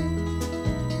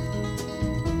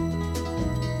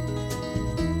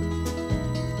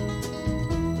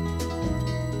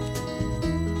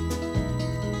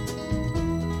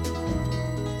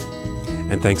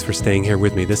 And thanks for staying here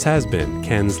with me. This has been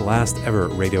Ken's last ever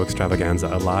radio extravaganza,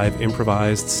 a live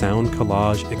improvised sound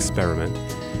collage experiment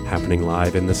happening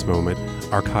live in this moment,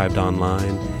 archived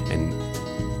online and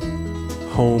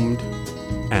homed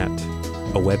at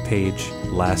a webpage,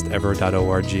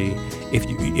 lastever.org.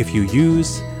 If you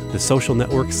use the social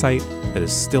network site that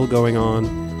is still going on,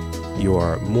 you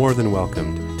are more than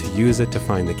welcomed to use it to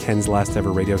find the Ken's Last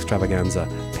Ever Radio Extravaganza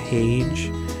page,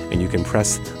 and you can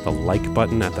press the like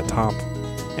button at the top.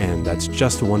 And that's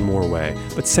just one more way.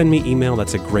 But send me email,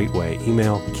 that's a great way.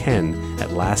 Email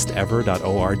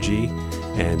ken@lastever.org,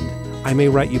 and I may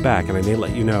write you back and I may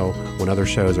let you know when other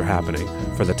shows are happening.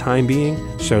 For the time being,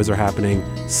 shows are happening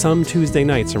some Tuesday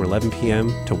nights from 11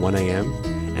 p.m. to 1 a.m.,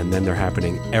 and then they're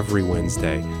happening every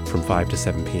Wednesday from 5 to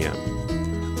 7 p.m.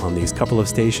 on these couple of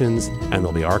stations, and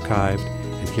they'll be archived,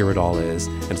 and here it all is.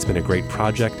 And it's been a great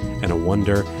project and a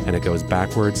wonder, and it goes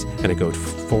backwards and it goes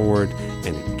forward,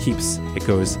 and it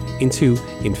goes into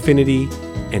infinity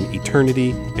and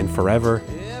eternity and forever.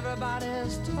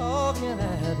 Everybody's talking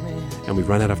at me. And we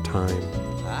run out of time.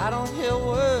 I don't hear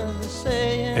words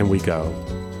saying. And we go.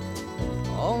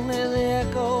 Only the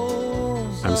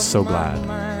echoes. I'm so glad.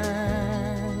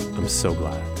 Mind. I'm so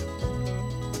glad.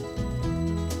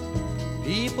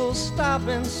 People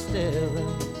stopping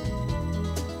still.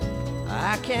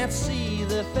 I can't see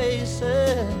their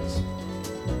faces.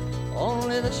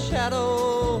 Only the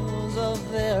shadows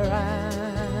of their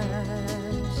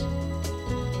eyes.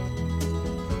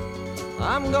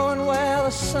 I'm going where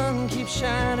the sun keeps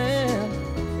shining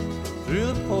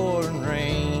through the pouring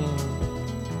rain.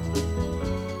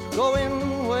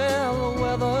 Going where the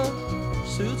weather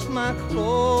suits my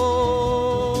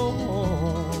clothes.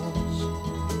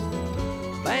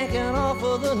 Banking off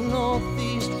of the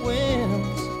northeast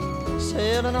winds,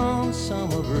 sailing on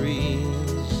summer breeze.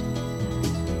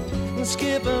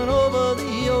 Skipping over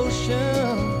the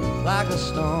ocean like a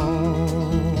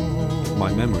stone.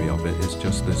 My memory of it is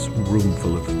just this room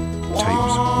full of tapes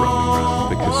rolling around,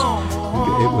 because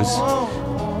it was,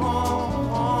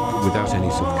 without any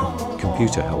sort of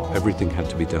computer help, everything had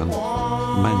to be done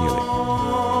manually.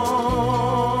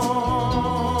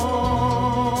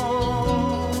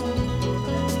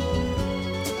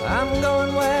 I'm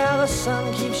going where the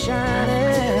sun keeps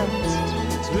shining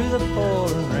through the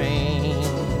pouring rain.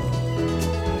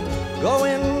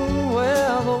 Going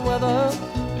where the weather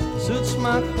suits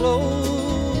my clothes.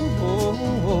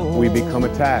 We become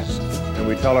attached, and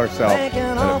we tell ourselves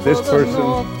that if this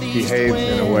person behaves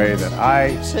in a way that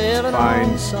I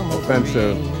find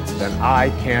offensive, then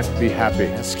I can't be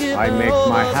happy. I make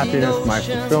my happiness, my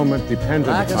fulfillment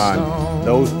dependent upon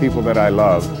those people that I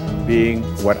love being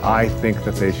what I think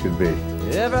that they should be.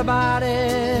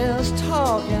 Everybody's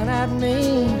talking at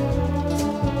me.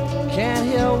 Can't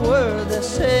hear a word they're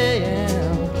saying.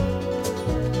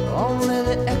 only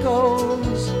the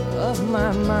echoes of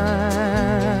my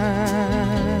mind.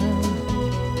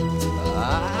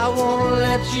 I won't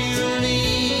let you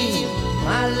leave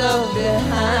my love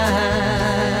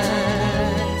behind.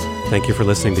 Thank you for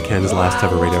listening to Ken's Last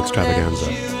Ever Radio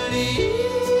Extravaganza.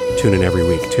 Tune in every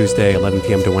week, Tuesday, 11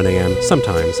 p.m. to 1 a.m.,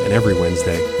 sometimes, and every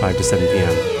Wednesday, 5 to 7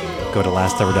 p.m. Go to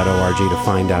lastever.org to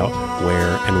find out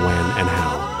where and when and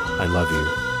how. I love you.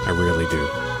 I really do.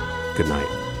 Good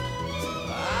night.